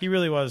Rorschach. He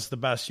really was the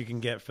best you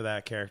can get for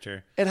that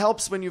character. It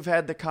helps when you've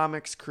had the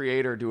comics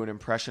creator do an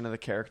impression of the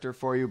character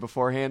for you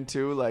beforehand,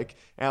 too. Like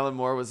Alan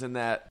Moore was in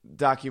that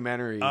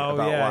documentary about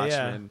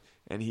Watchmen,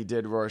 and he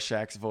did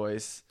Rorschach's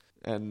voice,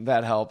 and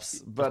that helps.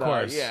 But of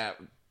course.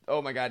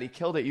 Oh my God, he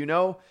killed it.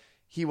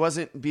 He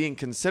wasn't being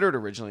considered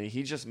originally.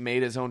 He just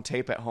made his own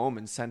tape at home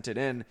and sent it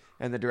in,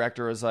 and the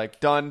director was like,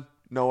 done.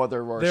 No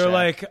other Rorschach. They're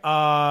like,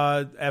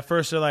 at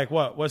first they're like,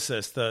 what's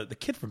this? The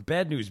kid from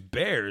Bad News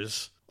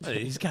Bears?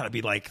 He's got to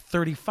be like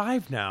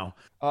 35 now.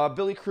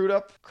 Billy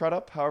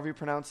Crudup, however you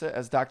pronounce it,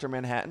 as Dr.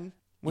 Manhattan.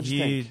 What'd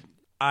you think?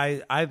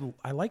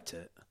 I liked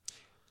it.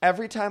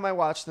 Every time I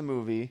watch the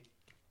movie,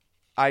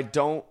 I'm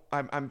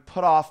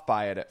put off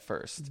by it at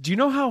first. Do you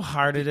know how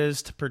hard it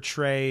is to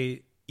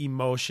portray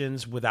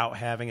emotions without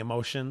having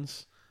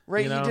emotions?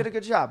 Right, you did a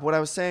good job. What I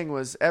was saying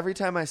was every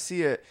time I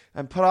see it,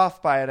 I'm put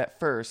off by it at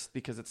first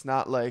because it's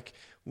not like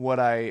what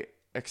I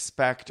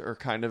expect or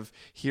kind of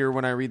hear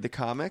when I read the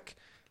comic.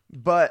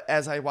 But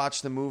as I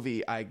watch the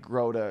movie, I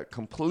grow to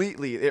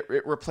completely... It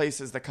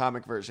replaces the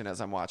comic version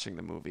as I'm watching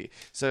the movie.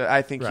 So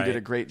I think he did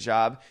a great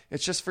job.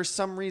 It's just for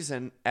some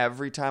reason,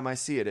 every time I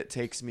see it, it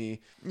takes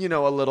me, a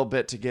little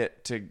bit to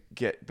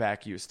get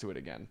back used to it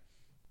again.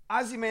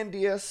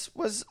 Ozymandias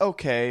was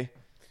okay.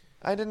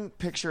 I didn't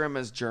picture him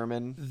as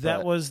German.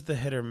 That was the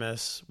hit or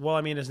miss. Well,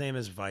 I mean, his name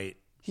is Veidt.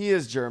 He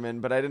is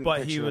German, but I didn't picture him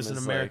as... But he was an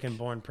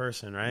American-born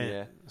person, right?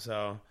 Yeah.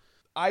 So...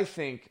 I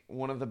think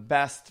one of the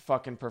best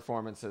fucking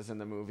performances in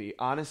the movie.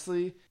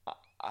 Honestly,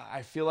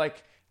 I feel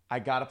like I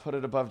got to put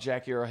it above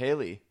Jackie Earle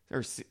Haley.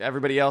 Or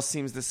everybody else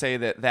seems to say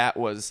that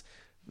was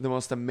the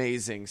most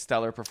amazing,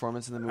 stellar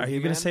performance in the movie. Are you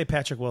going to say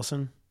Patrick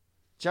Wilson?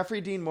 Jeffrey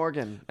Dean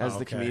Morgan as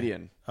the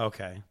comedian.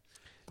 Okay.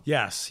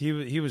 Yes,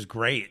 he was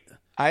great.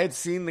 I had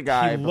seen the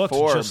guy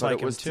before, but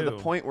like it was to the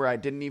point where I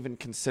didn't even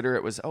consider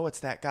it was,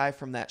 it's that guy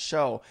from that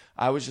show.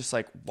 I was just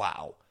like,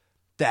 wow,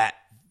 that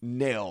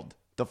nailed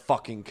the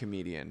fucking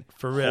comedian.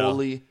 For real.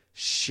 Holy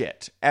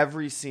shit.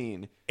 Every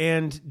scene.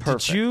 And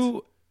perfect. Did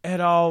you at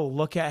all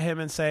look at him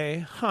and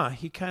say,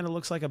 he kind of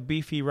looks like a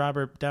beefy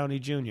Robert Downey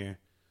Jr.?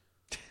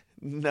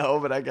 No,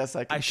 but I guess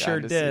I sure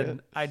did.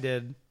 I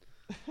did.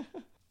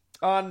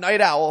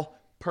 Night Owl,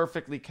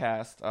 perfectly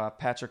cast.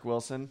 Patrick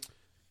Wilson.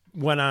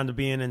 Went on to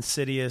be in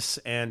Insidious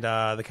and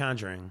The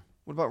Conjuring.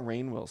 What about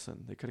Rainn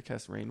Wilson? They could have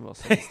cast Rainn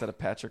Wilson instead of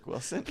Patrick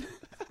Wilson.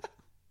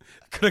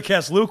 Could have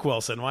cast Luke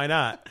Wilson. Why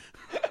not?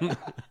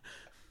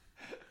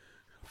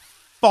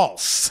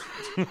 False.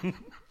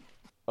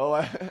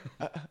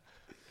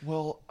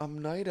 Well,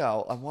 I'm Night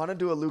Owl. I want to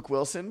do a Luke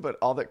Wilson, but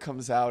all that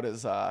comes out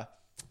is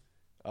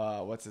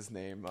what's his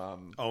name?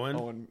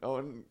 Owen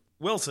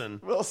Wilson.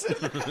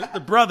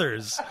 The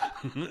brothers.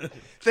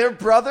 They're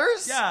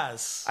brothers?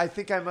 Yes. I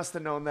think I must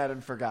have known that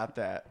and forgot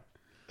that.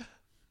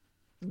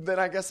 Then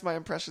I guess my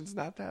impression's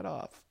not that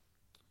off.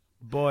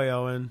 Boy,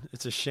 Owen,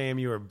 it's a shame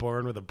you were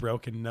born with a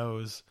broken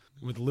nose,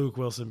 with Luke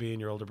Wilson being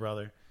your older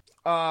brother.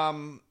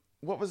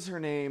 What was her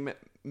name?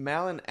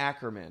 Malin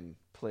Ackerman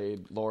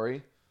played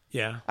Laurie.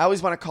 Yeah. I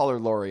always want to call her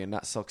Laurie and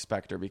not Silk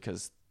Spectre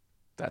because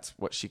that's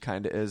what she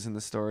kind of is in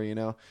the story, you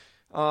know?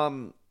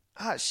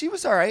 She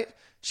was all right.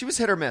 She was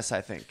hit or miss,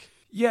 I think.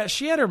 Yeah,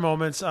 she had her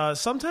moments.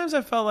 Sometimes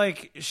I felt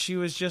like she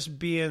was just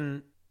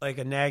being like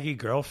a naggy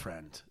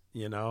girlfriend,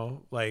 you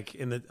know? Like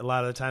a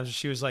lot of the times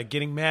she was like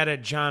getting mad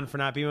at John for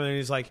not being with her.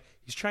 And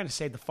he's trying to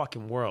save the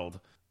fucking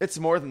world. It's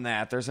more than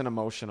that. There's an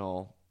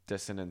emotional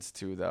dissonance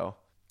too, though.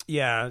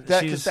 Yeah.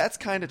 Because that's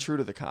kind of true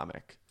to the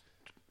comic.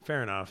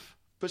 Fair enough.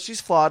 But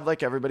she's flawed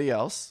like everybody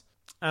else.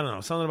 I don't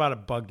know. Something about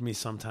it bugged me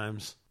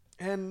sometimes.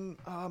 And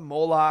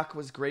Moloch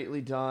was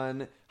greatly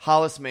done.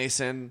 Hollis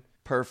Mason,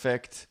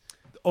 perfect.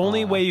 The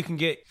only way you can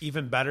get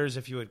even better is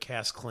if you would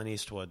cast Clint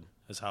Eastwood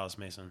as Hollis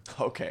Mason.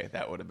 Okay,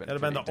 that would have been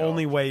the dope.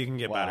 only way you can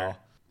get better.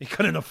 You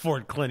couldn't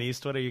afford Clint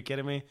Eastwood. Are you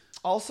kidding me?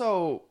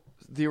 Also,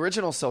 the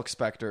original Silk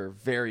Spectre,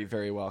 very,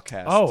 very well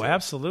cast. Oh, too.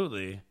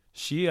 Absolutely.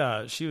 She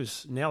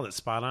was nailed it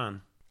spot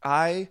on.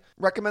 I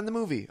recommend the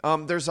movie.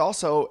 There's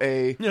also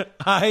I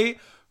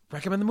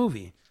recommend the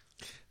movie.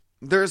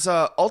 There's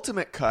a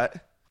ultimate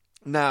cut.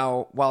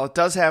 Now, while it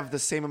does have the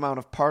same amount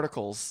of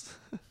particles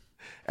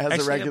as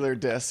a regular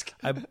disc.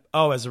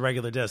 As a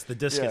regular disc. The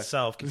disc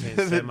itself contains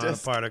the same amount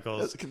of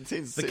particles.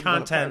 The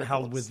content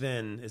held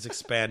within is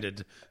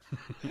expanded.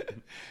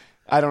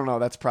 I don't know.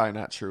 That's probably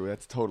not true.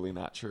 That's totally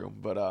not true.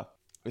 But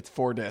it's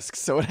 4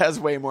 discs, so it has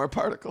way more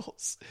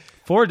particles.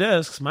 4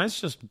 discs? Mine's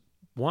just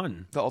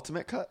 1. The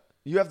ultimate cut?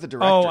 You have the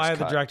director's cut. Oh, I have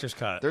the director's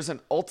cut. There's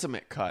an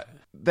ultimate cut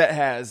that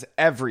has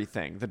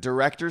everything. The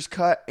director's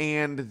cut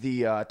and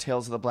the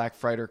Tales of the Black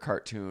Friar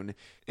cartoon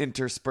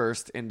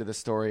interspersed into the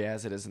story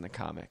as it is in the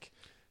comic.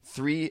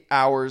 3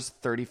 hours,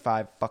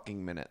 35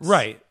 fucking minutes.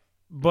 Right.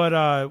 But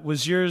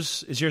is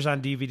yours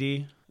on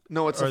DVD?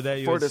 No, it's a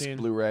 4-disc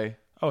Blu-ray.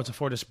 Oh, it's a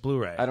 4-disc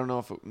Blu-ray. I don't know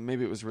if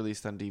maybe it was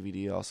released on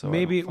DVD also.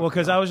 Maybe,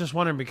 because I was just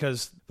wondering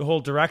because the whole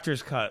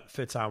director's cut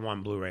fits on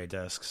 1 Blu-ray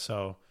disc,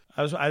 so...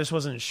 I just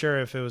wasn't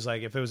sure if it was a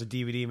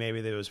DVD,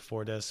 maybe there was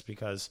 4 discs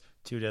because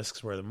 2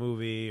 discs were the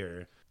movie,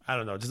 or I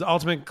don't know. Does the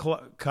ultimate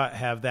cut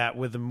have that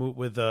with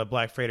the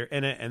Black Freighter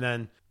in it, and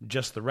then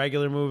just the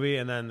regular movie,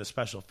 and then the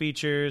special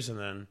features, and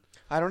then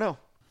I don't know.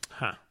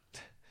 Huh.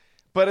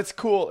 But it's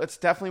cool. It's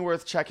definitely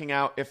worth checking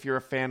out if you're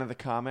a fan of the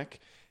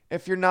comic.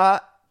 If you're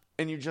not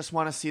and you just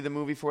want to see the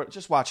movie for it,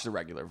 just watch the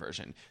regular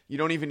version. You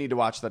don't even need to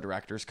watch the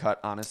director's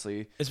cut,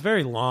 honestly. It's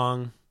very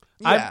long.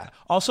 Yeah.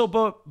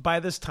 But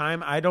by this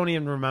time, I don't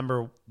even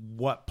remember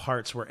what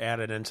parts were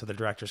added into the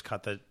director's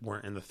cut that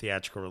weren't in the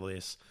theatrical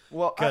release.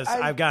 Well, because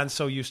I've gotten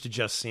so used to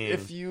just seeing.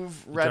 If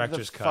you've read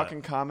the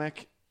fucking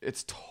comic,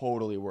 it's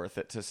totally worth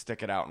it to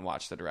stick it out and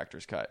watch the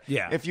director's cut.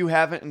 Yeah. If you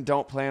haven't and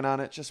don't plan on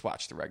it, just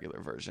watch the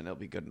regular version. It'll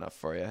be good enough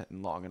for you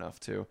and long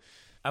enough too.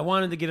 I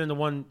wanted to get into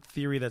one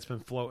theory that's been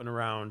floating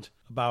around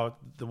about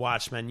the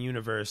Watchmen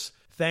universe.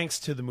 Thanks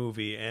to the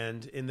movie,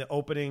 and in the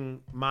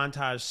opening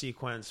montage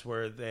sequence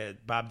where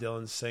Bob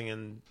Dylan's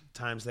singing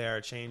 "Times They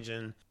Are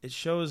Changing," it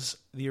shows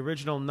the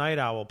original Night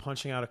Owl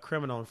punching out a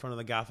criminal in front of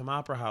the Gotham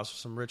Opera House with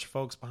some rich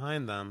folks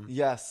behind them.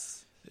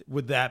 Yes.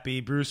 Would that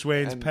be Bruce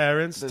Wayne's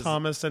parents,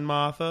 Thomas and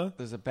Martha?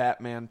 There's a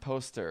Batman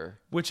poster.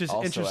 Which is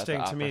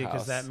interesting to me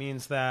because that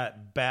means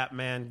that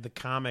Batman, the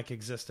comic,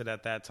 existed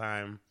at that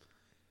time.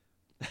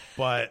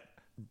 But...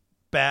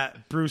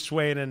 Bruce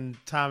Wayne and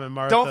Tom and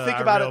Martha. Don't think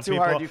about it too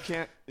people. hard. You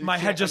can't. My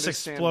head just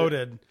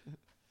exploded.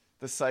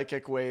 The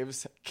psychic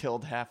waves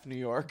killed half New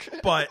York.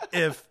 But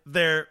if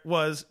there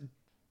was,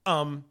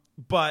 rebooting.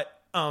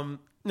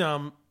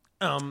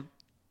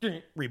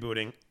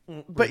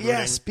 But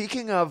yeah,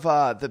 speaking of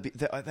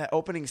that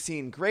opening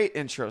scene, great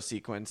intro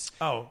sequence.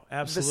 Oh,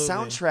 absolutely. The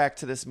soundtrack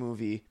to this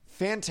movie,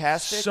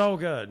 fantastic. So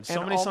good.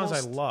 So many songs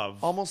I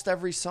love. Almost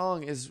every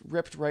song is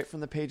ripped right from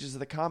the pages of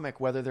the comic,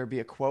 whether there be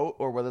a quote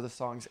or whether the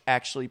song's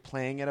actually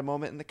playing at a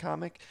moment in the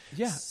comic.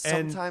 Yeah.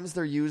 Sometimes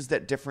they're used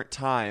at different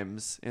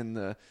times in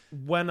the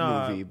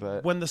movie.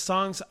 But when the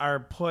songs are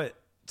put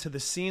to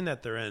the scene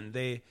that they're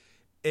in,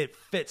 it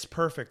fits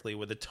perfectly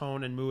with the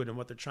tone and mood and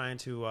what they're trying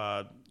to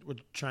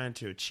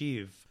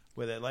achieve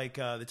with it. Like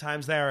the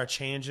Times They Are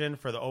Changing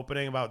for the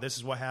opening about this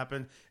is what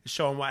happened,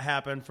 showing what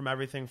happened from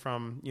everything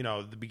from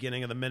the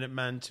beginning of the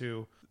Minutemen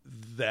to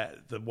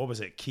what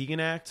was it, Keene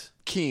Act.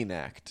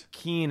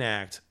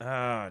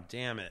 Oh,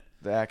 damn it.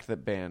 The act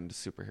that banned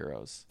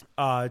superheroes.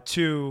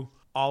 To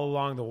All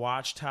Along the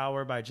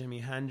Watchtower by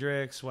Jimi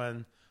Hendrix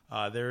when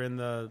They're in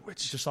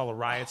just all the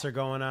riots are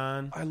going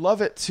on. I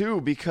love it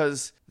too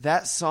because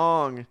that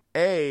song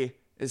is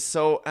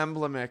so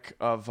emblematic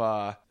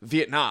of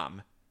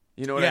Vietnam.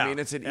 You know what I mean?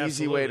 It's an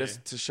easy way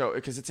to show,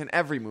 because it's in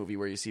every movie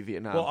where you see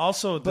Vietnam. Well,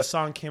 also the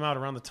song came out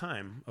around the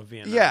time of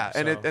Vietnam. Yeah,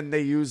 and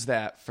they use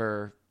that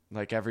for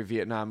like every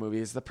Vietnam movie.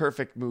 It's the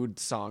perfect mood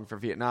song for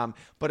Vietnam.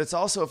 But it's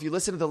also, if you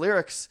listen to the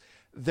lyrics,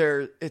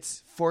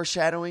 it's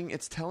foreshadowing.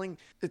 It's telling.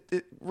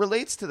 It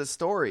relates to the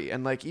story,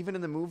 and like even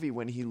in the movie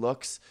when he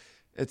looks,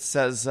 it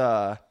says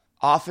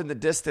off in the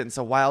distance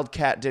a wild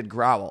cat did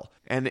growl,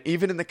 and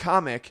even in the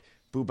comic,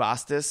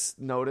 Bubastis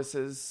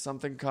notices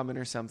something coming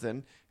or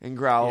something and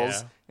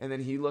growls, and then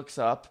he looks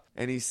up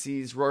and he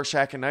sees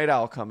Rorschach and Night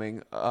Owl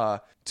coming.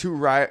 Two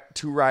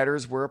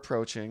riders were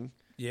approaching.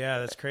 Yeah,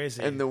 that's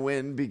crazy. And the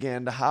wind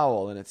began to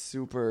howl, and it's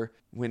super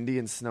windy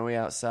and snowy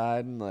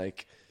outside, and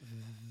like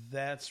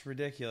that's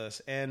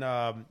ridiculous. And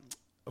of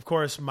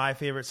course, my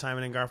favorite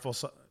Simon and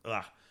Garfunkel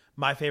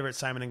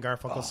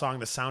song,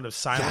 "The Sound of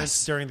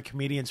Silence," during the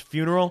comedian's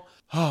funeral.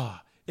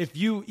 If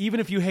you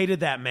hated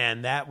that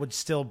man, that would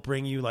still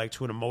bring you like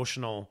to an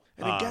emotional.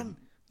 And again,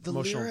 the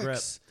lyrics grip.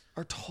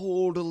 are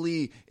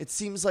totally. It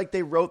seems like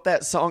they wrote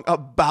that song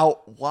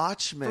about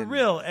Watchmen for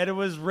real, and it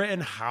was written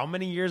how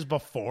many years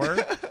before?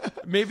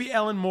 Maybe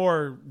Alan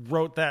Moore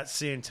wrote that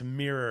scene to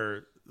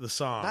mirror the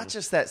song. Not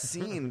just that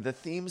scene, the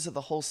themes of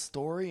the whole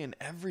story and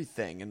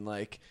everything, and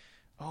like,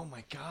 oh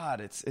my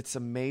god, it's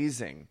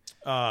amazing.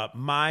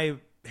 My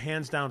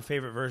hands down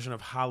favorite version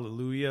of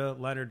Hallelujah,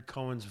 Leonard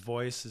Cohen's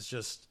voice is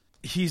just.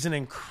 He's an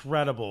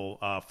incredible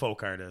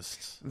folk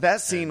artist.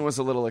 That scene was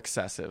a little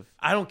excessive.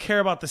 I don't care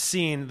about the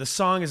scene. The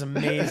song is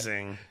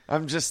amazing.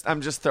 I'm just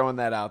throwing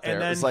that out there.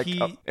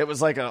 It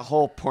was like a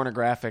whole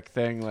pornographic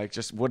thing, like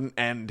just wouldn't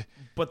end.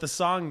 But the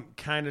song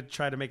kind of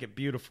tried to make it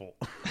beautiful.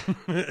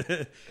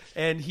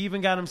 And he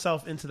even got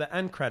himself into the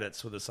end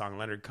credits with the song,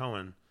 Leonard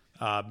Cohen.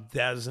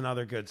 That is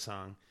another good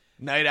song.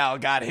 Night Owl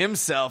got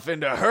himself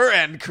into her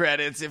end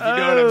credits, if you know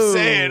what I'm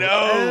saying.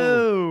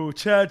 Oh,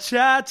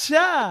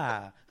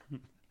 cha-cha-cha.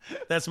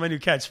 That's my new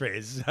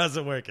catchphrase. How's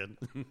it working?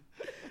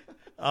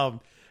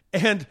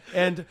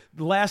 And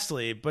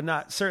lastly,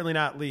 but certainly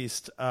not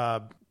least,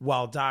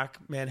 while Doc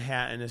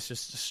Manhattan is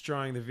just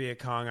destroying the Viet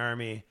Cong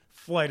army,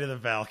 Flight of the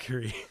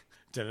Valkyrie.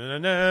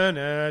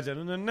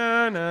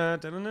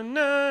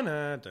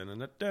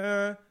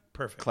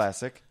 Perfect.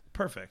 Classic.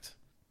 Perfect.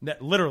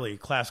 Literally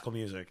classical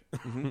music.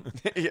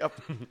 Yep.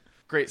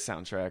 Great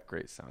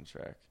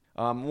soundtrack.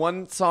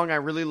 One song I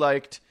really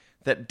liked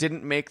that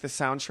didn't make the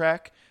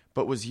soundtrack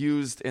but was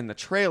used in the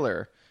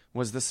trailer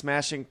was the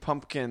Smashing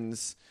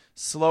Pumpkins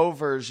slow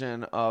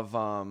version of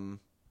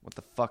what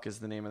the fuck is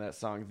the name of that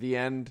song? The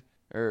End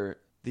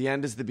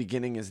is the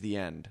Beginning is the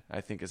End,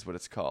 I think is what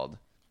it's called.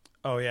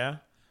 Oh yeah.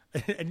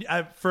 And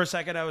for a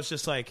second I was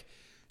just like,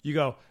 you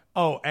go,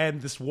 oh,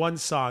 and this one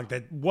song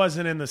that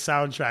wasn't in the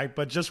soundtrack,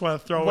 but just want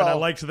to throw in, I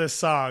liked this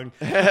song.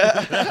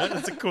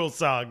 It's a cool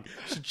song.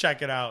 You should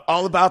check it out.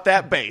 All about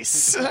that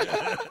bass.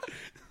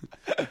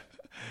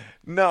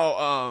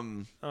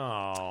 No,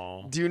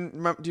 Oh. Do you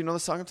know the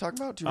song I'm talking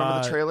about? Do you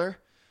remember the trailer?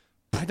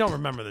 I don't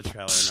remember the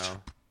trailer,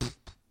 no.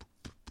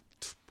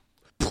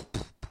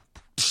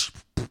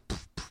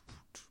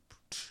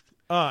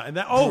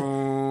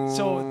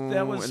 So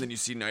that was, and then you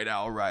see Night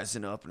Owl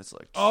rising up, and it's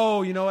like,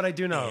 oh, you know what I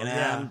do know? And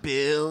yeah, I'm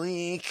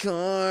Billy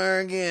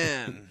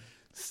Corgan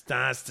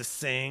starts to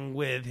sing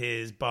with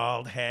his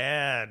bald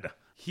head.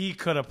 He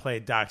could have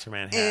played Dr.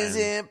 Manhattan. Is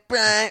it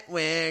bright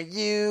where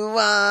you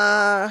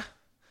are?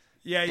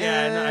 Yeah,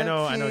 I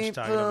know what you're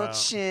talking about.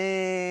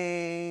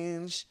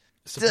 Change.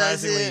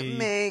 Does it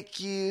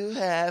make you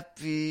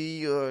happy?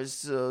 You're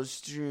so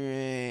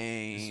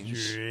strange.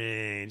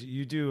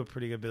 You do a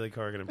pretty good Billy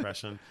Corgan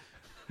impression.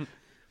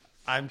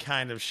 I'm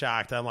kind of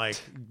shocked. I'm like,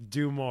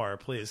 do more,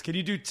 please. Can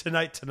you do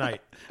Tonight?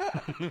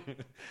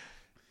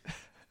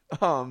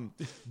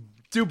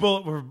 Do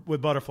Bullet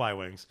with Butterfly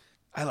Wings.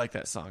 I like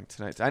that song,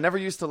 Tonight. I never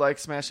used to like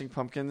Smashing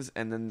Pumpkins,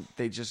 and then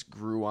they just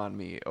grew on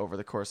me over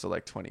the course of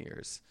like 20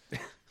 years.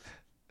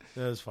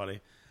 That was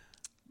funny.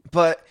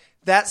 But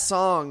that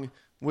song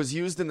was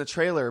used in the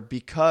trailer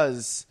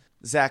because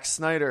Zack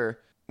Snyder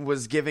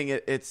was giving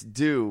it its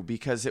due,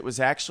 because it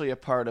was actually a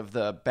part of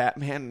the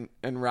Batman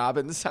and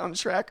Robin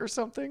soundtrack or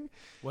something.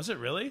 Was it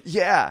really?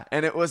 Yeah,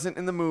 and it wasn't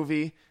in the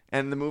movie,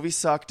 and the movie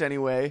sucked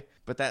anyway,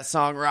 but that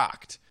song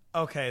rocked.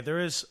 Okay, there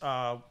is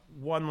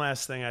one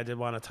last thing I did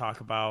want to talk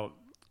about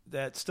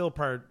that still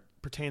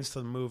pertains to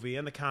the movie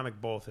and the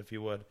comic both, if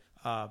you would.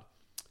 A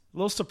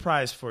little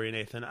surprise for you,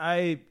 Nathan.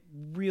 I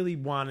really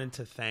wanted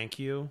to thank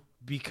you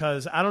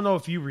because I don't know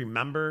if you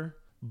remember,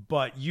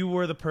 but you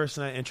were the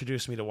person that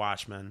introduced me to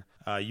Watchmen.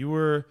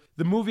 The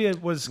movie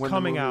was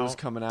coming out.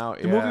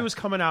 The movie was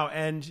coming out,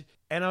 and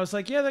I was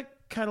like, yeah, that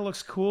kind of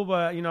looks cool,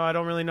 but I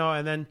don't really know.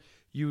 And then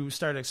you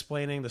started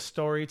explaining the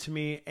story to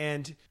me,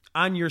 and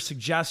on your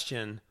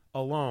suggestion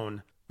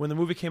alone, when the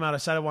movie came out, I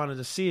said I wanted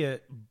to see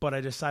it, but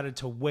I decided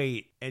to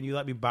wait, and you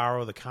let me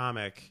borrow the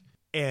comic.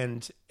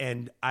 And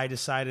I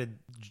decided,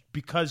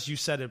 because you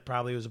said it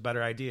probably was a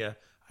better idea,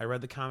 I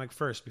read the comic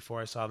first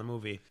before I saw the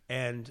movie.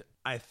 And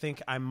I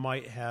think I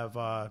might have,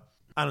 I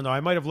don't know, I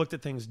might have looked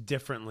at things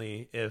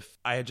differently if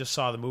I had just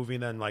saw the movie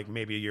and then like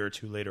maybe a year or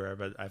two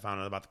later I found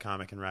out about the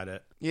comic and read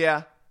it.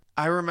 Yeah.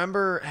 I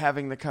remember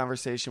having the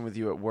conversation with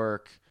you at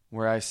work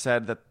where I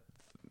said that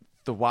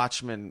the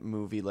Watchmen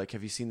movie, like,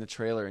 have you seen the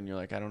trailer? And you're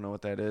like, I don't know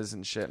what that is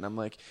and shit. And I'm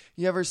like,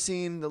 you ever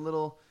seen the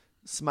little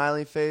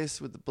smiley face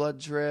with the blood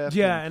drip?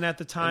 Yeah, and at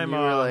the time, you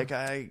were like,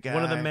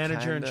 one of the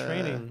manager in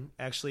training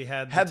actually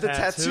had the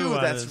tattoo.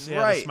 That's his,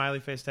 right, the smiley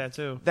face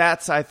tattoo.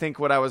 That's, I think,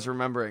 what I was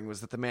remembering was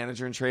that the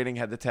manager in training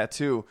had the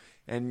tattoo,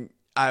 and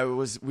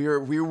we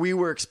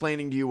were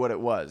explaining to you what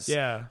it was.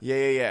 Yeah,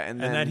 and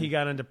then he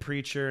got into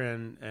Preacher,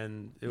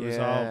 and it was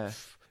all.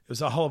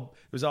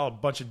 It was all a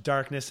bunch of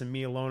darkness and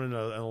me alone in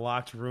a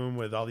locked room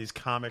with all these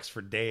comics for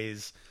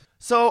days.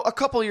 So a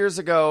couple years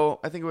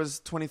ago, I think it was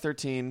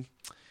 2013,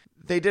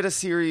 they did a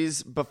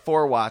series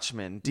before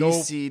Watchmen.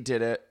 DC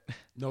did it.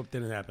 Nope,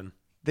 didn't happen.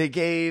 They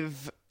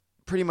gave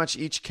pretty much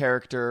each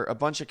character, a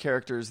bunch of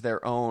characters,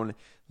 their own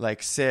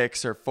like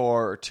 6 or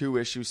 4 or 2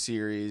 issue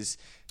series.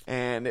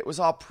 And it was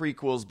all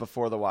prequels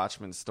before the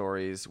Watchmen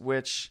stories,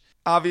 which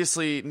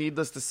obviously,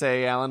 needless to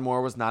say, Alan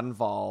Moore was not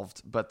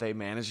involved, but they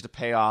managed to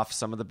pay off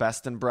some of the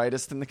best and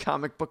brightest in the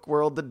comic book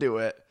world to do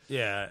it.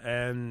 Yeah,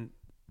 and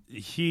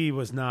he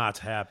was not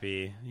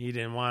happy. He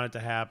didn't want it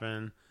to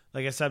happen.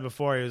 Like I said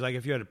before, he was like,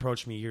 if you had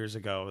approached me years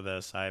ago with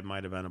this, I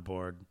might have been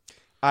aboard.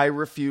 I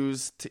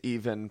refused to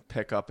even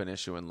pick up an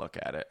issue and look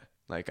at it.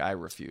 Like, I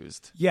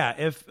refused. Yeah,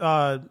 if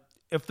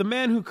the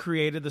man who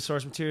created the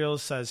source material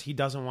says he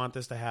doesn't want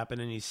this to happen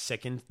and he's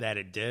sickened that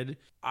it did,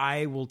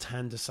 I will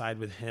tend to side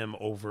with him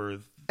over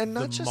and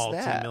not the just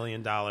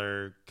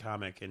multi-million-dollar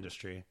comic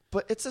industry.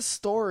 But it's a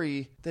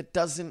story that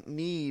doesn't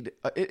need...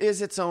 it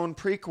is its own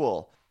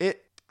prequel.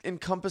 It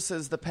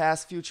encompasses the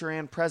past, future,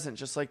 and present,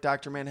 just like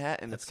Dr.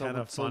 Manhattan. It's kind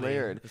of so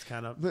layered. It's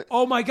kind of...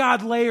 oh my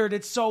God, layered.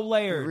 It's so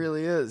layered. It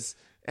really is.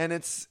 And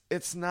it's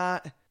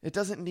not... It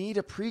doesn't need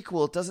a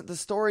prequel. It doesn't. The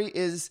story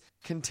is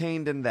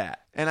contained in that.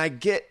 And I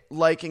get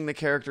liking the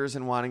characters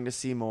and wanting to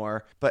see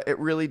more, but it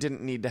really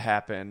didn't need to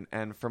happen.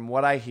 And from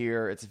what I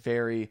hear, it's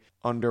very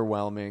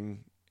underwhelming.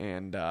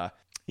 And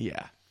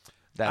yeah,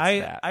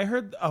 that's that. I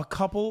heard a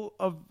couple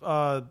of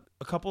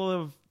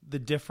the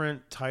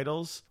different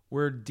titles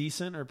were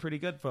decent or pretty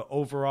good, but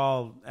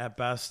overall, at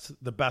best,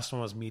 the best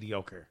one was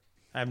mediocre.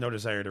 I have no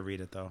desire to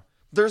read it though.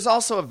 There's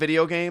also a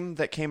video game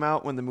that came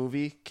out when the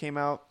movie came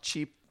out,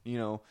 cheap,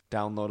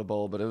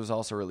 downloadable, but it was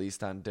also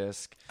released on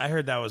disc. I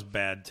heard that was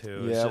bad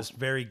too. It's just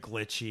very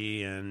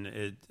glitchy, and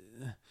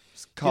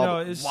it's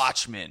called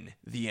Watchmen.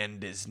 The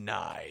end is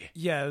nigh.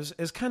 Yeah,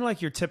 it's kind of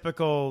like your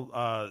typical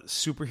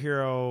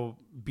superhero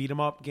beat 'em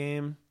up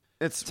game.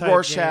 It's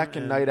Rorschach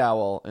and Night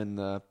Owl in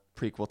the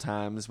prequel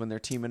times when they're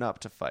teaming up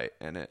to fight,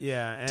 and it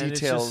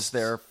details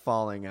their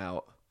falling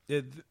out.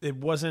 It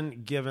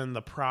wasn't given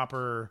the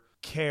proper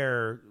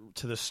care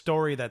to the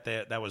story that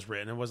was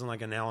written. It wasn't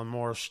like an Alan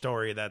Moore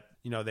story that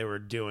they were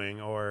doing,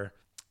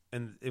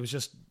 and it was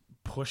just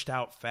pushed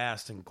out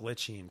fast and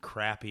glitchy and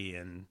crappy,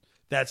 and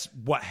that's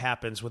what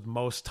happens with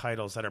most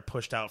titles that are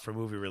pushed out for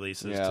movie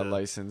releases. Yeah,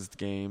 licensed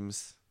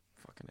games.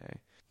 Fucking A.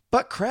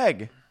 But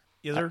Craig,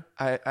 I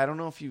don't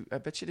know if I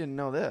bet you didn't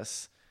know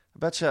this.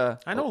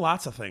 I know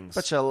lots of things.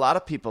 Bet you a lot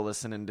of people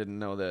listening didn't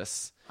know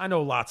this. I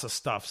know lots of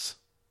stuffs.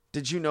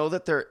 Did you know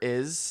that there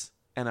is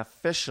an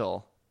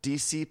official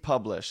DC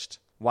published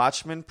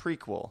Watchmen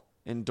prequel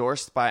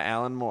endorsed by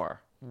Alan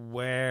Moore?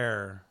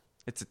 Where?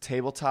 It's a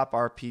tabletop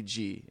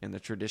RPG in the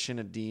tradition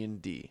of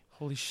D&D.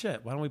 Holy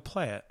shit, why don't we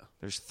play it?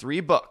 There's 3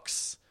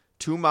 books,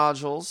 2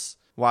 modules,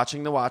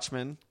 Watching the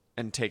Watchmen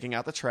and Taking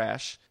Out the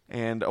Trash,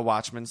 and a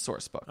Watchmen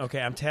source book. Okay,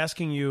 I'm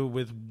tasking you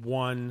with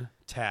one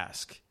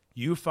task.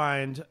 You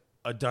find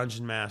a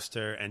dungeon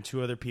master and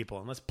 2 other people,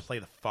 and let's play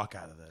the fuck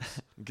out of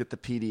this. Get the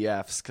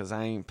PDFs, because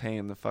I ain't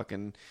paying the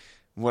fucking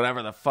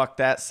whatever the fuck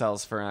that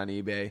sells for on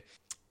eBay.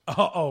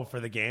 Oh, for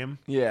the game?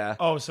 Yeah.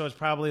 Oh, so it's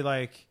probably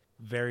like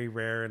very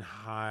rare and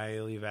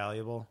highly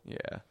valuable?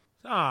 Yeah.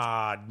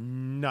 Ah,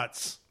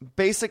 nuts.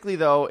 Basically,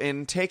 though,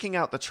 in Taking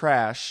Out the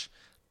Trash,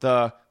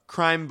 the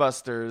crime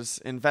busters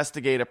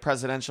investigate a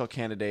presidential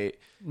candidate.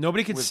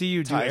 Nobody could see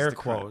you do air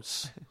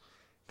quotes.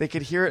 They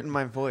could hear it in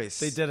my voice.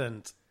 They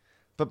didn't.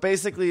 But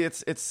basically,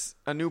 it's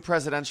a new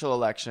presidential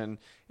election,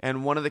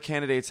 and one of the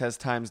candidates has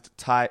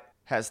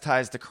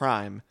ties to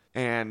crime,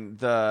 and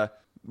the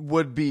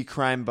would-be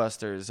crime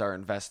busters are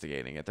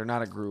investigating it. They're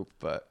not a group,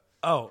 but...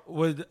 Oh,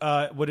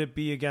 would it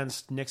be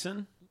against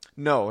Nixon?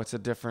 No, it's a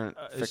different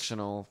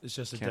fictional It's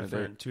just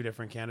candidate. 2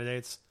 different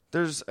candidates?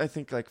 There's, I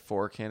think, like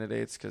 4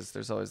 candidates, because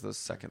there's always those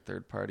second,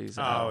 third parties.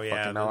 Oh,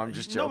 yeah. No, I'm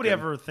just joking. Nobody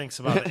ever thinks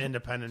about the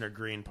independent or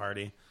green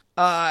party.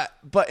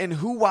 But in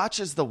Who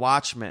Watches the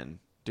Watchmen,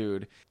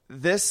 dude,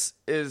 this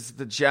is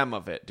the gem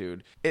of it,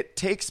 dude. It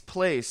takes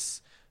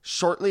place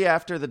shortly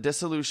after the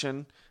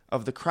dissolution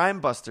of the Crime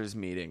Busters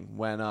meeting,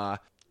 when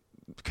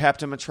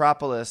Captain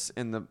Metropolis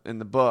in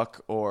the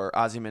book, or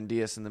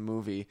Ozymandias in the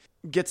movie,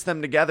 gets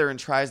them together and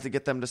tries to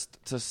get them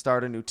to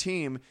start a new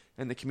team,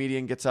 and the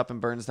comedian gets up and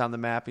burns down the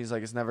map. He's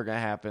like, it's never going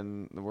to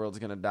happen. The world's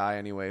going to die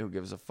anyway. Who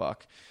gives a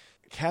fuck?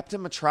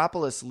 Captain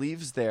Metropolis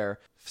leaves there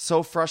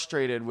so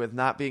frustrated with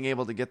not being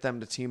able to get them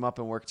to team up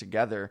and work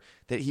together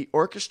that he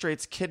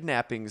orchestrates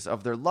kidnappings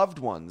of their loved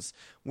ones,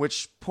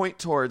 which point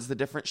towards the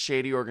different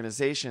shady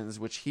organizations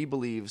which he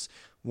believes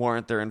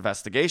warrant their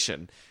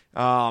investigation.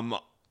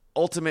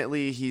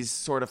 Ultimately, he's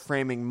sort of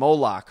framing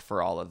Moloch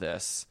for all of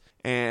this,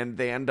 and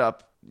they end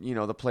up,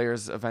 the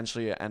players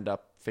eventually end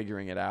up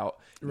figuring it out.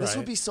 Right. This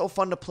would be so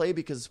fun to play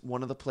because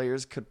one of the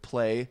players could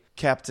play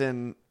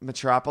Captain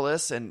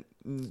Metropolis, and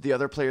the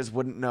other players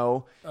wouldn't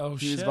know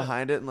who's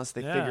behind it unless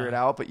they figure it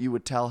out, but you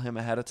would tell him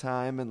ahead of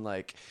time. And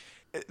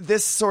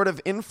this sort of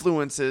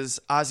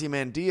influences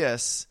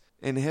Ozymandias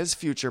in his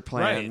future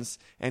plans,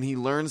 and he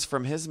learns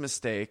from his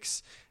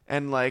mistakes.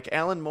 And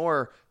Alan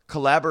Moore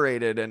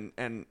collaborated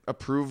and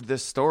approved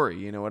this story,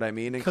 you know what I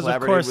mean? And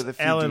collaborated with a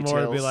few Alan details.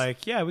 Moore would be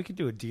like, yeah, we could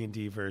do a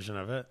D&D version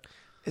of it.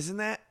 Isn't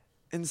that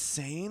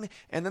insane?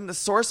 And then the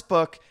source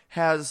book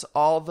has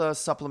all the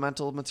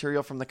supplemental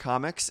material from the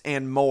comics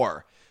and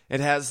more. It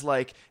has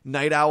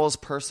Night Owl's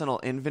personal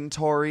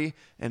inventory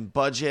and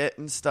budget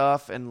and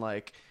stuff, and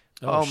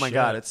oh my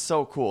god, it's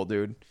so cool,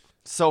 dude.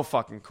 So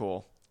fucking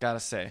cool.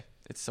 Gotta say,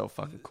 it's so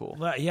fucking cool.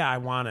 Yeah, I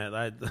want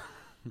it.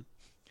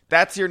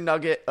 That's your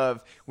nugget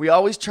of, we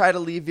always try to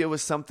leave you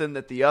with something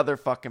that the other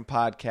fucking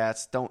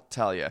podcasts don't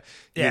tell you.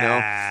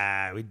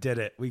 We did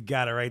it. We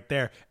got it right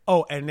there.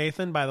 Oh, and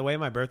Nathan, by the way,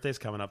 my birthday's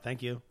coming up.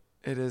 Thank you.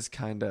 It is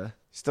kind of,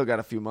 still got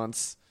a few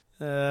months.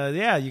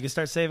 Yeah, you can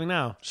start saving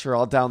now. Sure,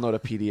 I'll download a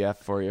PDF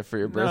for you for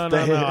your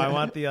birthday. No, I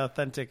want the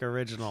authentic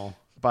original.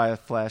 Buy a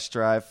flash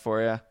drive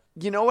for you.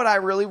 You know what I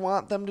really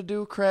want them to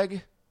do,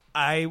 Craig?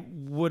 I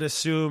would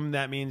assume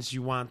that means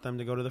you want them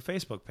to go to the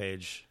Facebook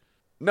page.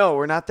 No,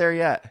 we're not there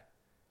yet.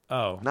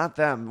 Oh. Not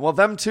them. Well,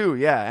 them too,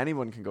 yeah.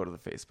 Anyone can go to the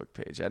Facebook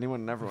page. Anyone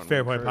and everyone.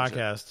 Fairpoint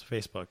Podcast,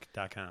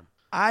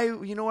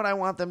 Facebook.com. You know what I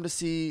want them to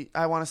see?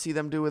 I want to see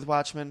them do with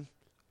Watchmen.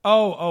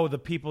 Oh, the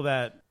people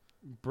that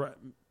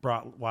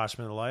brought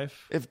Watchmen to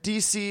life. If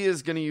DC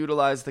is going to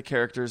utilize the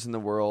characters in the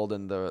world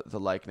and the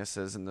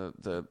likenesses and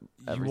the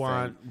everything. You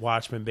want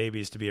Watchmen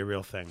babies to be a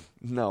real thing.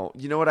 No.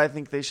 You know what I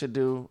think they should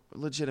do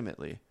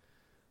legitimately?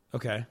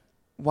 Okay.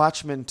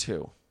 Watchmen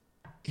 2.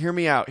 Hear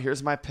me out.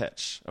 Here's my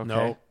pitch. Okay.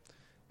 No.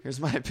 Here's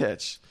my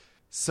pitch.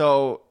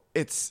 So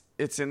it's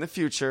in the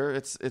future.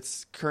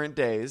 It's current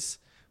days,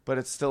 but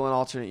it's still an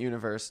alternate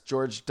universe.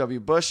 George W.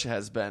 Bush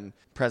has been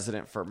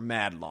president for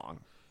mad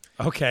long.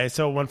 Okay,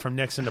 so it went from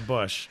Nixon to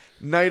Bush.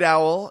 Night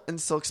Owl and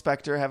Silk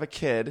Spectre have a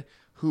kid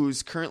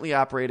who's currently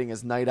operating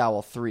as Night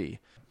Owl 3.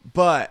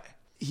 But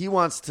he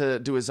wants to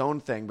do his own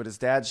thing, but his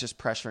dad's just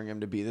pressuring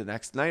him to be the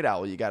next Night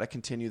Owl. You got to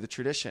continue the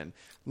tradition.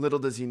 Little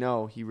does he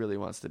know, he really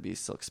wants to be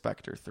Silk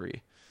Spectre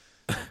 3.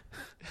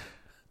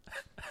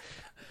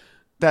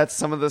 That's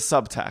some of the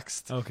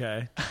subtext.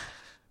 Okay.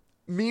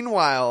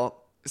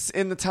 Meanwhile,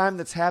 in the time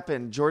that's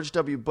happened, George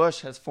W.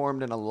 Bush has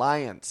formed an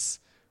alliance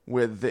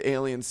with the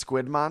alien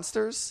squid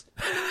monsters.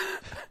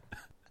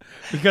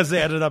 Because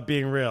they ended up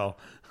being real.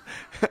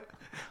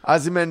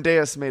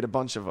 Ozymandias made a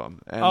bunch of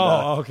them. And,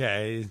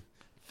 okay.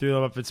 Threw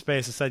them up in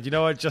space and said, you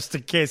know what, just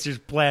in case, here's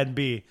plan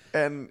B.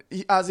 And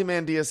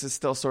Ozymandias is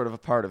still sort of a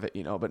part of it,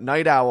 but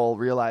Night Owl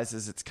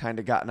realizes it's kind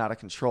of gotten out of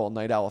control,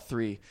 Night Owl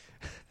 3.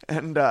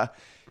 And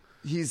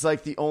he's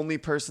the only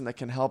person that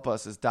can help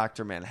us is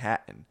Dr.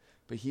 Manhattan.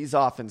 But he's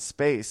off in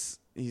space.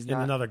 He's in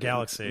not another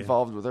galaxy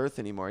involved with Earth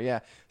anymore. Yeah.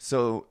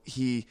 So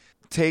he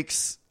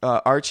takes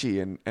Archie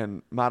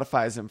and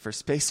modifies him for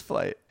space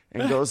flight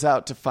and goes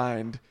out to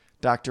find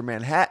Dr.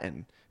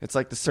 Manhattan. It's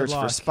like the search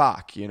for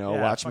Spock,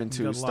 Watchmen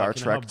 2, Star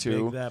Trek 2.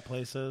 How big that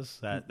place is?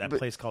 That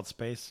place called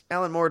space.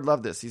 Alan Moore would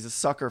love this. He's a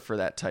sucker for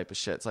that type of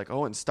shit. It's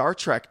and Star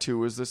Trek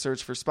 2 is the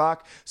search for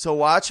Spock. So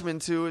Watchmen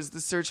 2 is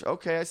the search.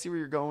 Okay, I see where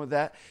you're going with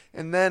that.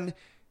 And then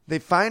they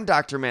find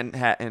Dr.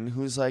 Manhattan,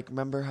 who's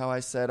remember how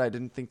I said I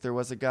didn't think there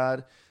was a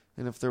God?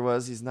 And if there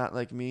was, he's not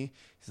like me.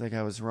 He's like,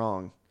 I was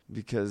wrong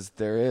because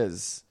there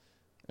is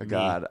a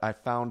God. I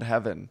found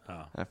heaven.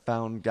 Oh. I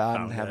found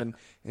God in heaven.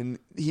 And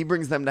he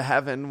brings them to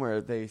heaven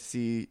where they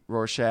see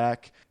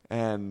Rorschach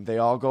and they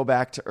all go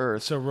back to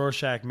Earth. So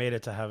Rorschach made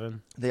it to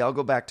heaven. They all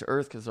go back to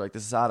Earth because they're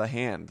this is out of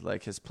hand.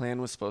 His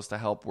plan was supposed to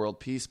help world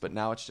peace, but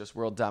now it's just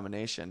world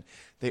domination.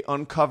 They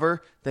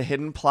uncover the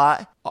hidden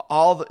plot.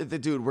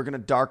 Dude, we're going to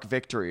Dark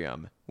Victory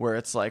him, where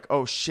it's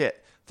oh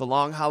shit, The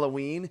Long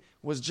Halloween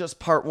was just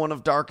part 1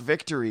 of Dark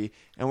Victory.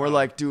 And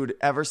we're dude,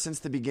 ever since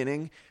the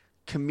beginning,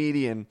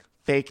 comedian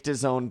faked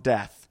his own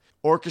death.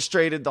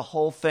 Orchestrated the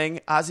whole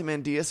thing.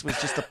 Ozymandias was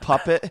just a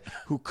puppet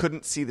who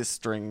couldn't see the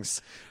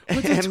strings.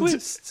 What a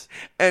twist.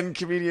 And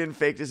comedian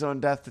faked his own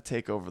death to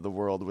take over the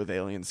world with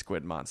alien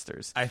squid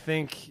monsters. I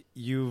think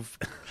you've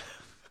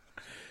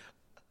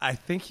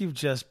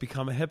just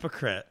become a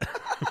hypocrite.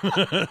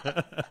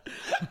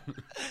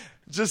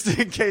 Just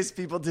in case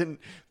people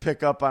didn't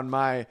pick up on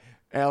my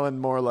Alan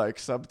Moore like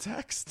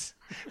subtext.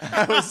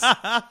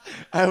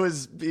 I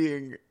was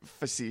being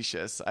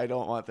facetious. I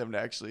don't want them to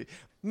actually.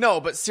 No,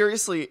 but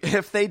seriously,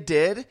 if they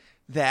did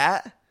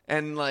that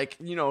and like,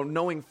 you know,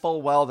 knowing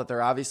full well that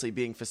they're obviously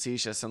being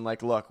facetious and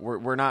like, look,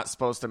 we're not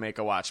supposed to make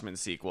a Watchmen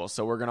sequel,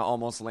 so we're going to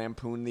almost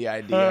lampoon the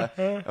idea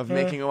of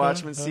making a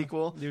Watchmen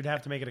sequel. You'd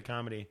have to make it a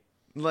comedy.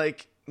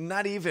 Like,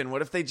 not even.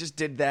 What if they just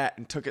did that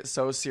and took it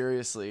so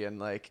seriously and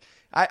like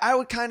I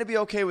would kind of be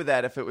okay with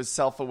that if it was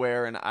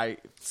self-aware and I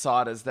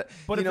saw it as that.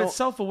 But if it's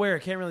self-aware,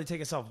 it can't really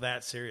take itself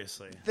that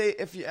seriously.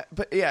 If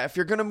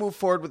you're going to move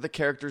forward with the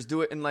characters,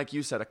 do it in, like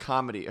you said, a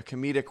comedy, a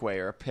comedic way,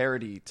 or a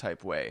parody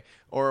type way,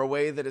 or a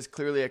way that is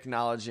clearly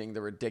acknowledging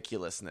the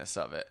ridiculousness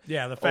of it.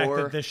 Yeah, the fact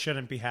that this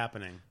shouldn't be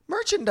happening.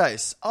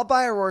 Merchandise. I'll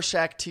buy a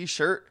Rorschach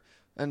t-shirt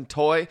and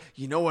toy.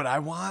 You know what I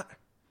want?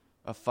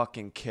 A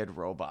fucking Kid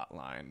Robot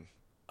line.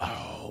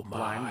 Oh, my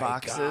blind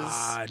boxes.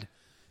 God.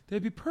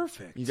 They'd be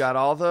perfect. You got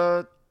all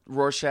the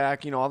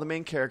Rorschach, you know, all the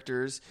main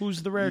characters.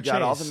 Who's the rare Chase? You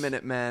got all the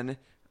Minutemen.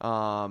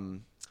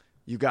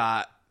 You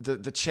got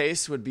the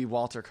Chase would be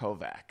Walter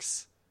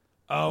Kovacs.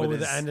 Oh,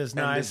 with the end is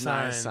nigh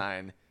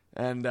sign.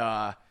 And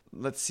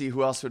let's see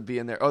who else would be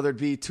in there. Oh, there'd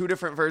be two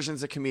different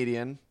versions of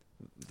Comedian.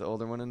 The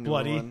older one and the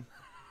newer one.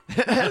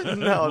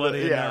 No,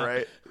 Bloody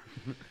right.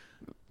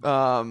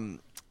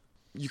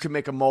 You could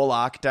make a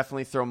Moloch.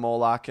 Definitely throw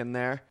Moloch in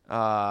there.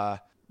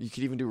 You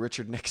could even do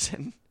Richard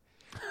Nixon.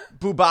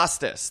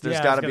 Bubastis. There's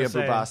got to be a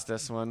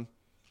Bubastis one.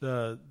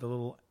 The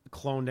little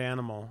cloned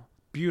animal.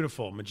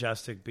 Beautiful,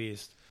 majestic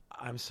beast.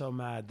 I'm so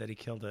mad that he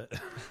killed it.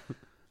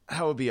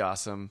 That would be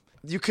awesome.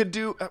 You could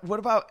do... What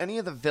about any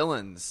of the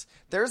villains?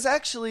 There's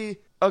actually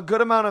a good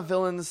amount of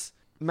villains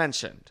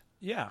mentioned.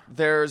 Yeah.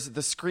 There's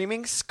the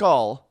Screaming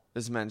Skull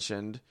is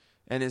mentioned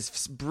and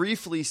is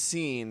briefly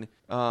seen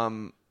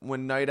when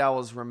Night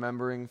Owl is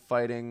remembering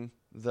fighting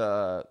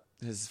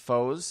his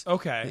foes.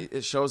 Okay.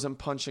 It shows him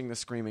punching the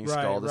Screaming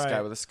Skull, this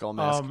guy with a skull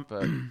mask.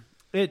 But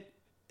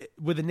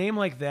with a name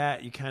like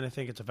that, you kind of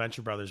think it's a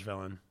Venture Brothers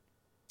villain.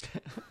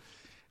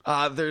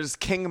 There's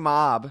King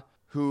Mob,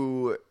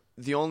 who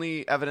the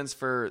only evidence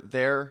for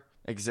their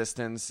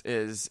existence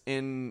is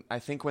in, I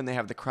think, when they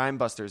have the Crime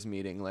Busters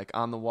meeting. Like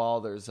on the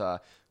wall, there's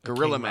a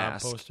gorilla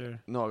mask.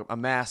 Poster? No, a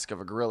mask of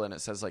a gorilla, and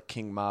it says like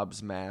King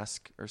Mob's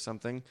mask or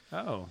something.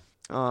 Oh.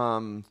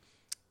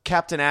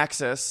 Captain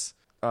Axis.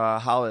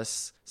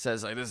 Hollis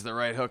says, like, this is the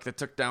right hook that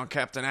took down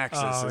Captain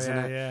Axis, isn't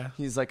it? Yeah.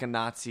 He's like a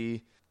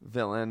Nazi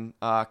villain.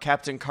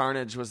 Captain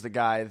Carnage was the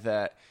guy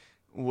that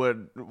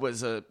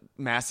was a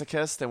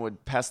masochist and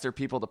would pester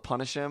people to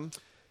punish him.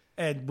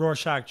 And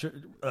Rorschach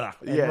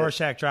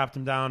dropped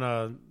him down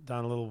a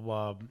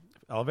little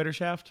elevator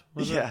shaft.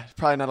 Yeah,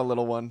 probably not a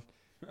little one.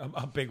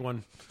 A big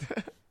one.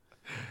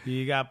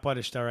 You got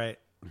punished, all right.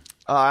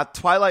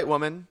 Twilight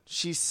Woman,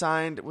 she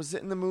signed, was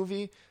it in the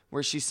movie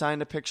where she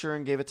signed a picture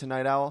and gave it to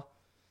Night Owl?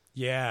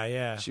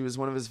 Yeah. She was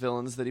one of his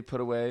villains that he put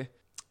away.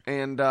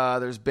 And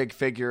there's Big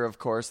Figure, of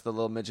course, the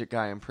little midget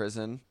guy in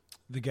prison.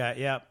 The guy,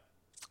 yep.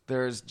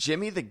 There's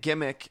Jimmy the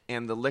Gimmick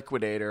and the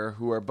Liquidator,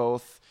 who are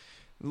both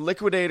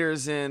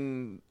Liquidators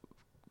in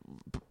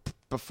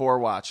before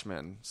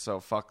Watchmen, so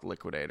fuck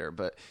Liquidator.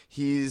 But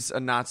he's a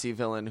Nazi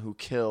villain who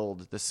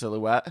killed the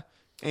Silhouette.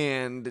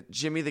 And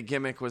Jimmy the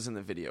Gimmick was in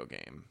the video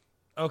game.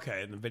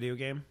 Okay, in the video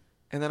game?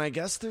 And then I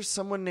guess there's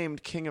someone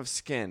named King of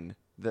Skin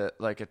that,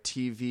 like, a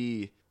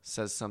TV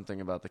says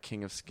something about the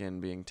King of Skin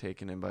being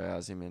taken in by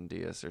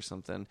Ozymandias or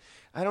something.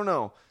 I don't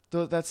know.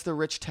 That's the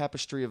rich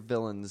tapestry of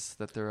villains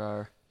that there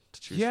are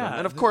to choose from.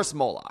 And, of course,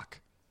 Moloch.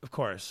 Of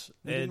course.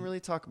 We didn't really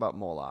talk about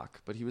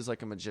Moloch, but he was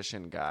like a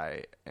magician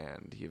guy,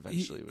 and he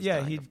eventually was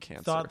dying of cancer.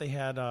 He thought they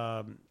had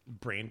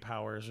brain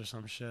powers or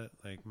some shit,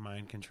 like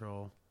mind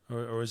control.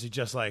 Or was he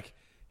just like...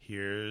 He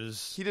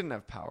didn't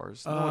have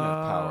powers. No one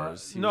had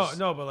powers.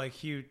 No, but like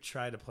he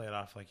tried to play it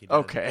off like he did.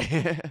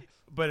 Okay.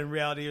 But in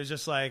reality, it was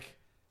just like,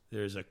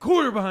 there's a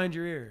quarter behind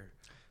your ear.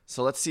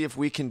 So let's see if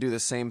we can do the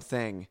same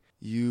thing.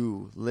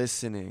 You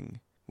listening.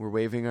 We're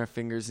waving our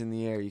fingers in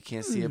the air. You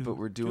can't see it, but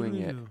we're doing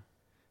it.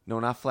 No,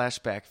 not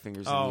flashback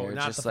fingers in the air.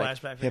 Not just the like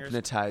flashback fingers?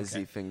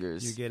 hypnotize-y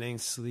fingers. You're getting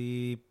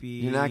sleepy.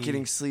 You're not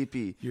getting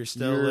sleepy. You're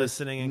still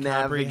listening and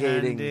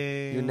comprehending.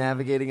 You're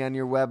navigating on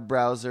your web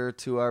browser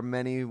to our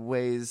many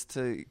ways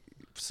to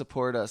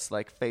support us,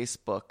 like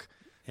Facebook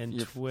and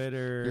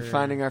Twitter. You're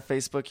finding our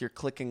Facebook. You're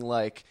clicking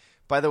like.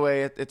 By the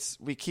way,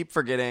 we keep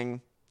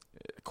forgetting,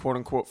 quote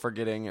unquote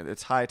forgetting.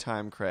 It's high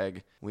time,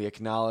 Craig. We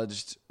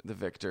acknowledged the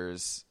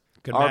victors.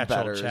 Good our match,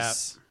 betters. old chap.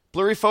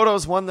 Blurry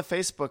Photos won the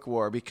Facebook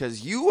war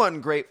because you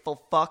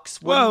ungrateful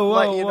fucks wouldn't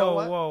let you know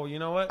what? You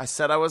know what? I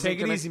said I wasn't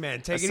Take it easy,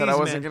 man. I said I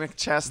wasn't going to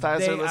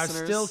chastise our listeners.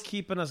 They are still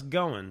keeping us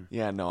going.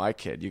 Yeah, no, I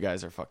kid. You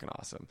guys are fucking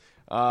awesome.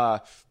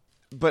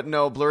 But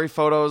no, Blurry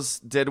Photos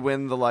did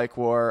win the like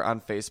war on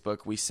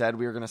Facebook. We said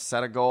we were going to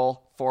set a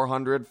goal,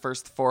 400,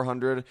 first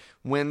 400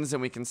 wins,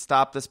 and we can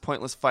stop this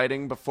pointless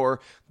fighting before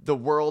the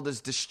world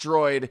is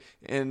destroyed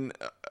in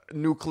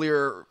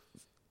nuclear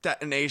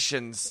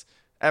detonations.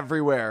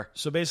 everywhere.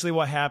 So basically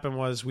what happened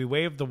was we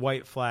waved the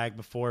white flag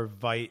before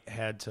Vite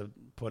had to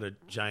put a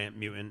giant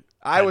mutant.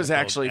 I was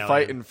actually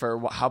fighting for,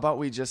 how about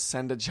we just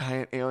send a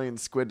giant alien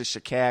squid to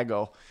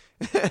Chicago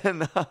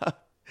and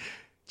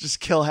just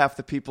kill half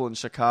the people in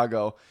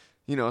Chicago.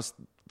 You know,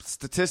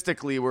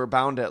 statistically, we're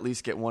bound to at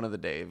least get one of the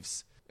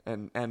Daves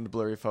and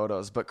blurry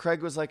photos. But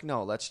Craig was like,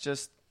 no, let's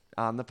just,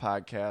 on the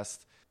podcast,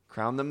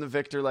 crown them the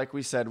victor like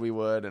we said we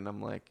would. And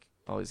I'm like,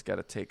 always got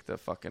to take the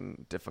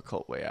fucking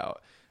difficult way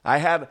out. I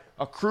had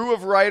a crew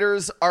of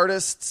writers,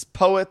 artists,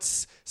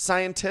 poets,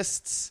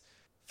 scientists,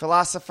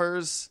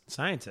 philosophers.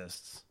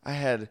 Scientists. I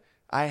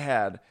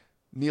had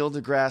Neil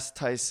deGrasse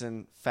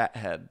Tyson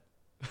fathead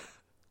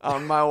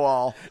on my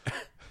wall,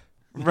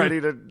 ready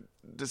to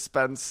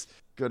dispense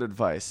good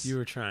advice. You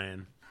were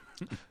trying.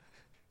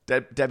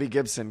 Debbie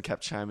Gibson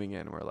kept chiming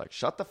in. We're like,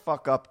 shut the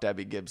fuck up,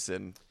 Debbie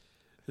Gibson.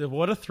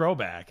 What a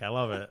throwback. I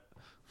love it.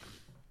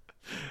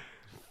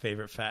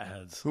 Favorite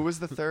fatheads. Who was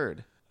the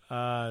third?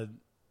 I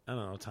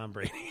don't know, Tom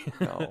Brady.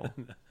 No.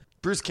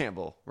 Bruce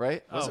Campbell,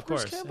 right? Was it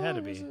Bruce Campbell? It had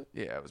to be.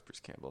 Yeah, it was Bruce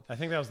Campbell. I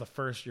think that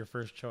was your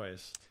first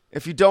choice.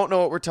 If you don't know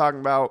what we're talking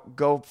about,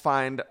 go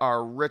find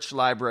our rich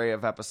library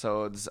of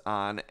episodes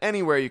on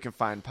anywhere you can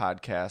find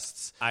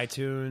podcasts.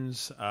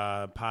 iTunes,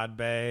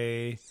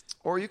 Podbay.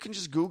 Or you can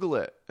just Google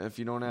it if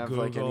you don't have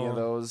Google. like any of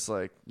those,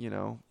 like, you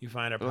know. You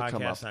find our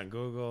podcast on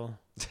Google.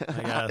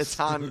 I guess. It's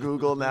on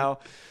Google now.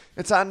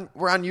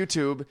 We're on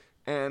YouTube.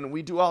 And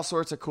we do all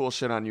sorts of cool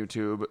shit on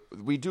YouTube.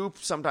 We do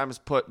sometimes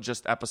put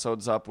just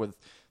episodes up with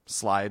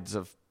slides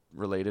of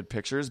related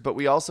pictures, but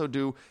we also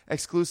do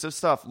exclusive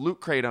stuff,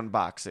 Loot Crate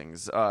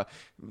unboxings,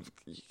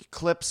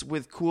 clips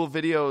with cool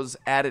videos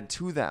added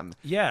to them.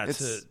 Yeah,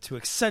 to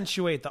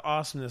accentuate the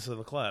awesomeness of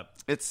the clip.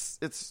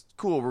 It's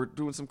cool. We're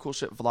doing some cool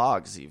shit,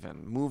 vlogs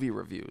even, movie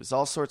reviews,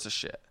 all sorts of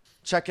shit.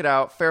 Check it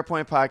out,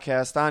 Fairpoint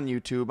Podcast on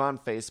YouTube, on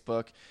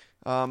Facebook.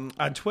 On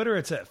Twitter,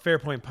 it's at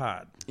Fairpoint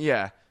Pod.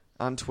 Yeah,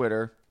 on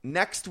Twitter.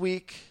 Next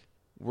week,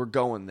 we're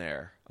going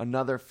there.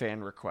 Another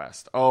fan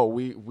request. Oh,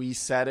 we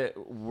said it.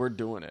 We're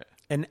doing it.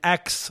 An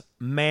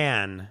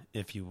X-Man,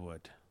 if you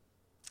would.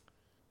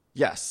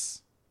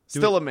 Yes.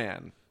 Still a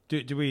man.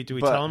 Do we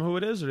tell him who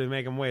it is, or do we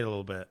make him wait a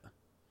little bit?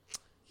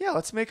 Yeah,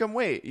 let's make him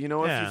wait. You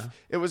know,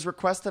 it was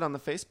requested on the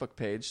Facebook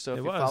page, so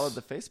if you followed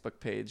the Facebook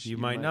page, you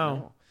might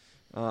know.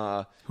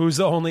 Who's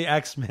the only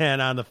X-Man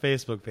on the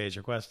Facebook page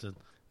requested?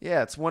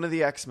 Yeah, it's one of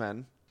the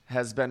X-Men.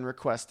 Has been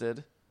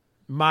requested.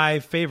 My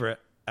favorite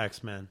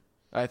X-Men.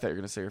 I thought you were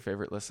going to say your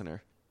favorite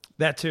listener.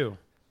 That too.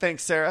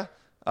 Thanks, Sarah.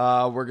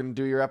 We're going to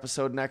do your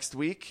episode next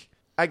week.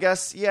 I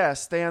guess, yeah,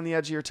 stay on the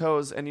edge of your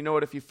toes. And you know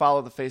what? If you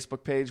follow the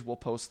Facebook page, we'll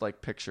post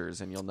like pictures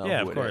and you'll know who it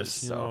is. Yeah, of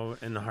course. You know,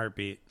 in the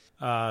heartbeat.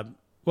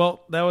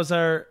 Well, that was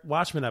our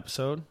Watchmen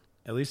episode.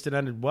 At least it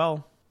ended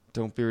well.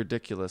 Don't be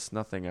ridiculous.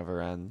 Nothing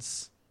ever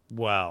ends.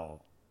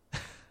 Well.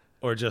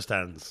 Or just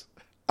ends.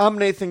 I'm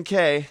Nathan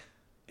K.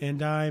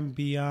 And I'm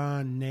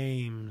Beyond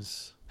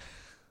Names.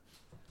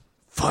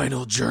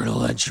 Final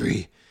journal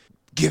entry.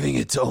 Giving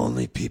it to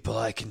only people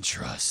I can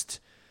trust.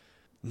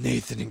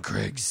 Nathan and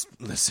Craig's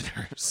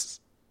listeners.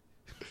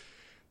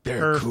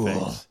 They're Perfect.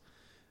 Cool.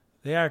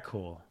 They are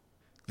cool.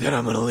 Then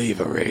I'm going to leave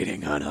a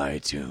rating on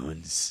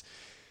iTunes.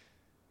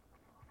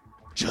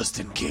 Just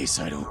in case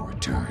I don't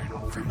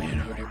return from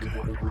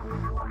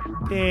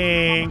Antarctica.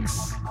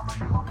 Thanks.